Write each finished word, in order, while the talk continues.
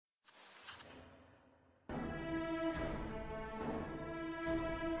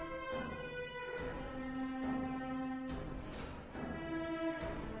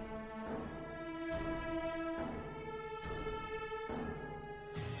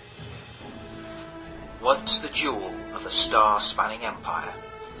Once the jewel of a star-spanning empire,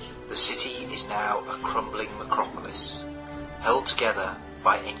 the city is now a crumbling necropolis, held together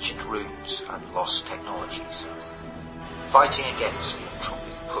by ancient runes and lost technologies, fighting against the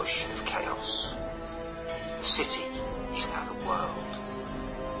entropic push of chaos. The city is now the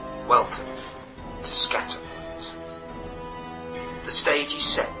world. Welcome to Scatterpoint. The stage is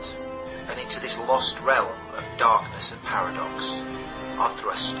set, and into this lost realm of darkness and paradox are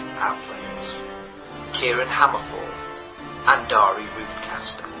thrust our players, Kieran Hammerfall and Dari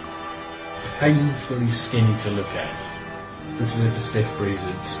Runecaster. Painfully skinny to look at. Looks as if a stiff breeze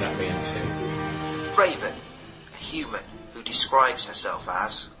would snap me in two. Raven, a human who describes herself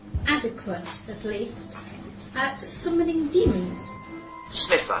as adequate, at least, at summoning demons.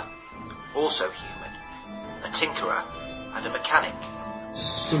 Sniffer, also human, a tinkerer and a mechanic.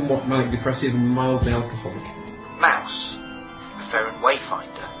 Somewhat manic depressive and mildly alcoholic. Mouse, a Ferran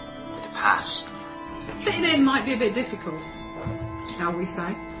wayfinder with a past. Fitting in might be a bit difficult, shall we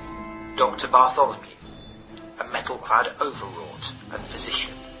say. Dr. Bartholomew, a metal-clad overwrought and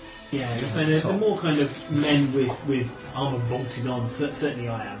physician. Yeah, they're more kind of men with armour bolted on, certainly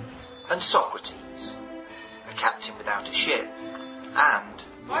I am. And Socrates, a captain without a ship, and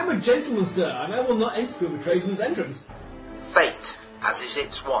I'm a gentleman, sir, and I will not enter through a tradesman's entrance. Fate, as is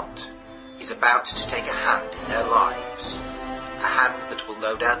its wont, is about to take a hand in their lives. A hand that will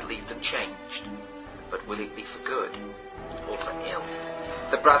no doubt leave them changed. But will it be for good or for ill?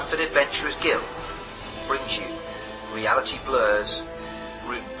 The Bradford Adventurers Guild brings you Reality Blur's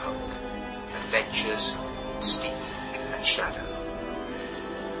Runepunk, Adventures, Steam and Shadow.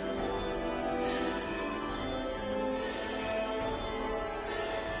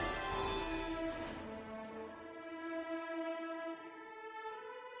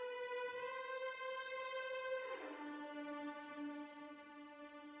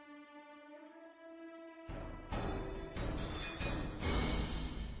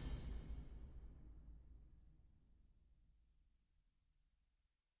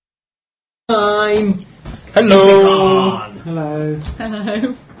 Time. Hello.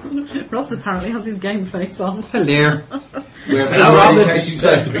 Hello. Ross apparently has his game face on. Hello. We're rather rather to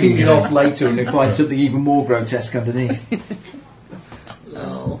disturbing, ping it you know. off later and then find something even more grotesque underneath.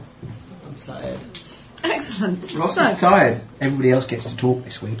 No, I'm tired. Excellent. Ross So- is tired. Everybody else gets to talk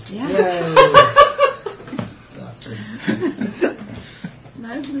this week. Yeah. That's it.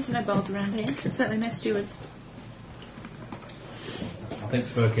 No, there's no bars around here. Certainly no stewards. I think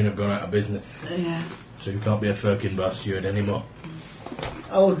Firkin have gone out of business, Yeah. so you can't be a Firkin bar steward anymore.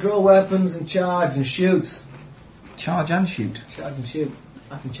 I will draw weapons and charge and shoot. Charge and shoot. Charge and shoot.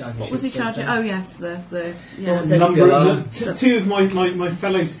 I can charge and shoot. What was he charging? Oh yes, the yeah. Two of my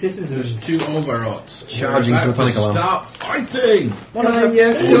fellow citizens. There's two overwroughts. Charging We're to a about panic alarm. Start fighting! One of them,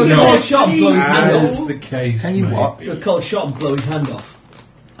 yeah. Do a No. cold shot and blow his hand As off. the case Can you may what? be. Do a cold shot and blow his hand off.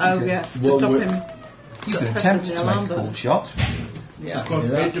 Oh Okay. yeah. To Well, stop we're- him. You Sort can of attempt pressing to the make alarm a button. cold shot. Yeah, I Of can course,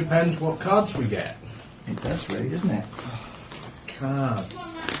 do it that. depends what cards we get. It does really, doesn't it?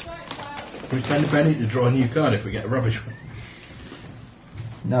 Cards. We spend a penny to draw a new card if we get a rubbish one.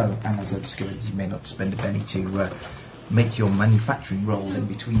 No, and as I discovered, you may not spend a penny to make your manufacturing rolls in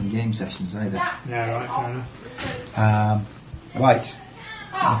between game sessions either. Yeah, right, fair enough. Right.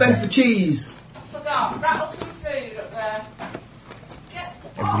 Spence for cheese. Forgot. Rattle some food up there.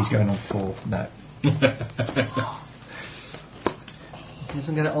 Everybody's going on 4. No. Yes,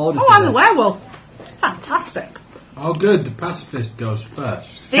 I'm going to order. Oh, I'm the werewolf. Fantastic. Oh, good. The pacifist goes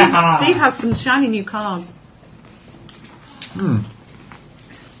first. Steve has some shiny new cards.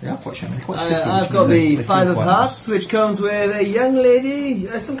 They are quite shiny. Quite slippery, I've which got means the they Five feel of quite Hearts, which comes with a young lady,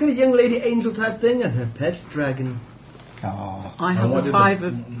 some kind of young lady angel type thing, and her pet dragon. nice. Oh. I And have what the did 5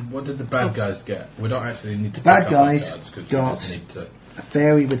 of. What did the bad guys get? We don't actually need to Bad pick up guys cards because got- we just need to, A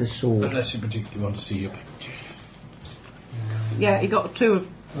fairy with a sword. unless you particularly want to see your picture. Yeah, he got 2 of.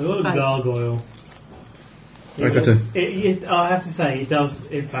 I got a Right. gargoyle. I got I have to say, it does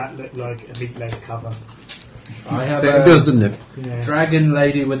in fact look like a big leg cover. I have It a does, doesn't it? Yeah. dragon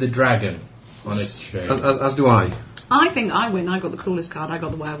lady with a dragon on its shape. As do I. I think I win. I got the coolest card. I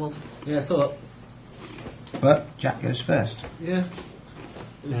got the werewolf. Yeah, so But Jack goes first. yeah.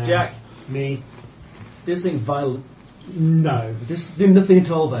 Yeah. Jack, Me. do something violent. No. Just do nothing at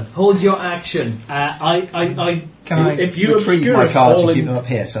all, then. Hold your action. I Can I If you retrieve obscure my us cards all and keep in- them up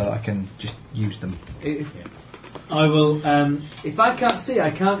here so that I can just use them? I will. If I can't see, I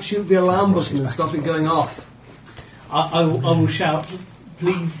can't shoot the alarm button and stop it going off. I will shout,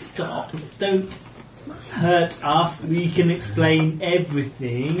 please stop. Don't hurt us. We can explain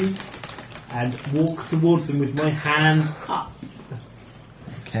everything. And walk towards them with my hands up.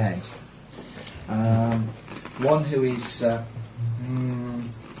 Okay. One who is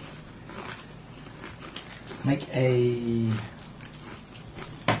make a.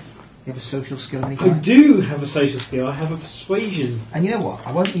 You have a social skill of any I kind? do have a social skill. I have a persuasion. And you know what?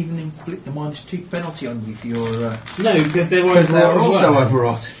 I won't even inflict the -2 penalty on you for your. No, because they're Because they're overwrought as also well.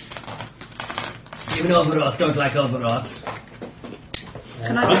 overwrought. Even overwrought don't like overwrought.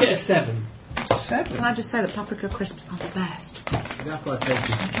 Can I I get a just, 7. 7. can I just say that paprika crisps are the best? They're quite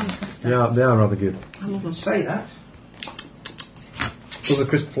tasty. Fantastic. Yeah, they are rather good. I love them. Say that. Other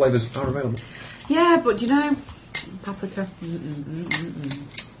crisp flavours are available. Yeah, but you know, paprika.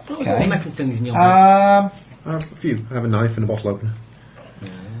 Okay. Metal things in your I have a few. I have a knife and a bottle opener.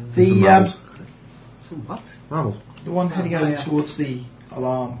 And some The marbles. What? Marbles. the one heading over yeah. towards the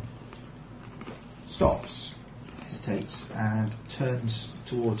alarm stops, hesitates, and turns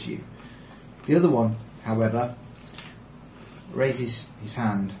towards you. The other one, however, raises his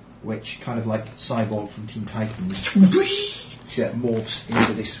hand, which kind of like Cyborg from Teen Titans morphs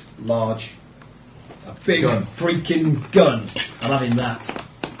into this large. A big Gun. freaking gun. I'm having that.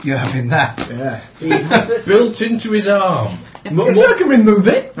 You're having that. Yeah. Built into his arm. Yes, I can remove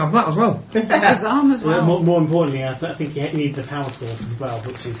it. Have that as well. His arm as well. More importantly, I think you need the power source as well,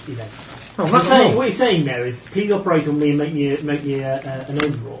 which is, you know. Oh, What that's you're saying- wrong. what you're saying there is, please operate on me and make me an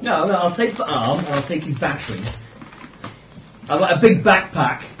overall. No, I'll take the arm and I'll take his batteries. I've got a big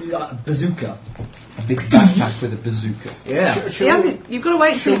backpack. He's got a bazooka. A big backpack with a bazooka. Yeah. He hasn't. You've got to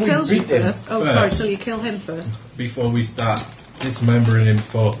wait till Shall he we kills you beat him first. Oh, first? sorry, till you kill him first. Before we start dismembering him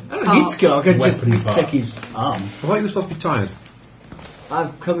for I don't need to go. I can just Weapon take his arm. I thought you were supposed to be tired.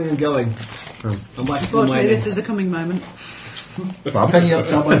 I'm coming and going. Oh. I'm waxing and Unfortunately, waning. this is a coming moment. Can you not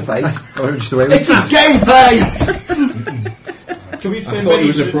tell my face? Oh, just the way it was. It's a game face! Can we I spend thought he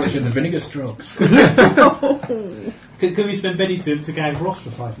was Benny approaching the vinegar strokes. can we spend Benny to gag Ross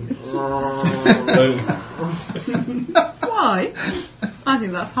for 5 minutes? Why? I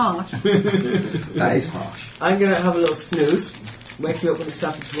think that's harsh. That is harsh. I'm going to have a little snooze, wake you up when it's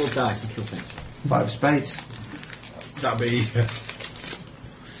time to roll dice and kill things. 5 of spades. That'd be...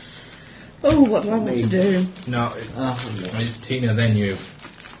 Oh, what do I want to do? No, Oh, it's Tina, then you.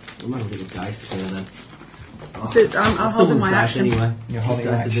 I'm not going to get dice to kill them. So I'll hold in Someone's my dice action. anyway. You're holding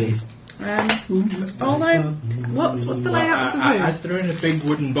Dice of action. these. Although, what's the layout of the room? As they're in a big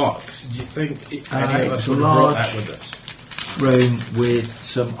wooden box, do you think any of us it's would have brought large. that with us? Room with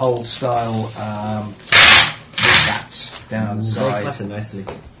some old style bats down the They side. clatter nicely.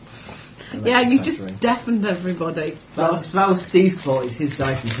 Yeah, you Factory. just deafened everybody. That was Steve's fault. It's his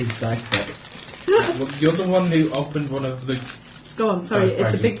dice and his dice deck. Well, you're the one who opened one of the... Go on, sorry, Those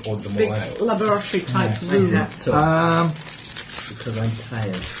it's a bags big, and poured them big all out. laboratory type I room. had to because I'm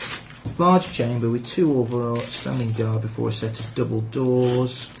tired. Large chamber with 2 overall standing guard before a set of double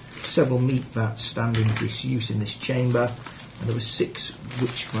doors. Several meat vats stand in disuse in this chamber. And there were 6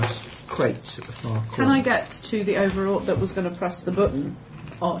 witchcraft crates at the far corner. Can I get to the overwrought that was going to press the button,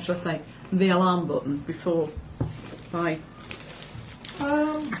 or should I say, the alarm button, before I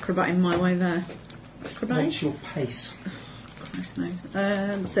acrobating my way there? Acrobating? What's your pace? Christ knows.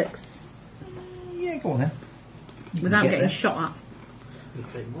 6. Yeah, go on then. You Without can get getting there. shot at. Does it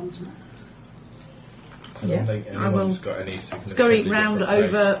say ones? I don't think I will anyone's got any significantly scurry round, different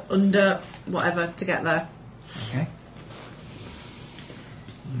over, under, whatever, to get there. Okay.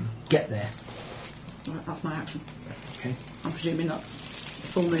 Get there. Right, that's my action. Okay. I'm presuming that's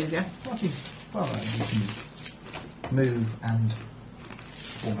full move, yeah? Well, you can move and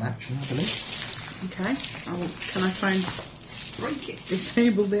form an action, I believe. Okay. Can I try and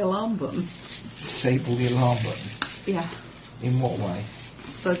disable the alarm button? Disable the alarm button. Yeah. In what way?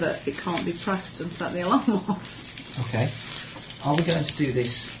 So that it can't be pressed and set the alarm off. Okay. Are we going to do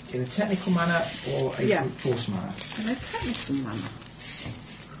this in a technical manner or a Yeah. brute force manner? In a technical manner.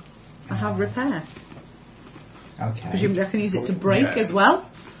 I have repair. Okay. Presumably I can use it to break Yeah. as well.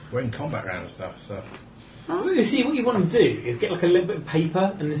 We're in combat round and stuff, so... Well, you see, what you want to do is get like a little bit of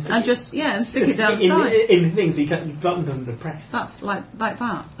paper and then stick And it, just, and stick it down the in, side. in the thing so your button doesn't depress. That's like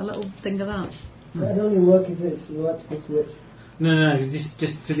that. A little thing of that. That only work if it's the electrical switch. No, just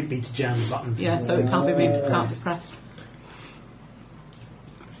physically to jam the button. Yeah, so it can't be pressed.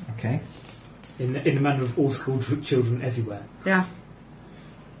 Okay. In the manner of all school children everywhere. Yeah.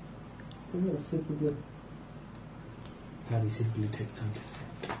 Yeah, super good. Sadly, simply takes time to set.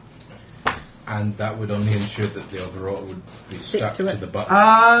 And that would only ensure that the overwrought would be Stick stuck to to it. the button.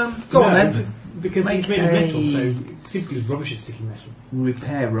 Go on No, then. Because Make it's made of metal, a- so simply as rubbish is sticking metal.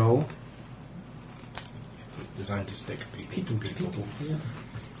 Repair roll. It's designed to stick people. Yeah.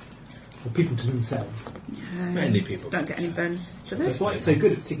 Or people to themselves. Mainly people. Don't get any bonuses to That's this. why it's so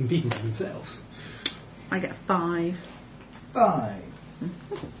good at sticking people to themselves. I get 5. 5.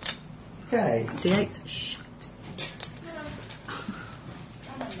 Okay. D8's shit.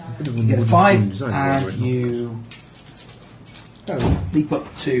 You get a 5 and you leap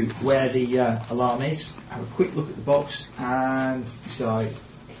up to where the alarm is, have a quick look at the box and decide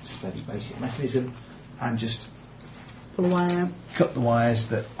it's a fairly basic mechanism and just Pull a wire out. cut the wires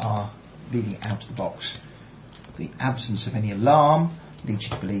that are leading out of the box. The absence of any alarm leads you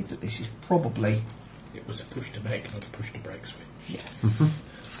to believe that this is probably... It was a push to make, not a push to break switch. Yeah.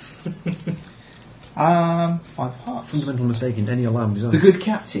 5 hearts. Fundamental mistake in any alarm design. The good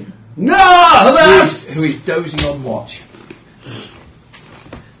captain, No! who is dozing on watch.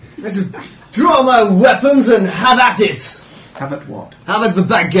 Let's draw my weapons and have at it. Have at what? Have at the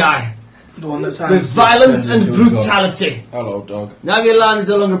bad guy. The one that's With violence and brutality. Hello, dog. Now the alarm is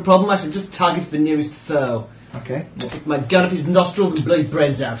no longer a problem, I shall just target the nearest foe. Okay. Stick my gun up his nostrils and blow his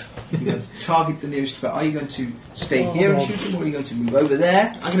brains out. You're going to target the nearest foe. Are you going to stay here and shoot him, or are you going to move over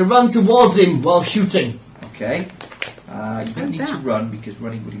there? I'm going to run towards him while shooting. Okay. You don't need to run because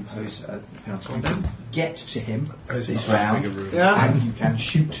running would impose a penalty. You can get to him this round, Yeah? and you can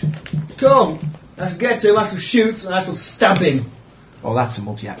shoot. Cool. I shall get to him, I shall shoot, and I shall stab him. Oh, that's a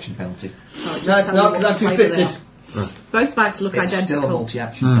multi-action penalty. No, it's not, because I'm two-fisted. Both bags look It's still a identical.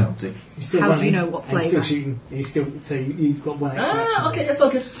 multi-action penalty. He's still How do running, you know what and he's flavour? still shooting. He's still, so you've got one extra action. Okay, that's all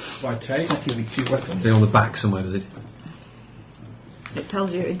good. By taste. Technically 2 weapons. They're on the back somewhere, does it? It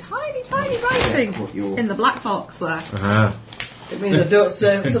tells you in tiny, tiny writing What your in the black box there. Ah. It means I don't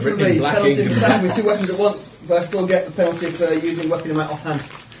suffer Written in the black penalty ink for and attacking with 2 weapons at once, but I still get the penalty for using weapon in my offhand,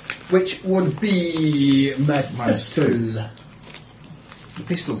 which would be my Minus pistol. 2. The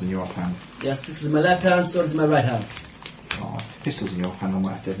pistol's in your offhand. Yes, this is my left hand, sword is my right hand. Oh, pistol's in your offhand. I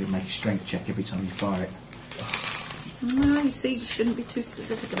might have to make a strength check every time you fire it. Ah, you see, you shouldn't be too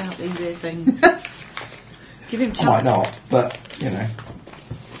specific about these here things. Give him a I might chance. not, but you know.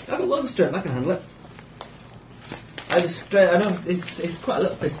 I've got loads of strength, I can handle it. I know it's quite a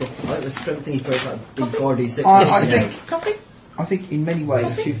little pistol. Like the strength thingy for like big 4d6. I think in many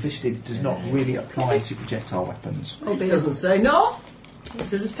ways two-fisted does not really apply to projectile weapons. Oh, It beer. doesn't say no. It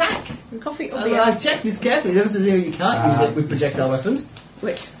says attack. Coffee or beer? I've checked this carefully. It never says you can't use it with projectile weapons.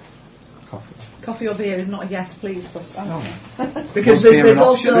 Which? Coffee. Coffee or beer is not a yes, please. But Because Was beer there's an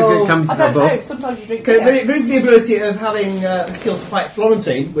option? also... I don't know. Sometimes you drink beer. There is the ability of having a skill to fight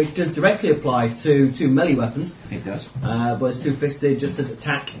Florentine, which does directly apply to melee weapons. It does. But it's two-fisted, just says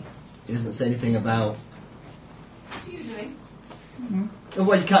attack. It doesn't say anything about... What are you doing?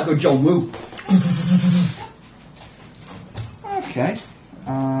 Otherwise you can't go John Woo. Okay.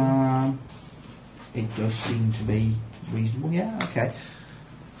 It does seem to be reasonable. Yeah. Okay.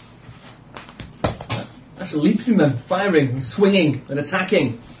 I shall leap through them, firing and swinging and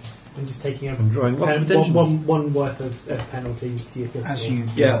attacking. I'm just taking I'm drawing lots of attention. one worth of penalty to your pistol. As you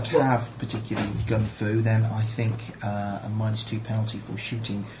Yeah. don't have particularly gun fu, then I think a -2 penalty for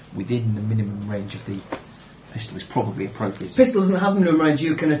shooting within the minimum range of the pistol is probably appropriate. Pistol doesn't have minimum range.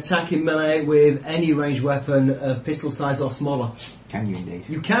 You can attack in melee with any ranged weapon of pistol size or smaller. Can you indeed?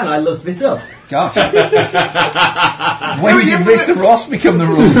 You can, I looked this up. Gosh. When did Mr. Ross become the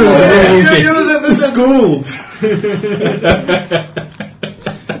rules? Schooled.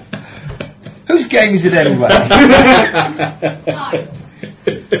 Whose game is it anyway?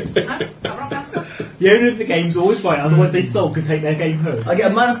 The owner of the game's always right, otherwise they sold can take their game home. I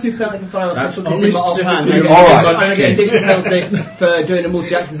get a -2 penalty for firing That's a pistol in my only offhand. specifically Alright. I get an additional penalty for doing a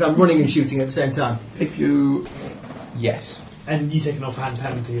multi-act because I'm running and shooting at the same time. If you... Yes. And you take an offhand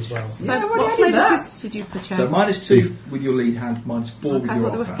penalty as well. So. So Yeah, what I did flavour that. crisps did you purchase? So -2 with your lead hand, -4 I with your thought they were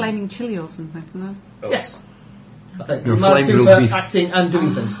offhand. flaming chili or something. No? Yes. I think You're -2 flaming for grilled beef. acting and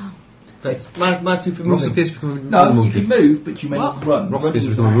doing things. So it's -2 for Ross moving. appears to become a rule No, you monkey. can move, but you may not run. Ross Running appears to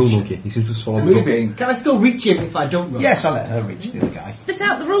is become a an rule action. monkey. He seems to have swallowed the book. Moving. Can I still reach him if I don't run? Yes, I'll let her reach the other guy. Spit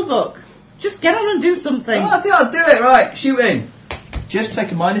out the rule book. Just get on and do something. Oh, I'll do it, right. Shooting. Just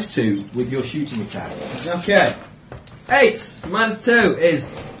take a -2 with your shooting attack. Okay. 8 -2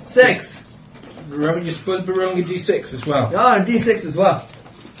 is 6. Remember, you're supposed to be rolling a d6 as well. Oh, and D6 as well.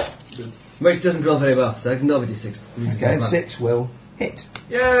 Which doesn't roll very well, so I can roll a D6. Okay, 6 will hit.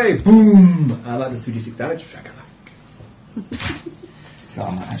 Yay! Boom! That does 2d6 damage. So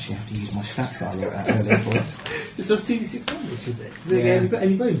I might actually have to use my stats that I wrote out earlier for it. It does 2d6 damage, is it? Has Yeah. it got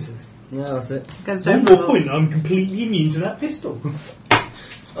any bonuses? No, that's it. Goes One down more levels. point, I'm completely immune to that pistol.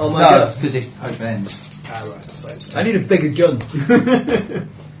 Oh my No, god. because it open ends. Ah, right, that's right. I need a bigger gun. Is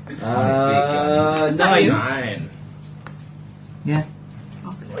that 9. you? 9. Yeah.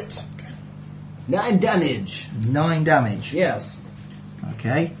 9 damage. 9 damage. Yes.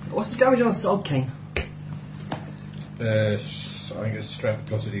 Okay. What's the damage on a sword cane? I think it's strength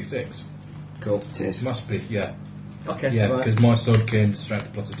plus a d6. Cool. It is. Must be, yeah. Okay. Yeah, right. because my sword cane's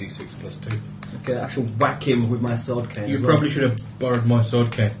strength plus a d6 plus 2. Okay, I shall whack him with my sword cane. You as well. probably should have borrowed my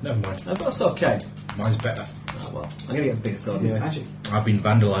sword cane. Never mind. I've got a sword cane. Mine's better. Oh well, I'm gonna get a bigger sword. It's Anyway. magic. I've been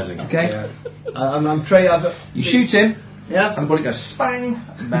vandalising. Okay. Yeah. I'm trained. You shoot him, Yes. and the bullet goes spang,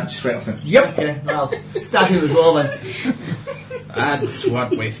 and bounces straight off him. Yep. Okay. Well, stab him as well then. That's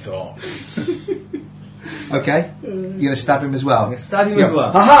what we thought. Okay. You're going to stab him as well. I'm gonna stab him You as go,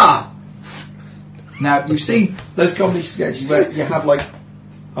 well. Ha ha! Now, you've seen those comedy sketches where you have like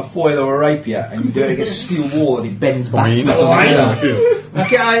a foil or a rapier and you do it against a steel wall and it bends back.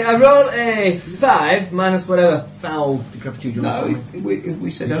 Okay, I roll a 5 minus whatever foul decrepitude you No, roll. if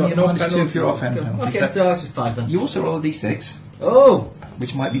we said You've only a got no minus 2 if you're penalty. offhand penalty. Okay, so that's just 5 then. You also roll a d6, Oh!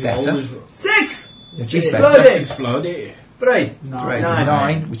 which might be better. 6! Which is Exploded! better. Exploded. 3. Right, 9.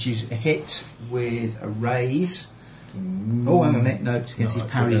 9, which is a hit with a raise. Oh, hang on a minute. No, it's against No, his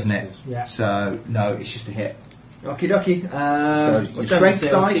it's parry, isn't it? against Yeah. So, no, it's just a hit. Okie dokie. So, What your damage strength is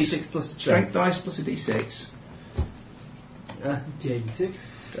it? dice, D6 plus strength dice plus a d6.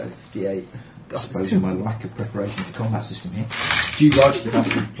 D86. D8. I suppose my lack of preparation for the combat system here. Due largely to the fact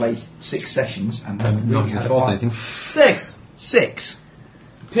that we've played 6 sessions and haven't Not really your had a fault, fight. anything. 6! 6.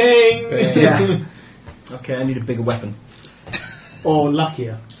 Ping! Yeah. Okay, I need a bigger weapon. Or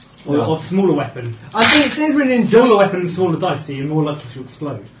luckier. Or smaller weapon. I think it seems really Smaller industrial. weapon and smaller dice, so you're more likely to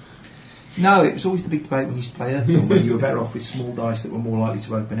explode. No, it was always the big debate when you used to play Earth Dawn, whether you were better off with small dice that were more likely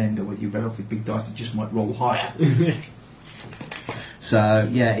to open end or whether you were better off with big dice that just might roll higher. So,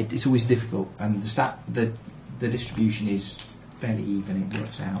 yeah, it's always difficult. And the distribution is fairly even, it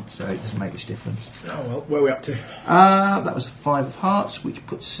works out, so it doesn't make much difference. Oh well, where are we up to? That was 5 of hearts, which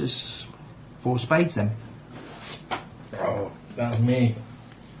puts us 4 of spades then. Oh, that's me.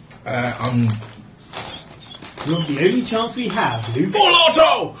 I'm Not the only chance we have, Luke. full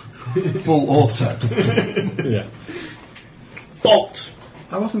auto. Full auto. Yeah. Bolt.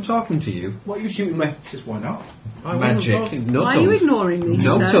 I wasn't talking to you. What are you shooting me? Says why not? I Magic. wasn't talking. No Why tongues. are you ignoring me? he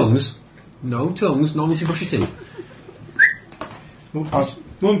No says? tongues. No tongues. Not if you brush your teeth.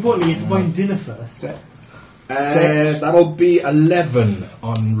 More importantly, you have to buy dinner first. Six. That'll be 11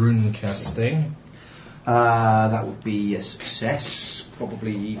 on rune casting. That would be a success,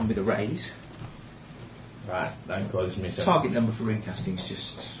 probably even with a raise. Right, that causes me to Target number for rune casting is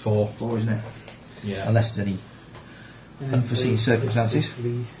just 4. 4, isn't it? Yeah. Unless there's any unforeseen circumstances.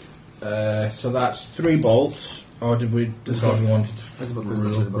 So that's 3 bolts. Or did we decide we wanted to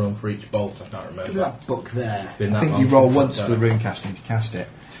roll for each bolt? I can't Look at remember. that book there. Been I that think long you roll since once I've for the done rune casting to cast it.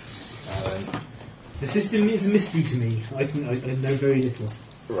 it. The system is a mystery to me. I know very little.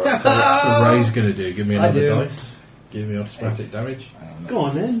 Right, so what's the Ray's going to do? Give me I another do. dice. Give me automatic damage. Go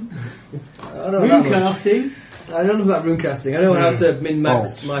on then. I don't know about Rune casting. I don't know about rune casting. I know how to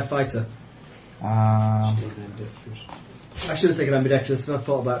min-max Bolt. my fighter. Um, I should have taken ambidextrous. If I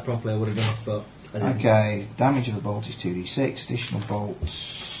thought about it properly, I would have done. But I didn't. okay, damage of the bolt is 2d6. Additional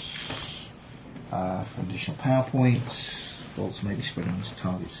bolts for additional power points. Bolts may be spread onto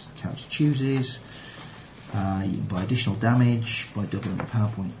targets the character chooses. You can buy additional damage by doubling the power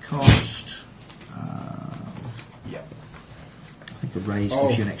point cost. Yep. I think a raise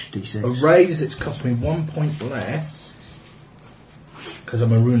gives you an extra d6. A raise, it's cost me 1 point less. Because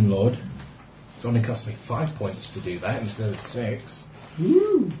I'm a rune lord. It's only cost me 5 points to do that instead of 6.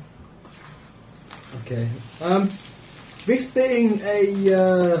 Okay. This being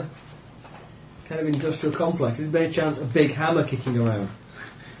a kind of industrial complex, is there any chance of a big hammer kicking around?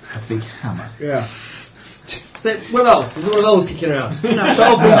 A big hammer. Yeah. So, one of those. Is there one of those kicking around? No.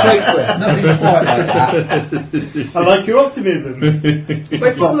 Nothing quite like that. I like your optimism. But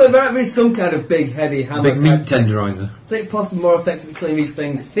it's possible there is some kind of big, heavy hammer. Big meat type thing. tenderizer. Is it possible more effectively killing these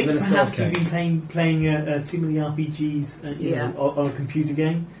things I think than a sword perhaps you've cane? been playing too many RPGs Yeah. on a computer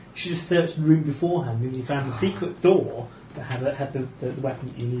game. You should have searched the room beforehand and you found a secret door that had the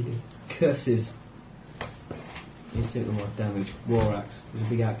weapon that you needed. Curses. Need to see more damage. War axe. There's a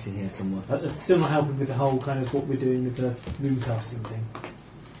big axe in here somewhere. But that's still not helping with the whole kind of what we're doing with the room casting thing.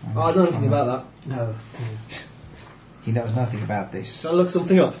 Oh, I don't know anything about that. No. He knows nothing about this. Shall I look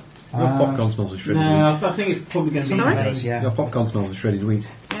something up? Your popcorn smells of shredded No, wheat. I think it's probably going to be Sorry? in Does, vain. yeah. Your popcorn smells of shredded wheat.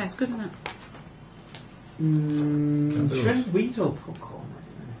 Yeah, it's good, isn't it? Shredded wheat or popcorn?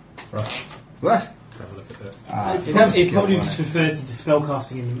 Right, What? have a look at that. It probably just refers to the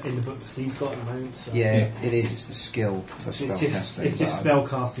spellcasting in the book that Steve's got at the moment. So. Yeah, it is. It's the skill for spell casting. It's just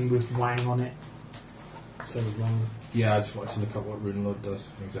spellcasting with wang on it. So wang. Yeah, I just wanted to look up what rune lord does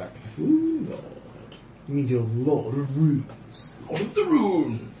exactly. It means you're Lord of Runes. Lord of the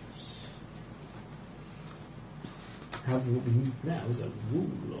Runes. However, what we need now is a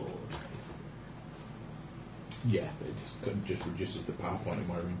Rune Lord. Yeah, it just reduces the power point of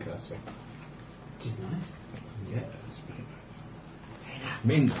my rune casting. Which is nice. Yeah, it's pretty nice.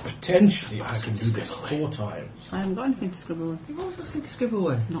 Means potentially I can do this 4 times. I haven't got anything to scribble with. You've always got something to scribble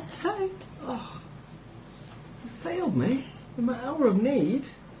away. Not today. Oh, you failed me in my hour of need.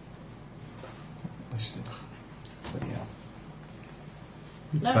 Listed. But yeah.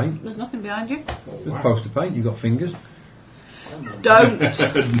 No, Paint. there's nothing behind you. There's a poster paint. You've got fingers. Don't.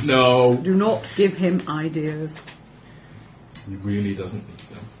 No. Do not give him ideas. He really doesn't need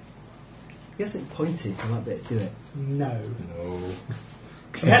them. Get something pointy. I might be able to do it. No. No.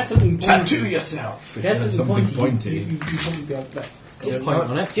 If you had something Tattoo pointy, yourself. if you had something pointy. you'd probably be able to. Just point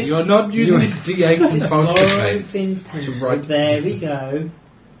on it. You're not using the D8 poster paint. Thin pencil. So right- There we go.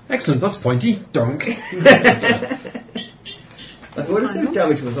 Excellent. That's pointy. Donk. Like, what is the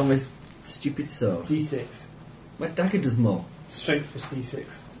damage was on this stupid sword? D6. My dagger does more. Strength plus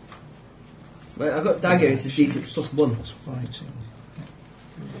D6. Well, I've got dagger, it's a d6 plus 1. Plus fighting.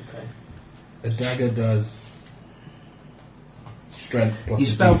 Okay. A dagger does strength plus You a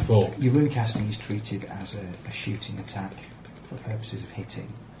spell D4. your rune casting is treated as a shooting attack for purposes of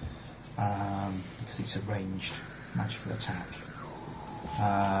hitting, because it's a ranged magical attack.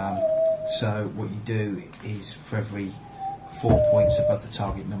 So what you do is for every 4 points above the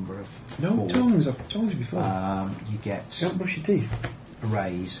target number of No 4, tongues. I've told you before. you get Don't brush your teeth. a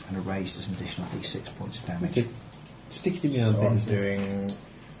raise, and a raise does an additional d6 points of damage. Okay. Stick it in your So I'm armpit. doing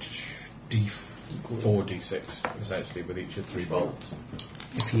D4 D6 essentially with each of 3 bolts.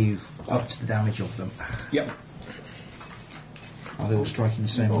 If you've upped the damage of them, Yep. are they all striking the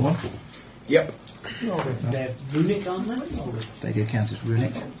same one? Yep. They're runic, aren't they? They do count as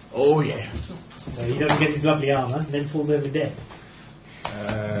runic. Oh yeah. So he doesn't get his lovely armour and then falls over dead.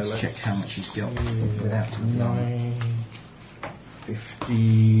 Let's check how much he's got without the armor. 9,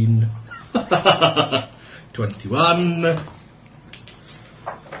 15, 21,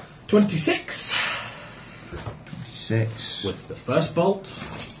 26 26. with the first bolt.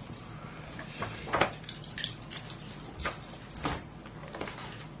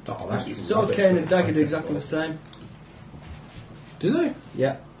 Oh, that's Sword rubbish cane for and the dagger do second exactly the bolt. same. Do they?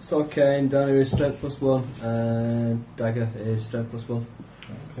 Yeah, sword cane, dagger is strength plus 1, and dagger is strength plus 1.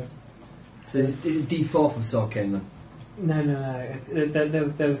 Okay. So is it d4 for sword cane then? No.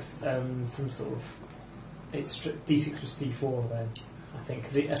 There was some sort of. It's D6 plus D4 then, I think,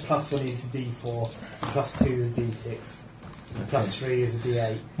 because a plus 1 is a D4, a plus 2 is a D6, a plus 3 is a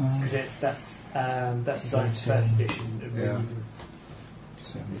D8. Because that's designed for first edition that we're Yeah. using,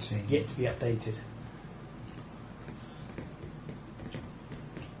 17. yet to be updated.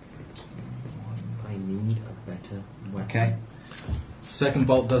 I need a better weapon. Okay. Second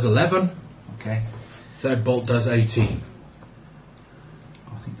bolt does 11. Okay. Third bolt does 18.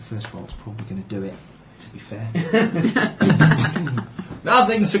 I think the first bolt's probably going to do it, to be fair.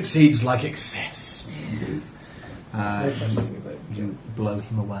 Nothing succeeds like excess. Indeed. No such thing as that. You blow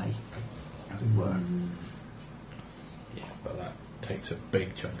him away, as it were. Yeah, but that takes a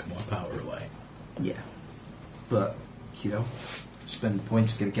big chunk of my power away. Yeah. But, spend the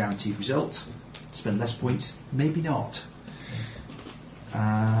points to get a guaranteed result. Spend less points, maybe not.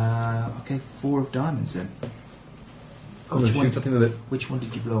 Okay, 4 of diamonds then. I'm going to shoot at him with it. Which one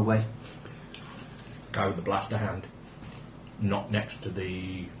did you blow away? Guy with the blaster hand. Not next to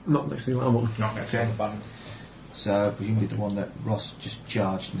the... Not next to the alarm button. Not next Okay. to the button. So, presumably the one that Ross just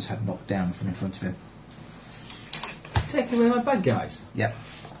charged and has had knocked down from in front of him. Take away my bad guys. Yep.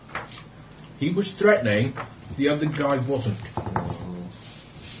 He was threatening, the other guy wasn't.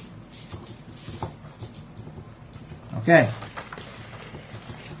 Okay.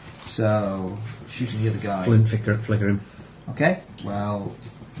 So, shooting the other guy. Flint flicker him. Okay, well,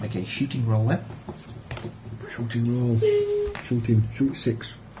 make a shooting roll then. Shooting roll. Shoot him. Shoot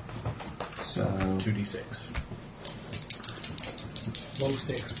 6. So, 2d6. Roll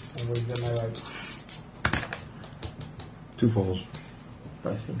 6, and we've got no 8. 2 4s.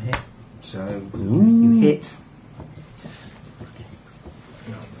 both of them hit. So, Ooh. you hit.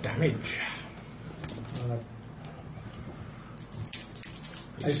 No damage.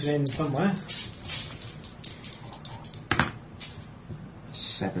 Open in somewhere.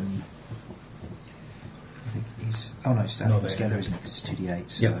 7. I think he's. Oh no, it's No, standing they- together, isn't it? Because it's 2d8.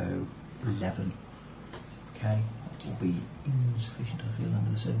 So, Yep. 11. Okay, that will be insufficient, I feel, under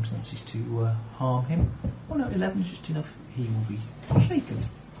the circumstances to harm him. Oh no, 11 is just enough. He will be shaken.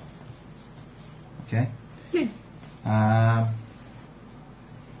 Okay. Yeah.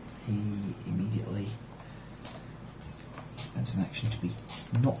 He immediately spends an action to be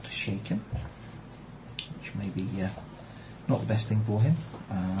not shaken, which may be not the best thing for him.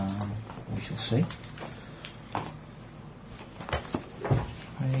 We shall see.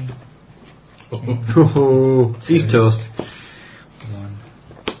 Oh, he's toast. One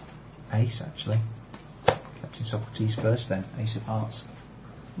ace, actually. Captain Socrates first, then ace of hearts.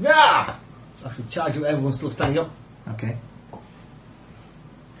 Ah! I should charge you. Everyone's still standing up. Okay.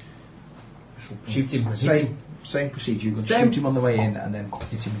 Shoot him. Hit him. Same procedure. You're going to Same. shoot him on the way in and then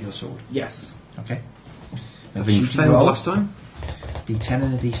hit him with your sword. Yes. Okay. Having Shooting failed roll. last time. D10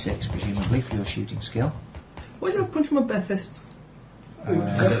 and a D6, presumably, for your shooting skill. Why is there a punch from my bare fists?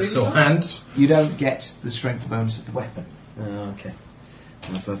 So hands. You don't get the strength bonus of the weapon. Okay.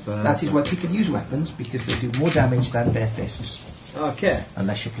 That is why people use weapons, because they do more damage than bare fists, Okay.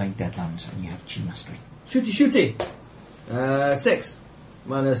 unless you're playing Deadlands and you have chi mastery. Shooty. 6.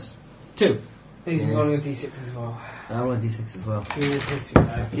 Minus 2. He's rolling a d6 as well. I roll a d6 as well. You're hitting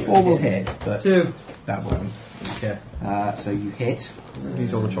now. 4 will hit, but 2. that won't. Okay. So you hit,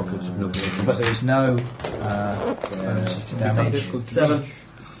 Use all the chocolates. No, but there is no bonuses to damage. 7.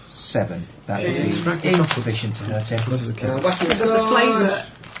 7. That would Extract be the insufficient to hurt him. Whacking Is that the flavour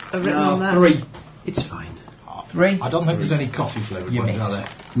are written on there? 3. It's fine. 3. I don't think there's any coffee flavoured You ones, miss. are there?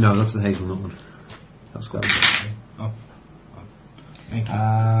 No, that's the hazelnut one. That's good. Oh. Thank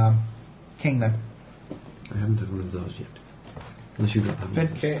you. King, then. I haven't had one of those yet. Unless you've got them.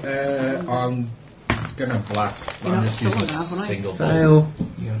 Okay, I'm gonna blast. You're I'm not just still using a gonna have one, single bolt. Fail.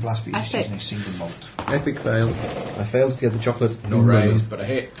 You're going to blast, but you're just Epic. using a single bolt. Epic fail. I failed to get the chocolate. No raise, but a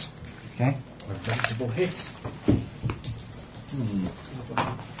hit. Okay. A vegetable hit.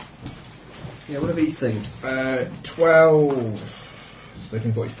 Yeah, what are these things? 12.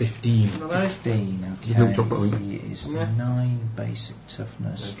 13, 14, 15. 15. You don't Okay. drop it, will you? He is Yeah. 9 basic Let's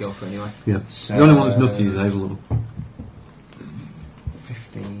toughness. go for it anyway. Yeah. So, The only one that's nutty is the hazelnut.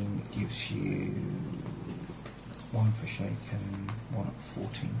 15 gives you 1 for shaken, 1 at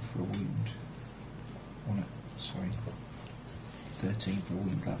 14 for a wound. 13 for a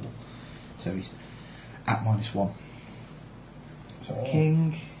wound level. So he's at -1. So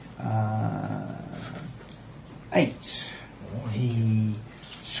King, 8. He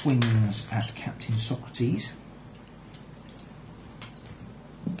swings at Captain Socrates.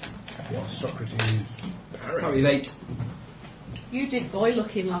 Well, Socrates. Parry 8. You did boy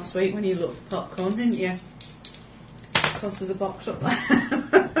looking last week when you looked for popcorn, didn't you? Because there's a box up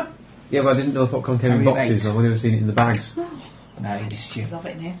there. Yeah, but I didn't know the popcorn came in Parry boxes. 8. I've only ever seen it in the bags. No, he missed you. There's of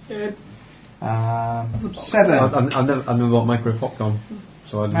it in here. 7. I've never bought micro popcorn,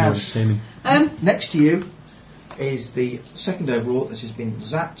 so I didn't know Mouse. it came in. Next to you is the second overwrought that has been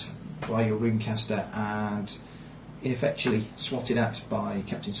zapped by your runecaster and ineffectually swatted at by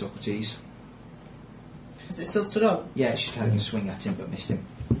Captain Socrates. Is it still stood up? Yeah, it's just having a swing at him but missed him.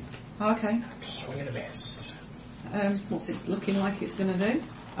 Okay. Swing and a miss. What's it looking like it's going to do?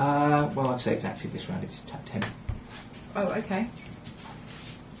 Well, I'd say it's active this round, it's tapped him. Oh, okay.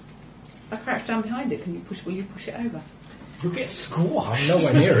 I crouched down behind it. Will you push it over? You'll get squashed. I'm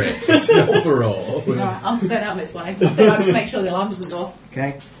nowhere near it. It's an overall. Alright, I'm staying out of its way. I think I'll just make sure the alarm doesn't go off.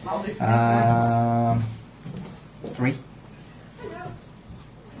 Okay. I'll do it. 3.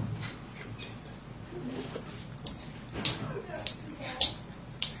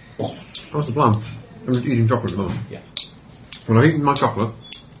 What's the plan? I'm just eating chocolate at the moment. Yeah. When I've eaten my chocolate,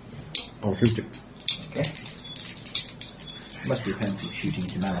 I'll shoot it. Okay. Must be a penalty for shooting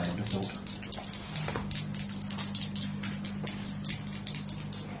into melee, I would have thought.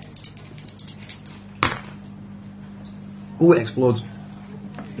 Oh, it explodes.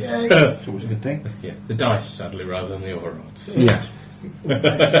 It's always a good thing. Yeah, the dice, sadly, rather than the overall. Yes.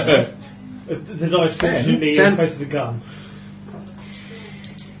 The dice fortunately Ten. is close to the gun.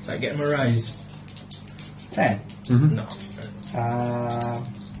 Does that get him a raise? 10. Mm-hmm. No.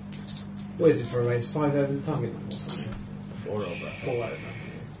 What is it for a raise? 5 over the target number or something? 4 over. 4 over.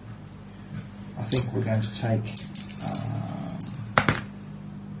 I think we're going to take...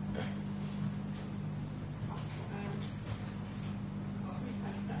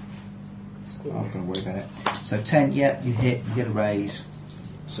 I'm not going to worry about it. So 10, yeah, you hit, you get a raise.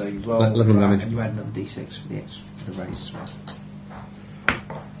 So you roll Level that, damage. and you add another d6 for the raise as well.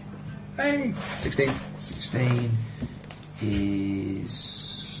 Hey! 16. 16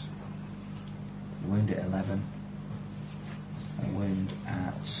 is a wound at 11, a wound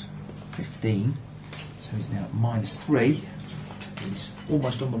at 15, so he's now at -3. He's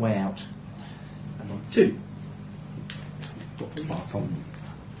almost on the way out. And on 2. Apart from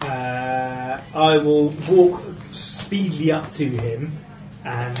I will walk speedily up to him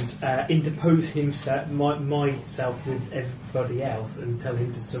and interpose himself, myself with everybody else and tell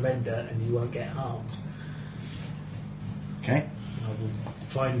him to surrender and he won't get harmed. Okay. I will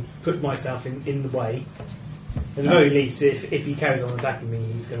try and put myself in the way. At the very least, if he carries on attacking me,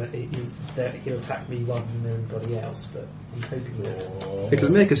 he'll attack me rather than anybody else. But I'm hoping that It'll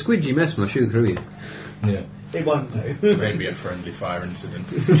make a squidgy mess when I shoot through you. Yeah. it won't know. Maybe a friendly fire incident.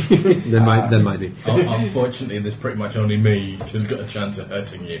 There might be. Unfortunately, there's pretty much only me who's got a chance of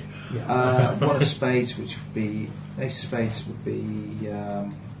hurting you. One of spades, which would be ace of spades, would be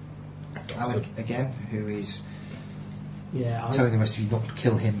Alec again, who is telling the rest of you not to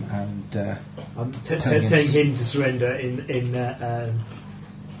kill him, and I'm telling him to surrender.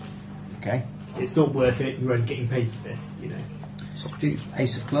 Okay. It's not worth it. You're only getting paid for this, you know. Socrates,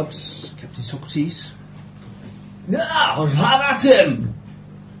 ace of clubs, Captain Socrates. I'll have at him!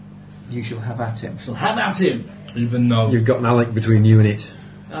 You shall have at him. Shall have at him! Even though You've got an Alec between you and it,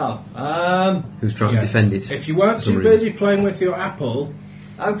 Oh, who's trying to defend it. if you weren't For some too reason. busy playing with your apple,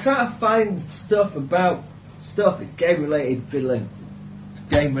 I'm trying to find stuff about stuff. It's game-related fiddling.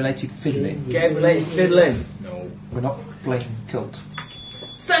 Game-related fiddling. Game-related fiddling. no. We're not playing cult.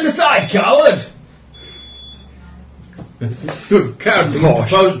 Stand aside, coward! You've cowardly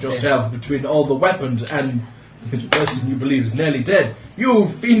Gosh. interposed yourself between all the weapons and the person you believe is nearly dead. You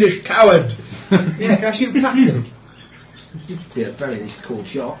fiendish coward! Yeah, can I shoot past him? Be at very least a cool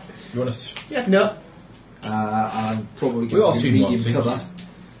shot. You want to? Yeah, no. I'm probably We all going to seen be one, medium didn't cover.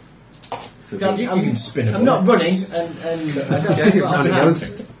 You can spin a I'm not bullet. running, and I don't Okay, have Down it hands.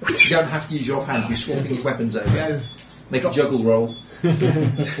 goes. You don't have to use your offhand, you're swapping your weapons over. Yeah, Make a juggle roll.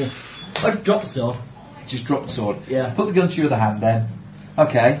 I'd drop the sword. Just drop the sword. Yeah. Put the gun to your other hand then.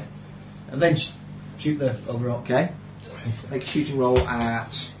 Okay. And then shoot the overall. Okay. Make a shooting roll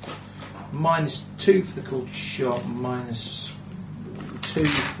at -2 for the cool shot, -2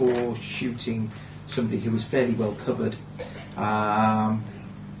 for shooting somebody who is fairly well covered.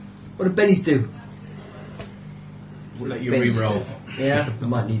 What do bennies do? We'll let you Ben's re-roll, Yeah, I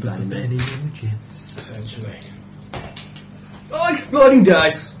might need that in a minute. essentially. Oh, exploding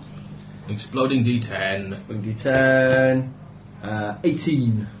dice! Exploding D10. D10.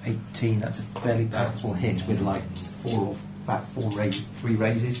 18. 18, that's a fairly powerful hit with like three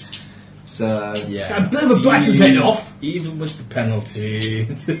raises. So Yeah. I blew the brat's head off! Even with the penalty.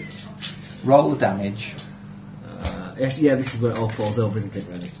 roll the damage. Yes, yeah, this is where it all falls over, isn't it,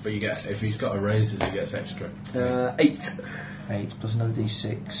 really? But you get, if he's got a raises, he gets extra. 8. 8 plus another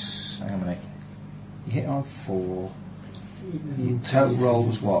d6. Hang on a minute. You hit on 4. Your total roll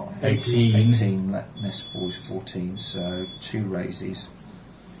was what? 18. 18 less 4 is 14, so 2 raises.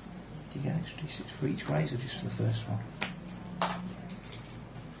 Do you get an extra d6 for each raise or just for the first one?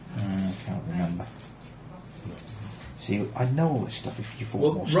 I can't remember. See, I know all this stuff if you thought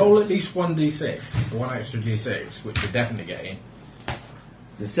Well, more roll stuff. at least one D6, one extra D6, which you're definitely getting.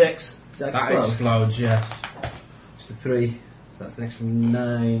 It's a 6. Does that That explode? explodes, yeah. It's a 3. So that's an extra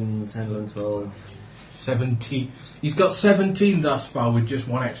 9, 10, 11, 12. 17. He's got 17 thus far with just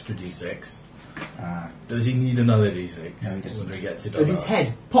one extra D6. Does he need another D6? No, he doesn't. Whether he gets it or Has its not.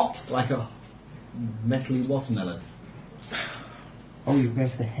 head popped like a metally watermelon? Oh, you're going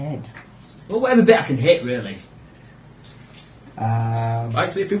for the head. Well, whatever bit I can hit, really.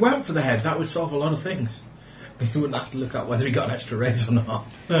 Actually, if he went for the head, that would solve a lot of things. You wouldn't have to look at whether he got an extra raise or not.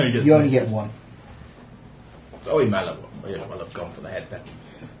 No, he gets You only it. get one. Oh, he might have, well have gone for the head then.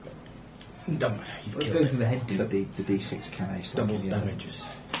 Doesn't matter, you've What's killed going him. for the head do? But the d6 can ace. Doubles damages,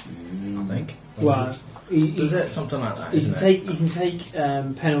 I think. Well, Does it? Something like that, you isn't can it? take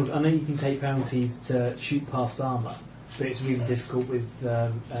penalty. I know you can take penalties to shoot past armour, but it's really difficult with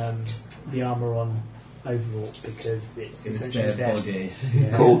the armour on overall because it's essentially dead.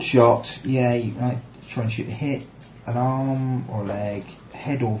 Yeah. Cold shot. Yeah, you might try and shoot a hit. An arm or a leg.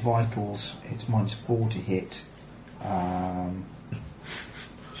 Head or vitals. It's -4 to hit.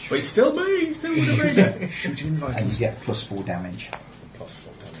 But he's still me, he's still with a razor. Shooting in And vitals. you get +4 damage. Plus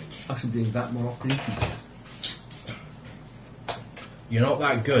 4 damage. I should do that more often. You're not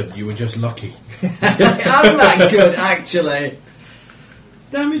that good, you were just lucky. I'm that good, actually.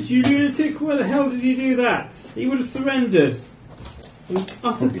 Damn it, you lunatic! Why the hell did you do that? He would have surrendered. An utter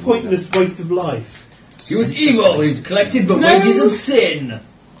Probably pointless waste of life. He was evil. He collected the wages of sin.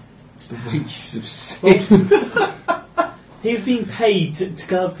 The wages of sin. He was being paid to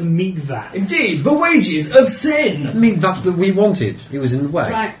guard some meat vats. Indeed, the wages of I sin. mean, that's the we wanted. It was in the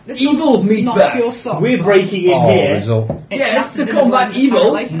way. Right, this Evil will meat knock bats. your socks We're off. breaking in here. result. It's Yes, acted to in combat the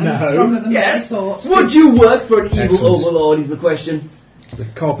evil. apparently, and No. it's stronger than Yes. I thought. Would you work for an evil Excellent. overlord is the question. The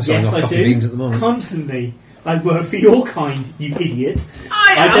corpus selling Yes, off I coffee do. beans at the moment. Constantly. I work for your kind, you idiot.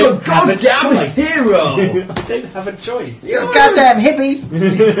 I am don't a have a goddamn choice. hero! I don't have a choice. You're a goddamn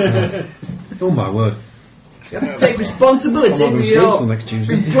hippie! Oh my word. You have to take responsibility I'm not for going to sleep your till next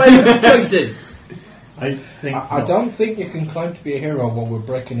Tuesday. employment choices. I think I not. don't think you can claim to be a hero while we're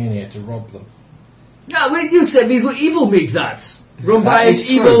breaking in here to rob them. No, well, you said these were evil meat-vats. Run by That an is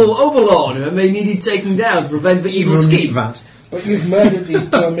evil overlord and they needed taken down to prevent the evil scheme. That. But you've murdered these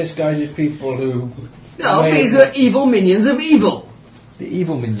poor misguided people who... No, made- these are evil minions of evil. The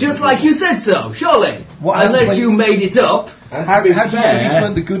evil minions. Just like you said so, surely. What Unless happened you made it up. And How to be do you know these fair,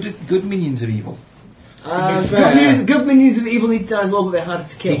 weren't the good minions of evil? be fair- Good minions of evil need to die as well, but they're harder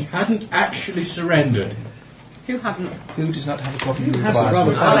to he kill. hadn't actually surrendered. Who hadn't? Who does not have a copy of the has a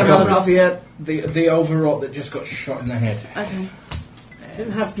Bible? rubber- I'll have a copy yet. The overwrought that just got shot in the head. Okay.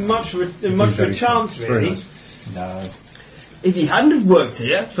 Didn't have much of a chance, really. No. If he hadn't have worked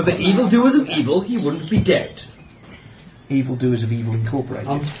here for the evildoers of evil, he wouldn't be dead. Evildoers of Evil Incorporated.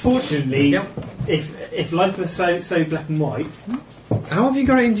 Unfortunately, if life was so black and white, How have you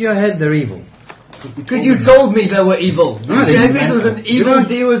got it into your head they're evil? Because you told me they were evil. You I said didn't. this was an evil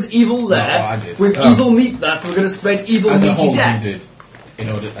dealer's evil there. No, I did. With Oh. evil meat that we're going to spread evil As a meaty whole, you death. did. In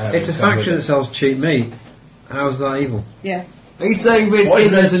order to have It's a it covered. faction that sells cheap meat. How's that evil? Yeah. Are you saying this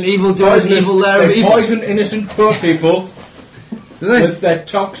Poisonous- isn't an evil doer's poisonous- evil lair of they evil? poison innocent poor people Do they? with their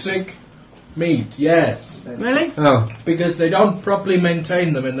toxic meat, yes. Really? Oh. Because they don't properly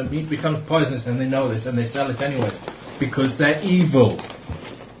maintain them and the meat becomes poisonous and they know this and they sell it anyway. Because they're evil.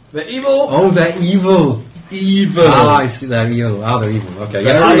 They're evil. Oh, they're evil. Evil. Ah, I see. They're evil. Ah, they're evil. Okay.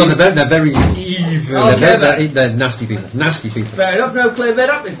 Yes, Very they're very evil. Evil. Okay, They're nasty people. Nasty people. Fair enough, no, clear that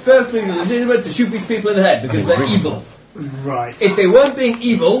up. It's perfectly legitimate to shoot these people in the head because they're evil. right. If they weren't being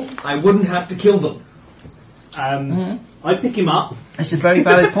evil, I wouldn't have to kill them. I'd pick him up. That's a very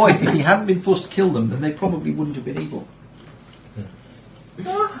valid point. If he hadn't been forced to kill them, then they probably wouldn't have been evil.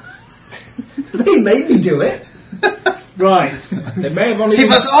 They made me do it. Right. They may have only He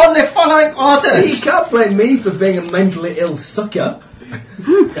was only following He orders! can't blame me for being a mentally ill sucker.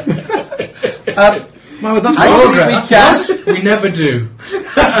 Well, with that Progress. We never do.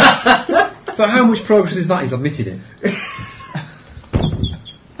 but how much progress is that? He's admitted it.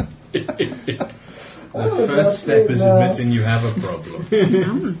 The first step is admitting you have a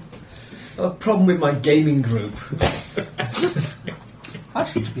problem. A problem with my gaming group. I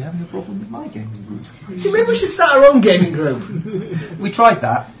seem to be having a problem with my gaming group. Maybe we should start our own gaming group. We tried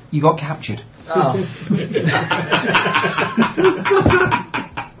that. You got captured. Oh.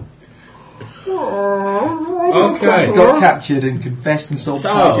 Okay. You got captured and confessed and sold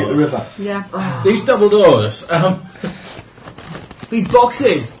So- party at the river. Yeah. These double doors. These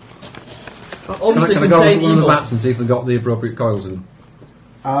boxes obviously Can I go contain over one of the evil. vats and see if they've got the appropriate coils in them?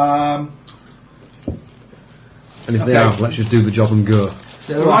 And if they Okay. have, let's just do the job and go.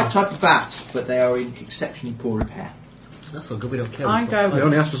 They're the right type of bats, but they are in exceptionally poor repair. That's so good we don't care. I They go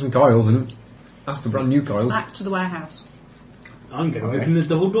only asked for some coils and asked for brand new coils. back to the warehouse. I'm going to Okay. open the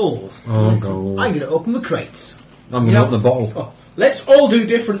double doors. Oh, God. I'm going to open the crates. I'm going to open a bottle. Oh, let's all do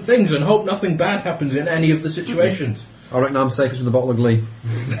different things and hope nothing bad happens in any of the situations. I reckon I'm safest with a bottle of Glee.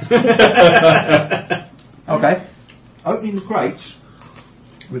 Okay. Opening the crates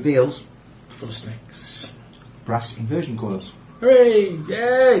reveals Full of snakes. brass inversion coils. Hooray!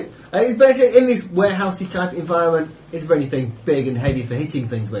 Yay! It's better in this warehousey type environment. Is there anything big and heavy for hitting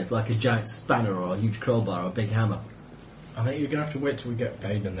things with, like a giant spanner or a huge crowbar or a big hammer? I think you're going to have to wait till we get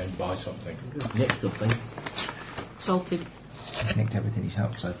paid and then buy something. Nick something. Salted. I've nicked everything he's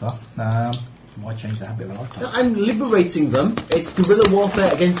helped so far. Why change the habit of a lifetime? No, I'm liberating them. It's guerrilla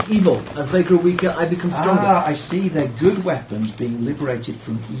warfare against evil. As they grow weaker, I become stronger. I see. They're good weapons being liberated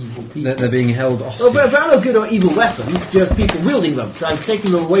from evil people. They're being held Well, hostage. there are no good or evil weapons, just people wielding them. So I'm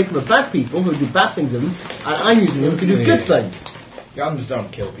taking them away from the bad people who do bad things to them, and I'm using them to do good things. Guns don't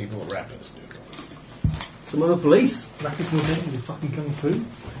kill people, rappers do. Some of the police. Rappers will do the fucking kung fu.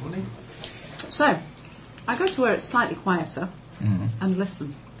 So, I go to where it's slightly quieter and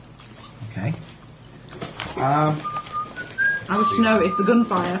listen. Okay. I wish to know if the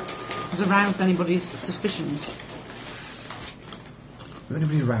gunfire has aroused anybody's suspicions. Was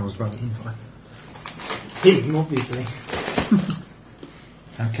anybody aroused by the gunfire? Him, obviously.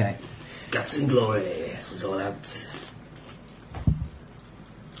 Okay. Guts and glory. That's what it's all about.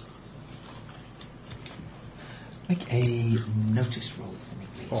 Make a notice roll for me,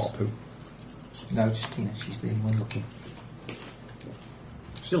 please. Oh, poo. No, just Tina. She's the only one looking.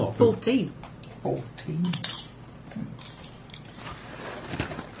 Still hot poo. 14. 14.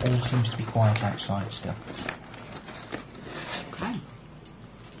 All seems to be quiet outside still. Okay.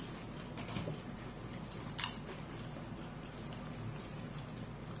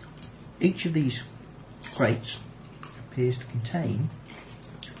 Each of these crates appears to contain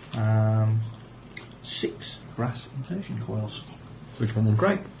 6 brass inversion coils. So which one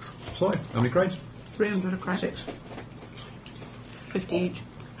crate? Sorry, how many crates? 300 a crate. 6. 50 each.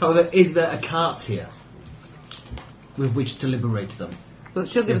 However, is there a cart here with which to liberate them? But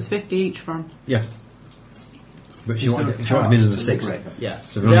she'll give us 50 each for 'em. Yeah. But she Is wanted there a a minimum of cart 6. to liberate them?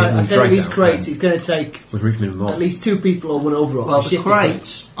 Yes. So if we only get I one tell you, crate these out, crates, then it's going to take we've reached minimum at least 2 people or one overall. Well, to the shift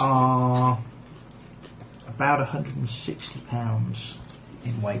crates are about £160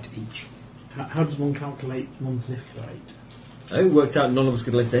 in weight each. How does one calculate one's lift rate? I think it worked out none of us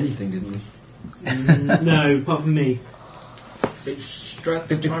could lift anything, didn't we? No, apart from me. It's strength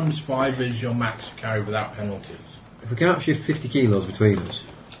times 5 is your max carry without penalties. if we can't shift 50 kilos between us,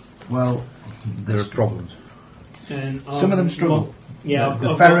 Well, there are problems. And some of them struggle. Yeah, the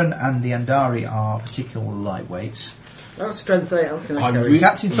I've Ferran and the Andari are particular lightweights. That's strength 8. How can I I'm carry? re-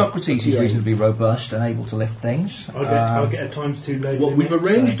 Captain Socrates is Yeah. reasonably robust and able to lift things. I'll get a times 2 load. Well, we've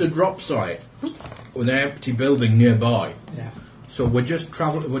limit, arranged so- a drop site with an empty building nearby, Yeah. so we're just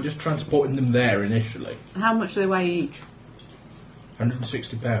transporting them there initially. How much do they weigh each?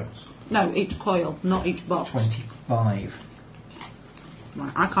 £160. No, each coil, not each box. 25.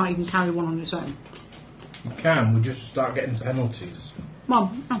 Right, I can't even carry one on its own. You can. We just start getting penalties,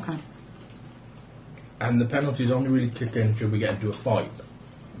 Well, okay. and the penalties only really kick in should we get into a fight.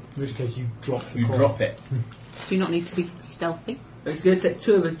 In which case you drop the You coil. drop it. Do you not need to be stealthy? It's going to take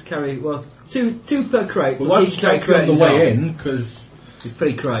 2 of us to carry. Well, two per crate. Well, But I'm each carry stealthy on the crate way is in because It's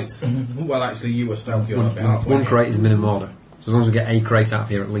 3 crates. well, actually, you were stealthy on our behalf. One weren't you? crate is minimum order. So as long as we get a crate out of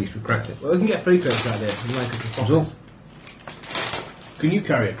here, at least we've cracked it. Well, we can get 3 crates out of here. And make up the That's pockets. Can you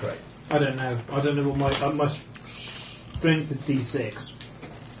carry a crate? I don't know. I don't know what my strength is D6,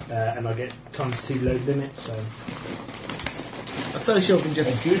 and I get times 2 load limit. So I'm fairly sure we can just.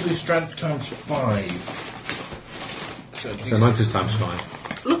 It's usually strength times 5. So mine says times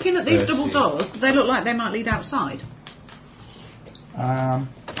 5. Looking at these 30. double doors, do they look like they might lead outside? Look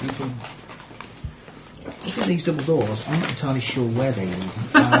at these double doors. I'm not entirely sure where they lead.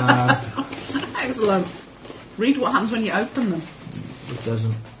 Excellent. Read what happens when you open them. It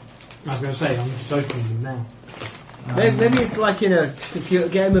doesn't. I was going to say I'm just opening them now. Maybe it's like in a computer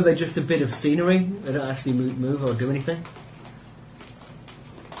game where they're just a bit of scenery. They don't actually move or do anything.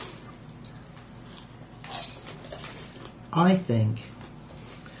 I think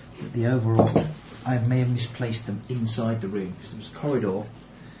that the overall, I may have misplaced them inside the room because there was a corridor,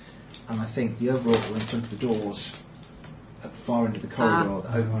 and I think the overall were in front of the doors at the far end of the corridor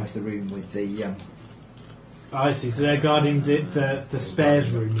that opened into the room with the. I see. So they're guarding the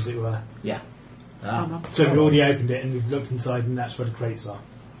spares room, as it were. Yeah, Oh, So we've already opened it and we've looked inside, and that's where the crates are.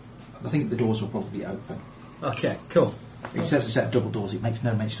 I think the doors were probably open. Okay, cool. It says a set of double doors. It makes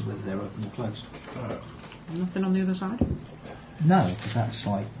no mention of whether they're open or closed. nothing on the other side? No, because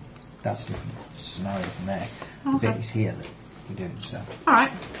that's a different scenario from there. The Okay. bit is here that we're doing. So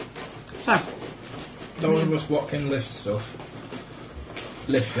Alright. So, Those of us what can lift stuff,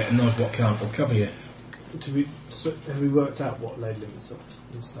 lift it, and those what can't will cover you. So have we worked out what load limits are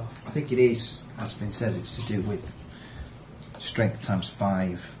and stuff? I think it is, as Finn says, it's to do with strength times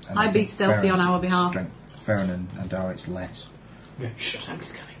 5. And I I'd be think stealthy on Farron's our behalf. Strength, Farron and Dara, it's less. Yeah. Shh,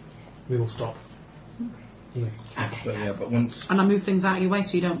 somebody's coming. We all stop. Yeah. But once, and I move things out of your way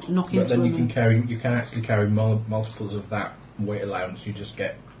so you don't knock but into then them. you can actually carry multiples of that weight allowance. You just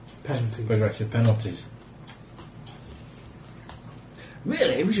get Penalties. progressive penalties.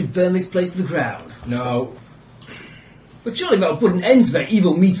 Really? We should burn this place to the ground. No, But surely that'll put an end to their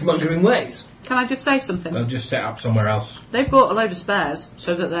evil meat-mongering ways. Can I just say something? they'll just set up somewhere else. They've bought a load of spares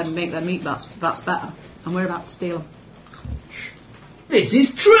so that they make their meat vats better, and we're about to steal them. This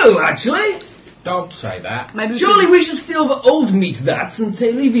is true, actually. Don't say that. Maybe Surely can- we should steal the old meat vats and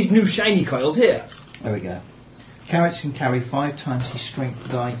leave these new shiny coils here. There we go. Carrots can carry 5 times his strength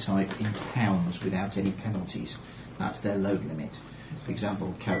die type in pounds without any penalties. That's their load limit. For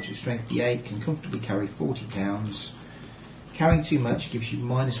example, carrots with strength D8 can comfortably carry 40 pounds. Carrying too much gives you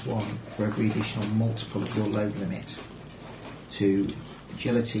 -1 for every additional multiple of your load limit to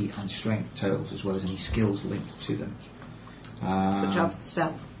agility and strength totals, as well as any skills linked to them. Such as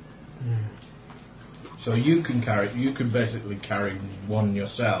stealth. So you can basically carry one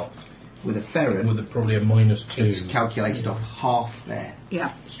yourself With a Ferret, with probably a -2. it's calculated off half their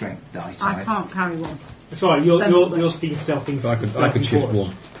Yeah. strength die I type. can't carry one. Sorry, Sensibly. you're being stealthy. So I could shift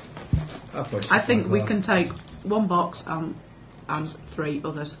one. I think we can take one box and 3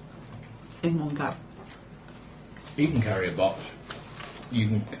 others in one go. You can carry a box. You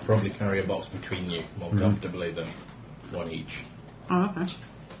can probably carry a box between you more comfortably than one each. Oh, okay.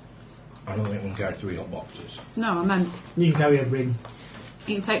 I don't think we can carry 3 hot boxes. No, I meant You can carry a ring.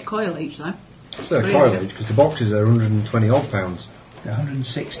 you can take coil each though. So Really? coilage, because the boxes are 120 odd pounds. They're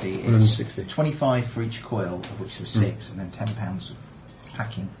 160. It's 160. 25 for each coil, of which there's 6, and then £10 of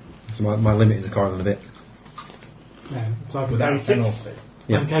packing. So my limit is a coil and a bit. No, so I can Without carry 6. penalty.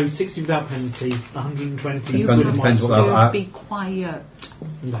 I can carry 60 without penalty, 120 You Depends- with a depends what minus that- to I- be quiet.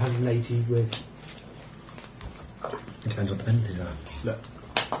 and 180 with. Depends what the penalties are. Look,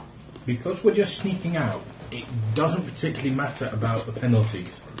 because we're just sneaking out, it doesn't particularly matter about the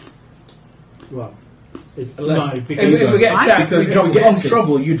penalties. Well, Unless- no, because if we get Right. attacked, Because we if we get get in boxes.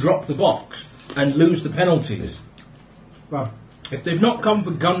 trouble, you drop the box and lose the penalties. well, If they've not come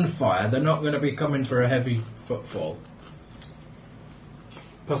for gunfire, they're not going to be coming for a heavy footfall.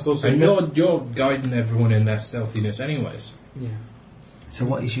 plus also And you're guiding everyone in their stealthiness anyways. yeah, So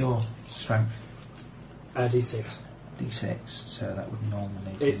what is your strength? D6. D6, so that would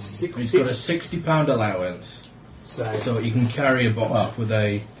normally be... It's six. He's got a £60 allowance, So so you can carry a box Well, with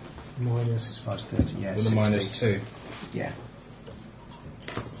a minus. 5's 30, yeah, with a 60. -2. Yeah.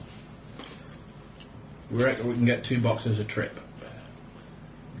 We reckon we can get 2 boxes a trip,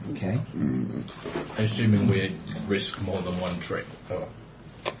 Okay. assuming we risk more than 1 trip. Oh.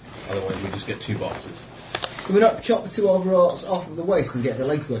 Otherwise, we just get 2 boxes. Can we not chop the 2 overalls off of the waist and get the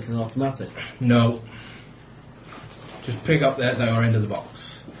legs working on automatic? No. Just pick up the other end of the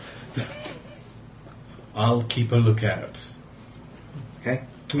box. I'll keep a lookout, Okay.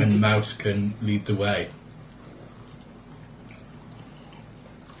 and Mouse can lead the way.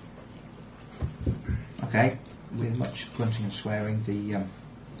 Okay. With much grunting and swearing, the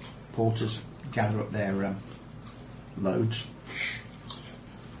porters gather up their loads.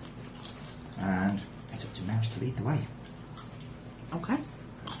 And it's up to Mouse to lead the way. Okay.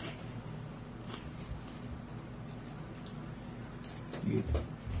 You,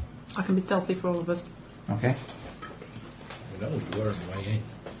 I can be stealthy for all of us. okay. We know you were on the way in.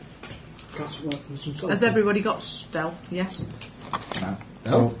 That's what from some Has everybody got stealth? Yes. No.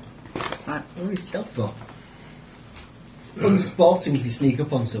 No. Right. What is stealth for? Unspotting if you sneak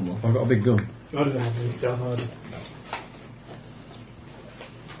up on someone. I've got a big gun. I don't have any stuff either.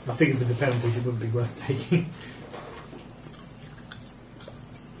 I figured with the penalties it wouldn't be worth taking.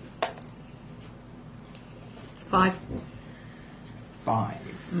 Five. 5.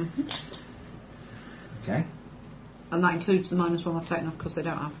 Okay. And that includes the -1 I've taken off because they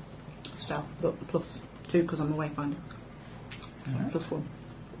don't have stealth, but the +2 because I'm a wayfinder. Alright. +1.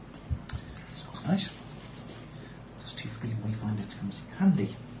 Nice. Plus 2 for your wayfinder comes in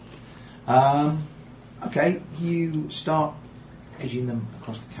handy. Okay, you start edging them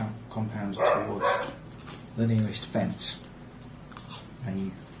across the compound towards the nearest fence. And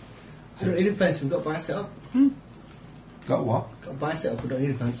you We don't need a fence, we've got a buy set up. got what? Got a buy set up, we don't need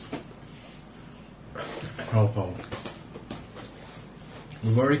a fence. Oh.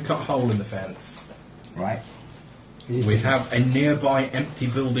 We've already cut a hole in the fence. Right. Is it We have a nearby empty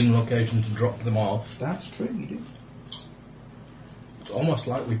building location to drop them off. That's true, you do. It's almost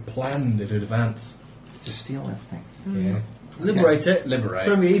like we planned in advance. To steal everything. Yeah. Liberate it. Liberate.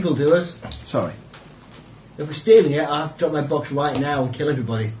 From the evildoers. Sorry. If we're stealing it, I'll have to drop my box right now and kill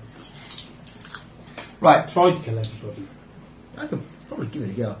everybody. Right. Tried to kill everybody. I could probably give it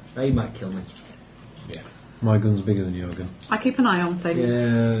a go. Now you might kill me. Yeah. My gun's bigger than your gun. I keep an eye on things.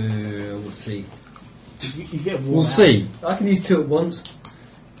 Yeah, we'll see. You get worn We'll out. see. I can use 2 at once.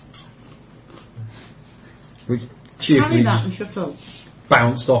 We Carry cheerfully that and shut up.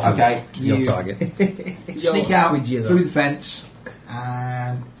 bounced off of Okay, your you- target. Sneak You're out squidgy, though. through the fence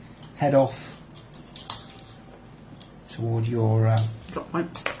and head off towards your Drop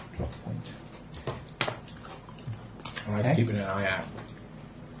point. drop point. I'm Okay. keeping an eye out.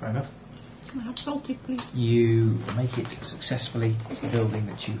 Fair enough. Can I have salty, please? You make it successfully to the building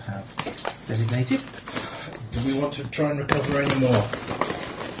that you have designated. Do we want to try and recover any more?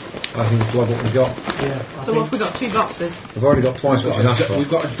 I think we've got what we've got. Yeah. So what have we got? 2 boxes. We've already got twice what we've asked for. We've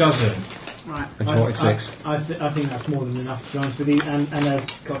got a dozen. Right. And you wanted 6. I think that's more than enough, to be honest with you. And as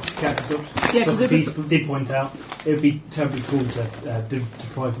Captain Yeah, 'cause if Socrates did point out, it would be terribly cool to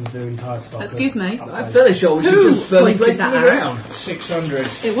deprive them of their entire stock. Excuse me? I'm fairly sure we should Who just burn the pointed place to that the out? ground. 600.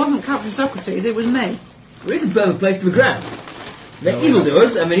 It wasn't Captain Socrates, it was me. We need to burn the place to the ground. They're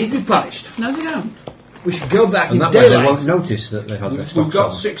evildoers and they need to be punished. No, they don't. We should go back And in that way they daylight. won't notice that they had their We've stocks got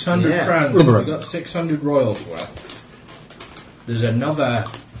on. 600 Yeah. crowns. Liberate. We've got 600 royals worth. There's another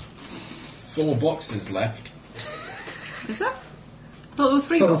 4 boxes left. Is that? I thought there were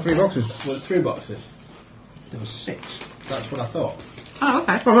 3 Got the boxes. 3 boxes. Well, 3 boxes. There were 6. That's what I thought. Oh,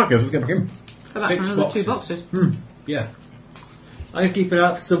 okay. Oh, that goes. Let's get back in. Go back 6 for another 2 boxes. Yeah. I'm going to keep an eye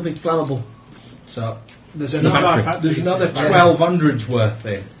out for something flammable. So there's Not our another factory. there's another 1200's worth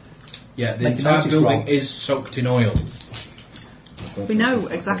in. Yeah, the Make a entire notice building roll. is soaked in oil. We know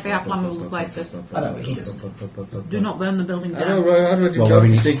exactly how flammable the place is. I know, he doesn't. Do not burn the building I know, down. right? How do I do Well,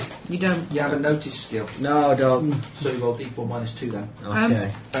 noticing? You don't. You have a notice skill, No, I don't. so you roll D4 minus 2 then.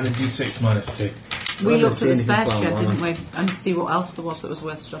 Okay. And a D6 minus 2. We Well, looked at the see spare anything shed, flammable, didn't we? And to see what else there was that was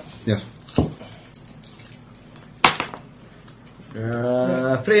worth stuff. Yes.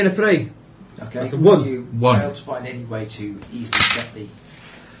 3 and a 3. Okay. That's a 1. You One. failed to find any way to easily set the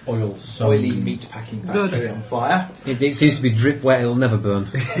Oil so oily meat packing factory on fire. It seems to be drip wet, it'll never burn.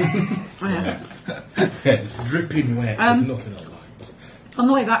 Oh, yeah. It's dripping wet. Um, There's nothing I like. On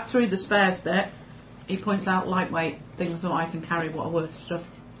the way back through the spares bit, he points out lightweight things that I can carry what are worth stuff.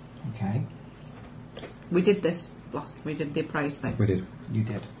 Okay. We did this we did the appraise thing. We did. You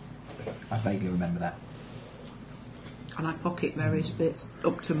did. I vaguely remember that. And I pocket various bits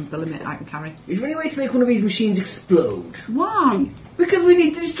up to the limit I can carry. Is there any way to make one of these machines explode? Why? Because we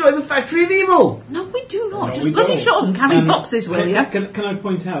need to destroy the factory of evil! No, we do not. No, Just we bloody don't. shut up and carry boxes, will you? Can I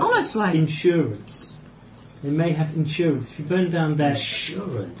point out? Honestly. Insurance. They may have insurance. If you burn down their...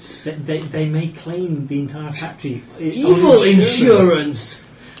 Insurance. They may claim the entire factory. Evil insurance!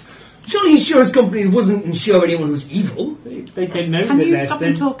 Surely insurance companies wasn't insure anyone who's evil. They don't know Can that you they're... stop they're-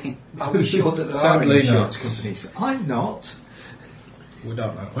 him talking? Are we sure that there Sadly are insurance not. companies? I'm not. We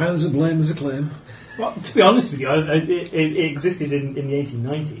don't know. Well, there's a blame, there's a claim. Well, to be honest with you, it existed in the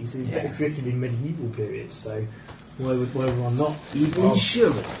 1890s. It Yeah. existed in medieval periods. So why would one not? Evil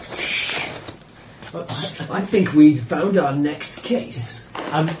insurance. I think we found our next case.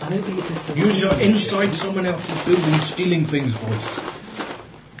 I don't think it's necessarily... Use your inside someone else's building stealing things voice.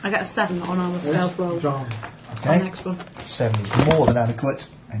 I get a 7 on our stealth roll. Drama. On Okay. the next one. 7 is more than adequate,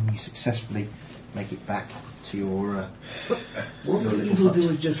 and you successfully make it back to your. What Your the little evil hut. do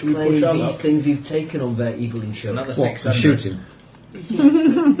is just We claim push our these luck. things we've taken on their evil insurance. Another What, 600. shoot him?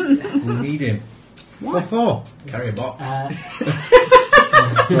 We need him. What for? Carry a box.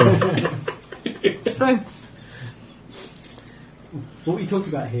 So, What we talked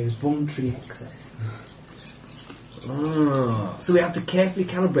about here is voluntary excess. So we have to carefully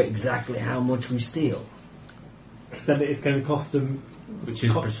calibrate exactly how much we steal. So that it's going to cost them... Which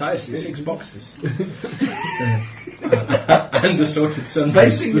is precisely 6 boxes. And assorted sundays.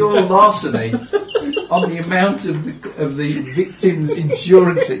 Basing your larceny on the amount of the victim's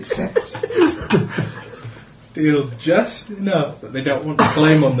insurance excess. Steal just enough that they don't want to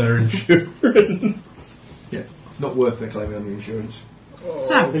claim on their insurance. Yeah, not worth their claiming on the insurance.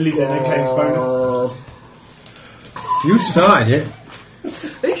 so They lose their no claims bonus. You started it.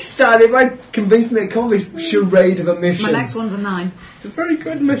 They started by convincing me to come this charade of a mission. my next one's a 9. It's a very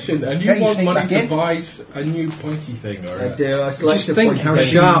good mission, and you Okay, you want sneak money back to in. buy a new pointy thing or I a do. I select Just the think point how of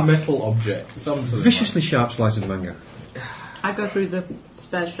sharp- metal object. Some sort of Viciously sharp slice of mango. I go through the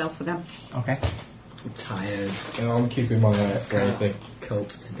spares shelf again. Okay. I'm tired. And I'm keeping my eye out for anything. Cope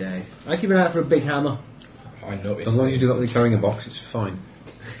today. I keep an eye out for a big hammer. I noticed. As long as you do that with carrying a box, it's fine.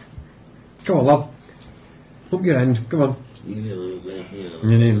 Come on, lad. Up your end. Come on. Are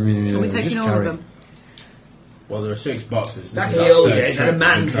Are we taking all of them? Well, there are 6 boxes. Back This in is the our old third days, I had a trip.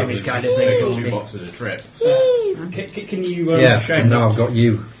 man We're for this travelling kind of thing, taking wasn't 2 he? boxes a trip. Can you... Yeah, shame now not I've got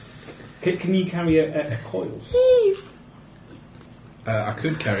you. Can you carry a coil? I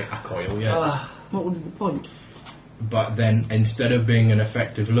could carry a coil, yes. What would be the point? But then, instead of being an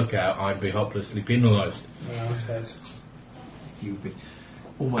effective lookout, I'd be hopelessly penalised. I suppose. You would be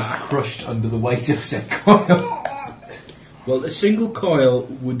almost crushed under the weight of said coil. Well, a single coil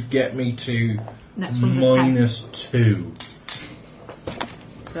would get me to Next one's a 10. minus 2, So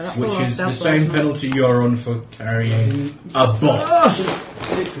that's all which our is the stealth same rolls. penalty you're on for carrying a box.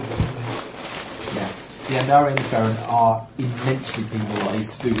 6 of them. Yeah. The Andari and the Farron are immensely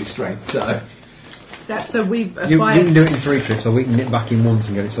penalised to do this strength, so. Yeah, so we've You acquired... can do it in 3 trips, or we can nip back in once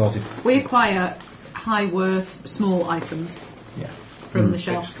and get it sorted. We acquire high worth small items Yeah. from the 6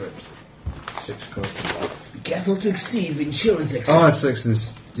 shelf. strips. 6 coils. Be careful to exceed the insurance excess. Oh, that's 6.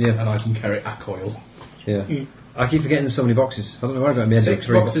 There's, yeah, And I can carry a coil. yeah. I keep forgetting there's so many boxes. I don't know where I got in my head there were 6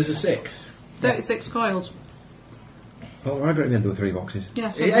 3 boxes are 6. 36 coils. Oh, where I got in my head there were 3 boxes.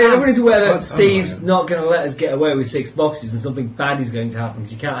 Yes. Yeah, everybody's aware that Oh, Steve's oh, not going to let us get away with 6 boxes and something bad is going to happen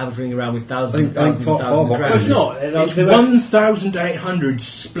because you can't have us ringing around with thousands and I think thousands and 4 thousands of boxes. No, crowns. it's It's not. 1,800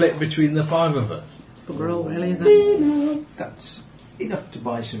 split between the 5 of us. Bugger all, really, is it? That's enough to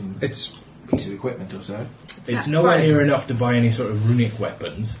buy some It's piece of equipment or so. It's Yeah. nowhere Right. near enough to buy any sort of runic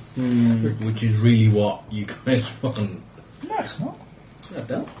weapons, which is really what you guys want. No, it's not. I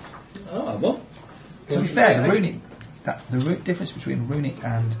don't. Oh, well. To be fair, the runic that the difference between runic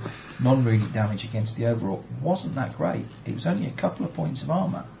and non-runic damage against the overall wasn't that great. It was only a couple of points of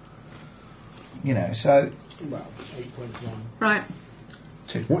armour. You know, so Well, 8 points one. Right.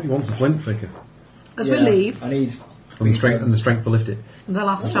 2. What you want's a flint flicker. As we leave, I need And the strength to lift it. the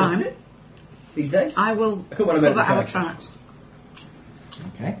last time, these days. I will I couldn't want to make cover the our character. tracks.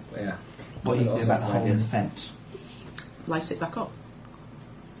 Okay. Yeah. What do you do about the height of the fence? Lace it back up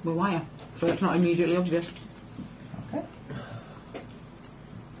with wire, so it's not immediately obvious. Okay.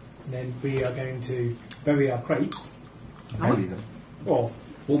 And then we are going to bury our crates, Bury them. or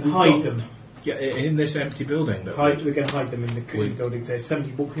we've hide got- them. Yeah, in this empty building. That We're going to hide them in the We- building. So if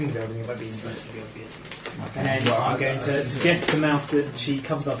somebody walks in the building, it might be relatively obvious. Okay. And then Well, I'm I going to think suggest to Mouse that she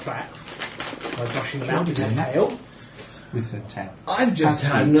covers our tracks by brushing them Sure, out with her doing that. tail, With her tail. I've just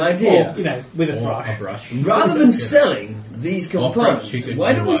had an or idea. with a or brush. a brush. Rather than selling these Or perhaps components, you could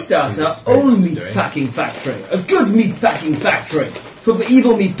why do don't we what start she our was own doing. meat packing factory? A good meat packing factory. Put the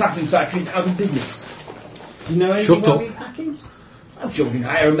evil meat packing factories out of business. Do you know anything Shut about up. meat packing? I'm sure we can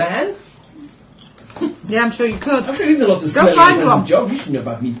hire a man. Yeah, I'm sure you could. I'm sure you've done lots of Go smelling find and one. pleasant jobs. You should know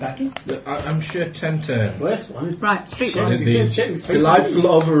about meat packing. I'm sure Tentern, Worst one is Right, street Check one. this- the delightful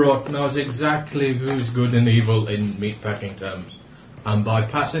Overwrought, knows exactly who's good and evil in meatpacking terms. And by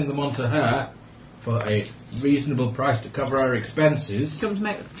passing them on to her for a reasonable price to cover our expenses, Do you want to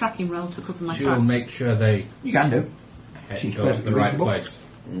make a tracking rail to cover my she'll tracks? make sure they You can do. She's go to the perfectly right reasonable. place.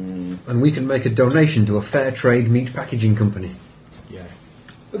 And we can make a donation to a fair trade meat packaging company. Yeah.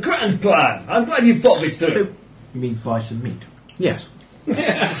 A grand plan. I'm glad you thought this through. You mean buy some meat? Yes.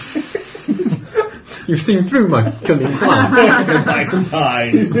 You've seen through my cunning plan. Buy some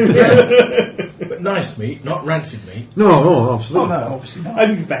pies. But nice meat, not rancid meat. No, absolutely. Oh no, obviously not.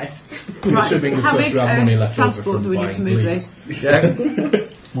 only the best. Right, Assuming, of how course, big we have money left over transport from do we need buying to move bleed. these? Yeah.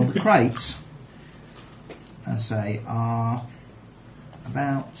 Well, the crates, I say, are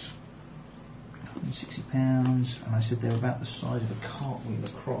about £160, and I said they're about the size of a cartwheel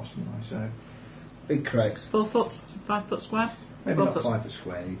across, didn't I? So Big cracks. 4 foot, 5 foot square? maybe 4 not foot. 5 foot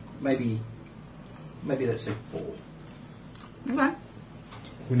square. Maybe let's say 4. Okay.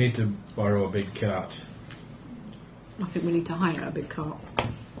 We need to borrow a big cart. I think we need to hire a big cart.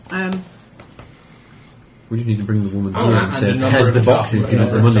 We just need to bring the woman Oh, here and and say, a number here's of the top- boxes, a give us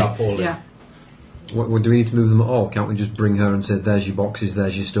the number of money. tarpaulin. Yeah. What, do we need to move them at all? Can't we just bring her and say, there's your boxes,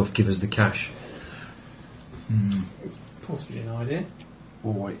 there's your stuff, give us the cash? Possibly an idea.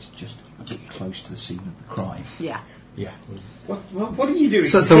 Or it's just a bit close to the scene of the crime. Yeah. Yeah. What are you doing?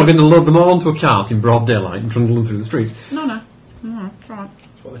 So we're going to load them all onto a cart in broad daylight and trundle them through the streets. No, it's all right.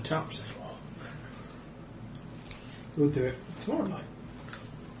 That's what the taps are for. We'll do it tomorrow night.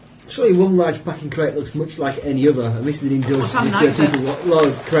 Surely one large packing crate looks much like any other, and this is an What time industry. night, People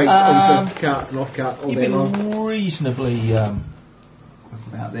load crates onto carts and off carts all You've day long. been reasonably quick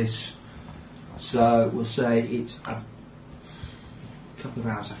about this, so we'll say it's a couple of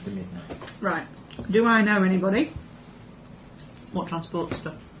hours after midnight. Right. Do I know anybody? What transport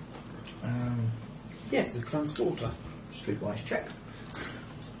stuff? Yes, the transporter. Streetwise check.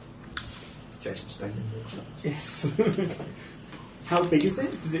 Jason Statham walks up. Yes. How big is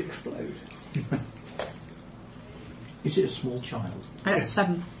it? Does it explode? Is it a small child?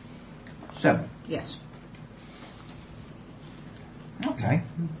 7. 7. Yes. Okay.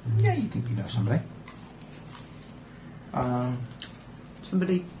 Yeah, you think you know somebody.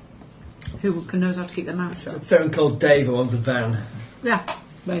 Somebody who knows how to keep their mouth A shut. phone called Dave who owns a van. Yeah,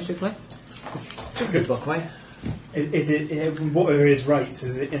 basically. Good block away. Is it? What are his rates?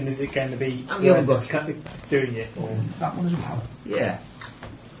 Is it going to be I'm the other worth book. doing it? Or That one as well. Yeah.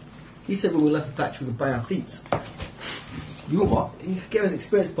 He said when we left the factory we could buy our feet. You were what? He gave us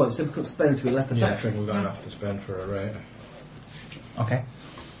experience points, so we couldn't spend until we left the Yeah, factory. we're going to have to spend for a rate. Okay.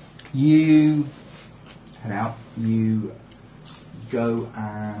 You head out. You go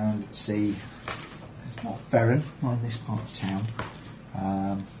and see. There's not Ferren on this part of town.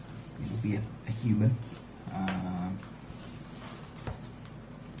 It will be a human.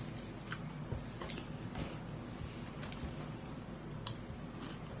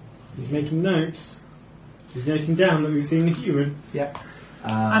 he's making notes. He's noting down that we've seen a human. Yeah.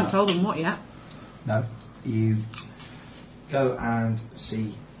 I haven't told them what yet. No. You go and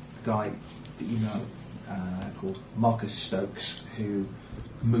see a guy that you know called Marcus Stokes, who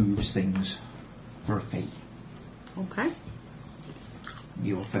moves things for a fee. Okay.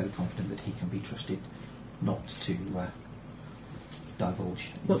 You're fairly confident that he can be trusted not to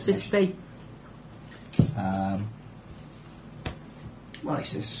divulge. What's his information. fee? Well, he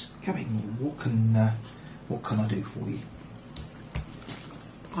says, "Come in. What can I do for you?"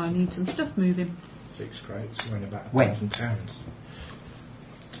 I need some stuff moving. 6 crates weighing about When? 1,000 pounds.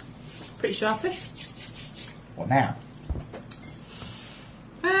 Pretty sharpish. What now?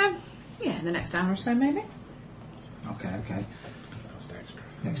 Yeah, in the next hour or so, maybe. Okay. Cost extra.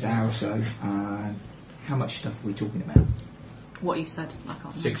 Next hour or so. How much stuff are we talking about? What you said, I can't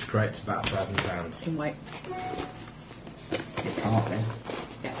remember. 6 crates, about 1,000 pounds. In weight. Big cart then.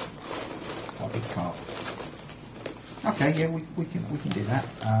 Yeah. Quite a big cart. Okay, yeah, we can do that.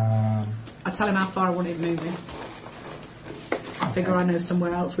 I tell him how far I want it moving. I figure I know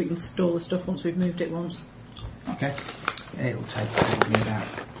somewhere else we can store the stuff once we've moved it once. Okay. Yeah, it'll take probably about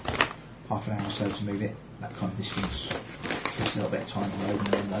half an hour or so to move it, that kind of distance. Just a little bit of time to load and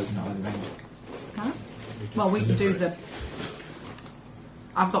then load at either end. Right. Well, we can do the...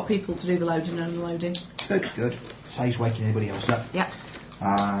 I've got people to do the loading and unloading. Good. Saves waking anybody else up. Yeah.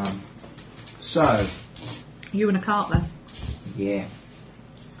 So, You in a cart then? yeah.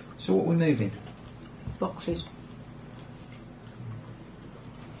 So what we're moving? Boxes.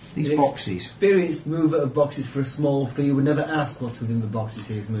 These Yes. boxes. Experienced mover of boxes for a small fee would never ask what's within the boxes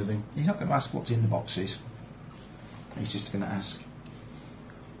he is moving. He's not going to ask what's in the boxes. He's just going to ask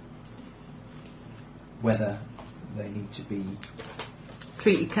whether they need to be,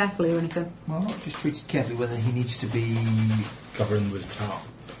 Treated carefully or anything. well, not just treated carefully, whether he needs to be, Covering with tarp.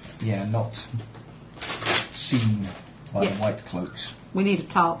 yeah, not seen by Yeah. the white cloaks. We need a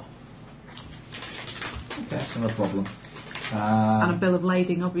tarp. Okay, that's not a problem. And a bill of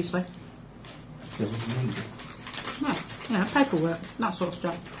lading, obviously. Bill of lading. Yeah, paperwork, that sort of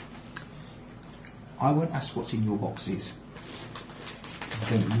stuff. I won't ask what's in your boxes. I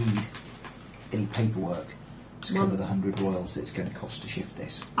don't need any paperwork to cover the 100 royals that it's going to cost to shift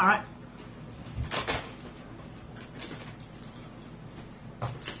this. Alright.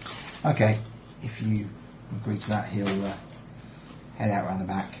 Okay, if you agree to that, he'll head out round the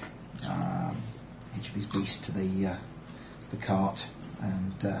back, hitch up his beast to the cart,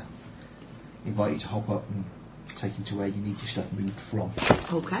 and invite you to hop up and take him to where you need your stuff moved from.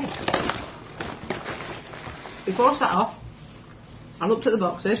 Okay. Before I set off, I looked at the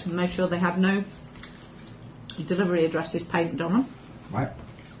boxes and made sure they had no delivery addresses painted on them Right?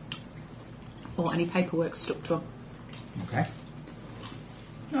 or any paperwork stuck to them. Okay.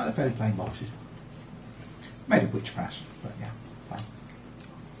 No, they're fairly plain boxes. Made of witchgrass, but yeah, fine.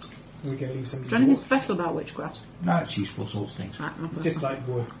 We're going to leave some. Is there anything special about witchgrass? No, it's used for all sorts of things. Right, okay. Just like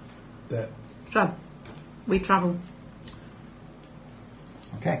wood, but So, we travel,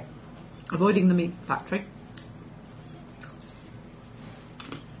 Okay. avoiding the meat factory.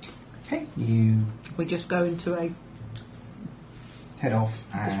 Okay, you We just go into a head off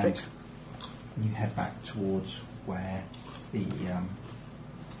and district. you head back towards where the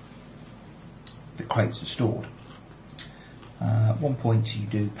crates are stored. At one point you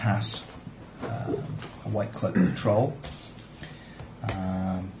do pass a white cloak patrol.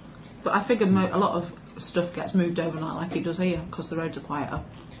 But I figure a lot of stuff gets moved overnight like it does here because the roads are quieter.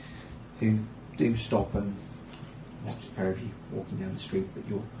 Who do stop and watch a pair of you walking down the street, but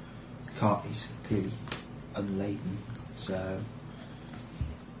your cart is clearly unladen, so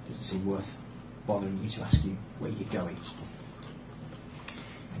it doesn't seem worth bothering you to ask you where you're going.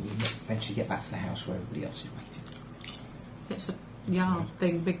 And you eventually get back to the house where everybody else is waiting. It's a yard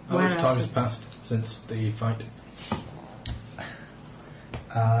thing, big How much warehouse. time has passed since the fight?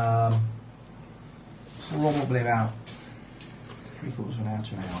 Probably about 3/4 of an hour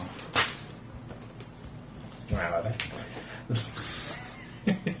to an hour. Wow, are they?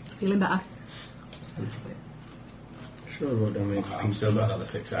 Feeling better? A little bit. Sure, I wrote down the I've still got another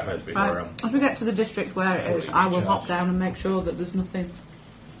 6 hours before Right. As we get to the district where it is, Fully I will hop recharged. down and make sure that there's nothing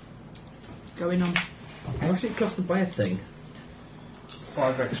going on. How much did it cost to buy a thing?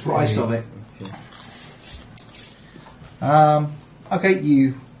 5 The extra. price of it. Okay. Okay,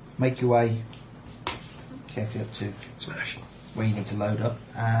 you make your way carefully up to Smash. where you need to load up,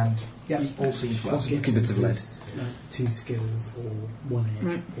 and yeah, all seems well. Little bits of lead. 2 skills or 1 edge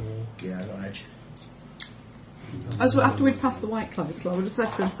Right. or Yeah, on edge. As after we'd passed the white cloaks, I would have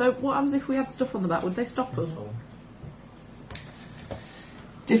said to him, so what happens if we had stuff on the back? Would they stop us?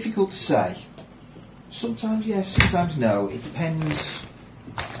 Difficult to say. Sometimes yes, sometimes no. It depends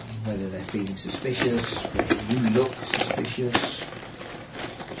whether they're feeling suspicious, whether you look suspicious,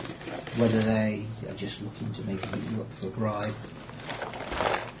 whether they are just looking to maybe get you up for a bribe.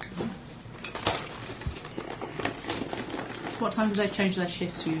 What time do they change their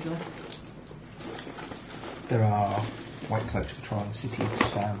shifts usually? There are white cloaks patrolling the city,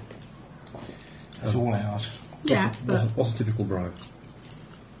 so it's all ours. Yeah, but What's a typical bribe?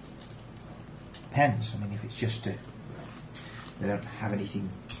 Depends. I mean, if it's just they don't have anything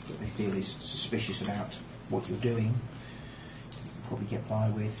that they feel is suspicious about what you're doing, you'll probably get by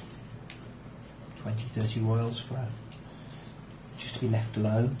with 20, 30 royals for just to be left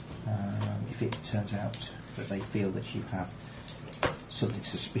alone. If it turns out that they feel that you have something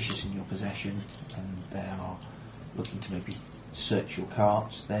suspicious in your possession and they are looking to maybe search your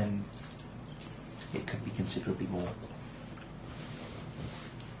cart, then it could be considerably more.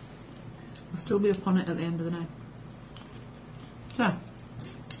 I'll still be upon it at the end of the night. So,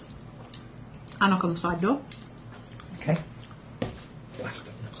 I knock on the side door. Okay.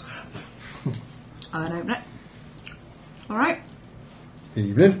 I then open it. Alright, Good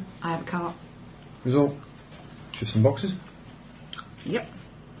evening. I have a cart. Result. Just some boxes. Yep.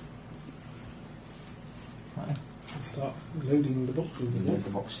 Right. I'll start loading the boxes. You I load guess.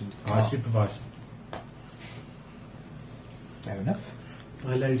 the box into the I cart. supervise. Fair enough.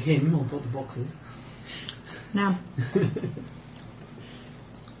 I load him on top of the boxes. Now,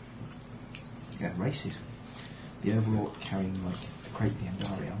 Yeah, races. The overlord carrying like a crate with the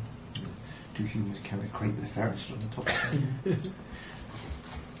Andari on. The two humans carry a crate with a ferret on the top of it.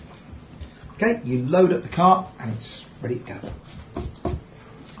 Okay, you load up the cart and it's ready to go.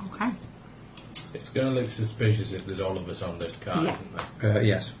 okay. It's going to look suspicious if there's all of us on this car, Yeah. isn't there?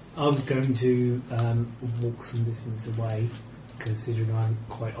 Yes. I was going to walk some distance away, considering I'm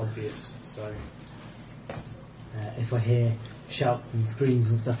quite obvious. So if I hear shouts and screams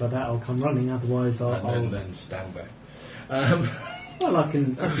and stuff like that, I'll come running. Otherwise, I'll And then stand back. well, I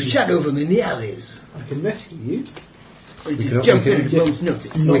can Shadow them in the alleys. I can rescue you. Or We you can- jump we in can at just- moment's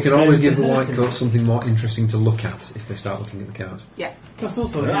notice. We can always give the Don't white hurt coat him. something more interesting to look at if they start looking at the card. Yeah. Plus,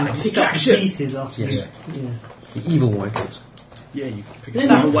 also, Yeah, I pick up distraction. pieces after Yes. you. Yeah. The evil white coats. Yeah, you can pick They it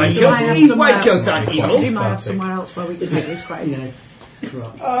don't have up. white Do I coats. have These some, white coats aren't Quite evil. You might have fancy. somewhere else where we can take this crate. You know,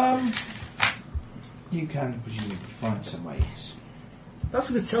 right. You can presumably find somewhere, yes. How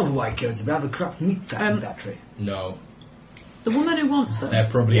can you tell the white coats about the crap meat factory? No. The woman who wants them. They're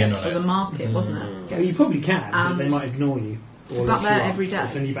probably in Yes, on was it. a market, wasn't it? Well, you probably can, but And they might ignore you. Or is that lift you there up every day? or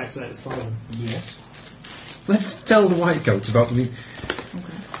send you back to that asylum. Yes. Let's tell the white coats about the meat.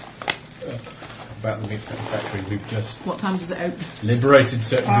 About the meat factory we've just What time does it open? liberated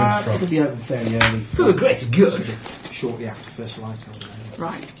certain goods It'll from. be open fairly early. For the greater good. Shortly after first light. I would imagine.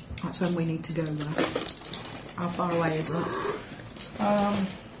 Right, that's when we need to go there. How far away is that?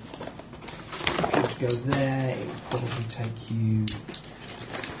 If you were to go there, it would probably take you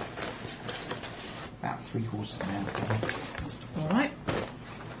about 3/4 of an hour. Alright.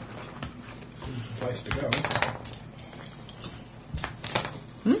 It's the place to go.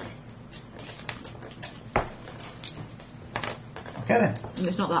 Okay then. And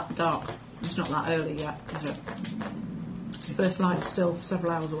it's not that dark. It's not that early yet, is it? First light's still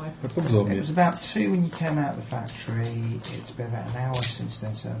several hours away. The pub's open It yet. was about 2 when you came out of the factory. It's been about an hour since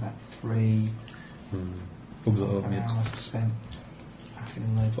then, so about 3 Pub's not open an yet. hour spent packing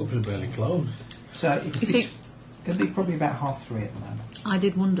and loading. Pubs are barely closed. So You see- it'll be probably about 3:30 at the moment. I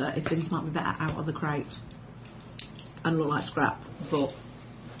did wonder if things might be better out of the crates and look like scrap, but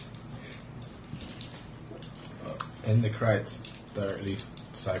In the crates, they're at least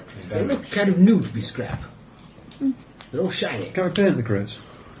safe from They look damage. kind of new to be scrap. They're all shiny. Can we paint the crates?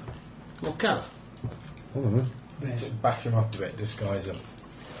 What colour? Hold on a minute. There. Just bash them up a bit, disguise them.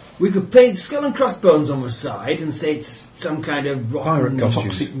 We could paint skull and crossbones on the side and say it's some kind of rotten... Pirate costume.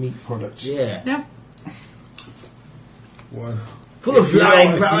 Toxic meat products. Yeah. yeah. One Full of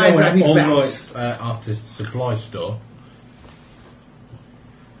live rabbit online rats. artist supply store.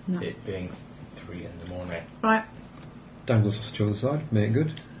 No. It being 3 in the morning. Right. Dangle sausage on the side. Make it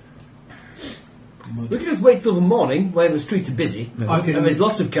good. We could just wait till the morning when the streets are busy. Yeah. I can- And there's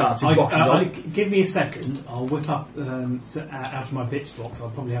lots of carts and boxes on. Give me a second. I'll whip up out of my bits box.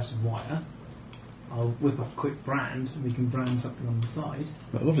 I'll probably have some wire. I'll whip up a quick brand, and we can brand something on the side.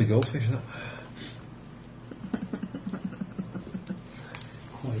 What a lovely goldfish, that.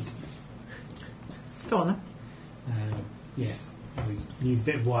 Quite. Go on then. Yes. We use a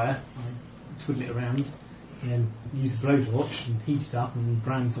bit of wire. I twiddle it around, and then use a blowtorch and heat it up, and then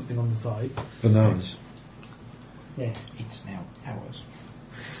brand something on the side. Bananas. Yeah. It's now ours.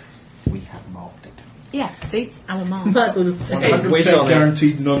 We have marked it. Yeah, see, it's our mark. Might as well just take a 100% whiz on it.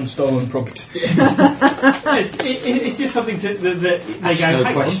 guaranteed non-stolen property. It's just something to that they go. Ask no Hang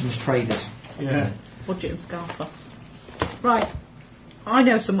on. questions, traders. Yeah. Budget and Scarpa. Right. I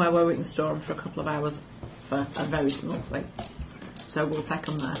know somewhere where we can store them for a couple of hours for a very small fee. So we'll take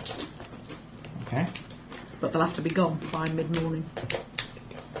them there. Okay. But they'll have to be gone by mid-morning.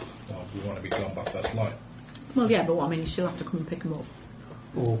 Well, we want to be gone by first light. Well, yeah, but what I mean is she'll have to come and pick them up.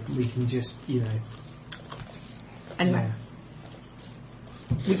 Or we can just, Anyway,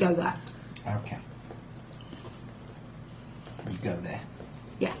 yeah. We go there. Okay. You go there.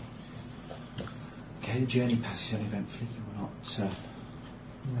 Yeah. Okay, the journey passes uneventfully. You're not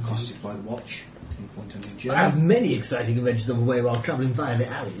accosted by the watch at any point on your journey. I have many exciting adventures on the way while travelling via the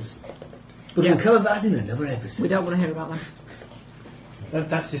alleys. But Yeah. we'll cover that in another episode. We don't want to hear about them.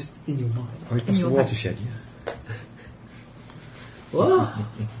 That's just in your mind. Are we past the watershed yet? What?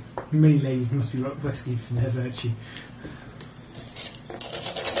 Many ladies must be rescued from their virtue.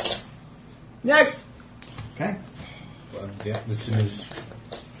 Next! Okay. Well, yeah, as soon as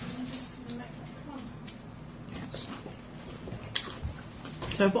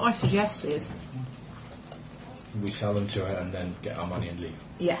So what I suggest is, we sell them to her and then get our money and leave.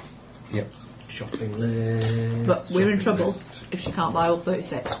 yeah, Yep. Shopping list. but we're in shopping trouble list. if she can't buy all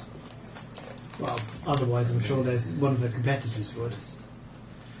 36. Well, otherwise I'm sure there's one of the competitors would.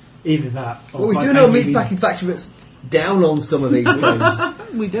 Either that or Well, we quite do know frankly, Meatpacking Factory that's down on some of these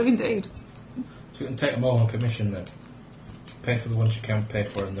things. We do indeed. So we can take them all on commission then. Pay for the ones you can pay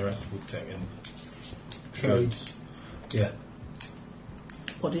for and the rest we'll take in trades. Yeah.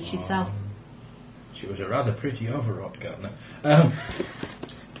 What did she sell? She was a rather pretty overwrought girl now.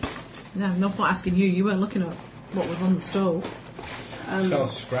 No, no point asking you. You weren't looking at what was on the stall.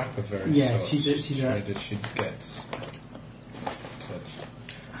 Sells scrap of various yeah, sorts. she's a- traded. She gets such.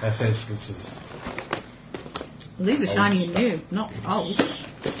 Her face is Well, these are Old shiny and stuff. new, not old.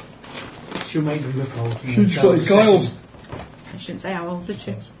 she'll make them look old. She's got a coils. I shouldn't say how old, did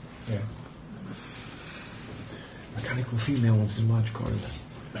she? yeah. Mechanical female wanted a large coil.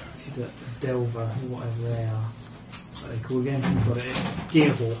 She's a delver, or whatever they are. What are they called again? We've got it.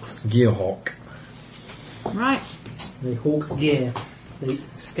 Gearhawks. Gearhawk. Right. They hawk gear. They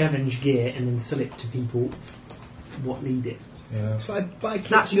scavenge gear and then sell it to people what need it. Yeah. So I buy kits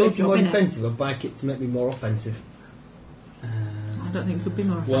That's to your make me job, more innit? defensive, or buy kits to make me more offensive. I don't think it could be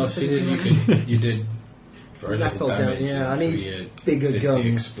more Well, as offensive. soon as if you could, you did very That little fell down, damage. yeah, I until need you bigger did guns.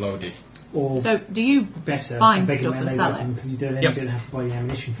 The exploded. Or So, do you better, find begging stuff their and neighbour sell weapon, it? because you don't, then Yep. you don't have to buy the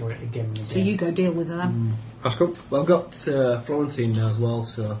ammunition for it again and again. So you go deal with them. That's cool. Well, I've got Florentine now as well,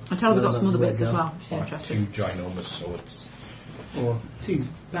 so... I tell her we've got Well, some other where bits to as go. well. She's Like interested. two ginormous swords. Or two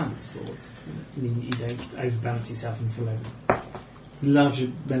balance swords. I mean, you don't overbalance yourself and fall over. Larger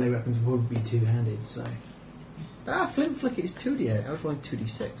melee weapons would be two-handed, so... Flint Flicker is 2d8. I was rolling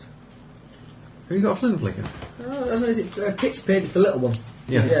 2d6. Have you got a flint flicker? Is it pitch pig? It's the little one.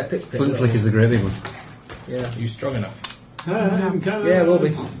 Yeah. Yeah, pitch pig. Flint flicker's the great big one. Yeah. Are you strong enough? Yeah, we'll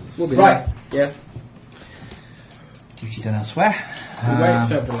be. We'll be Right. there. Yeah. Duty done elsewhere. We wait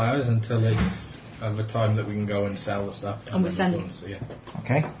several hours until it's of a time that we can go and sell the stuff. And we then send go it. and see it.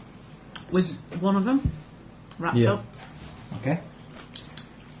 Okay. With one of them wrapped Yeah. up. Okay.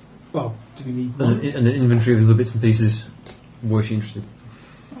 Well, do we need And, one? and an inventory of the bits and pieces were she interested.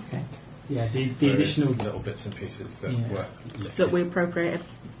 Okay. Yeah, the Various additional... little bits and pieces that Yeah. were lifted. That we appropriated.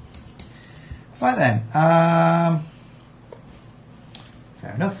 Right then.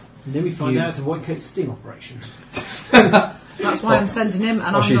 Fair enough. And then we find out it's a white coat sting operation. That's why I'm sending him,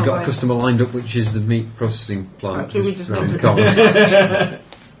 and Or I'm she's not got going. a customer lined up, which is the meat processing plant. Actually, we just round got the to- corner.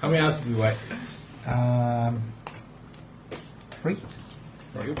 How many hours did we wait? 3.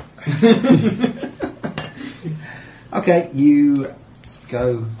 Right. Okay, you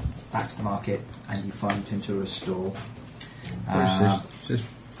go back to the market and you find into a store. It says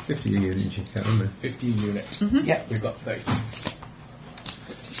 50 units, you can't remember. 50 units. Yep, We've got 36.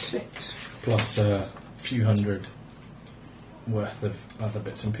 6. Plus a few hundred worth of other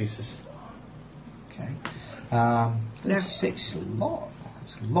bits and pieces. Okay. 36 is a lot.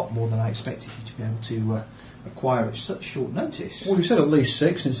 It's a lot more than I expected you to be able to acquire at such short notice. Well, you said at least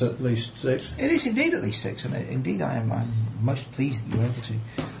 6, and it's at least 6. It is indeed at least 6, and indeed I'm most pleased that you were able to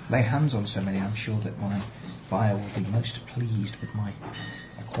lay hands on so many. I'm sure that my buyer will be most pleased with my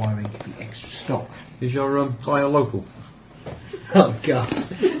acquiring the extra stock. Is your buyer local? Oh, God.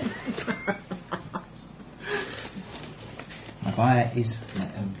 My buyer is my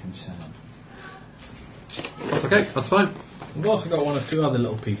own concern. That's okay, that's fine. We've also got one or two other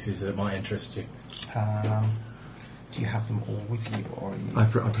little pieces that might interest you. Do you have them all with you, or are you, I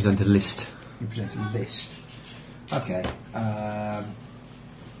present a list. you present a list? Okay.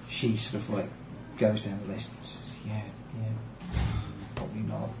 She sort of like goes down the list and says, yeah, probably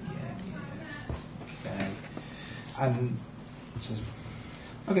not, yeah, okay. And says,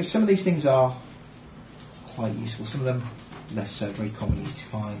 okay, some of these things are quite useful, some of them less so, very common, easy to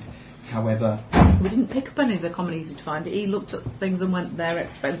find. However, We didn't pick up any of the common easy to find. He looked at things and went, they're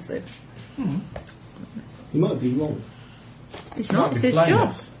expensive. You might be wrong. It's Might not, be it's his playing job.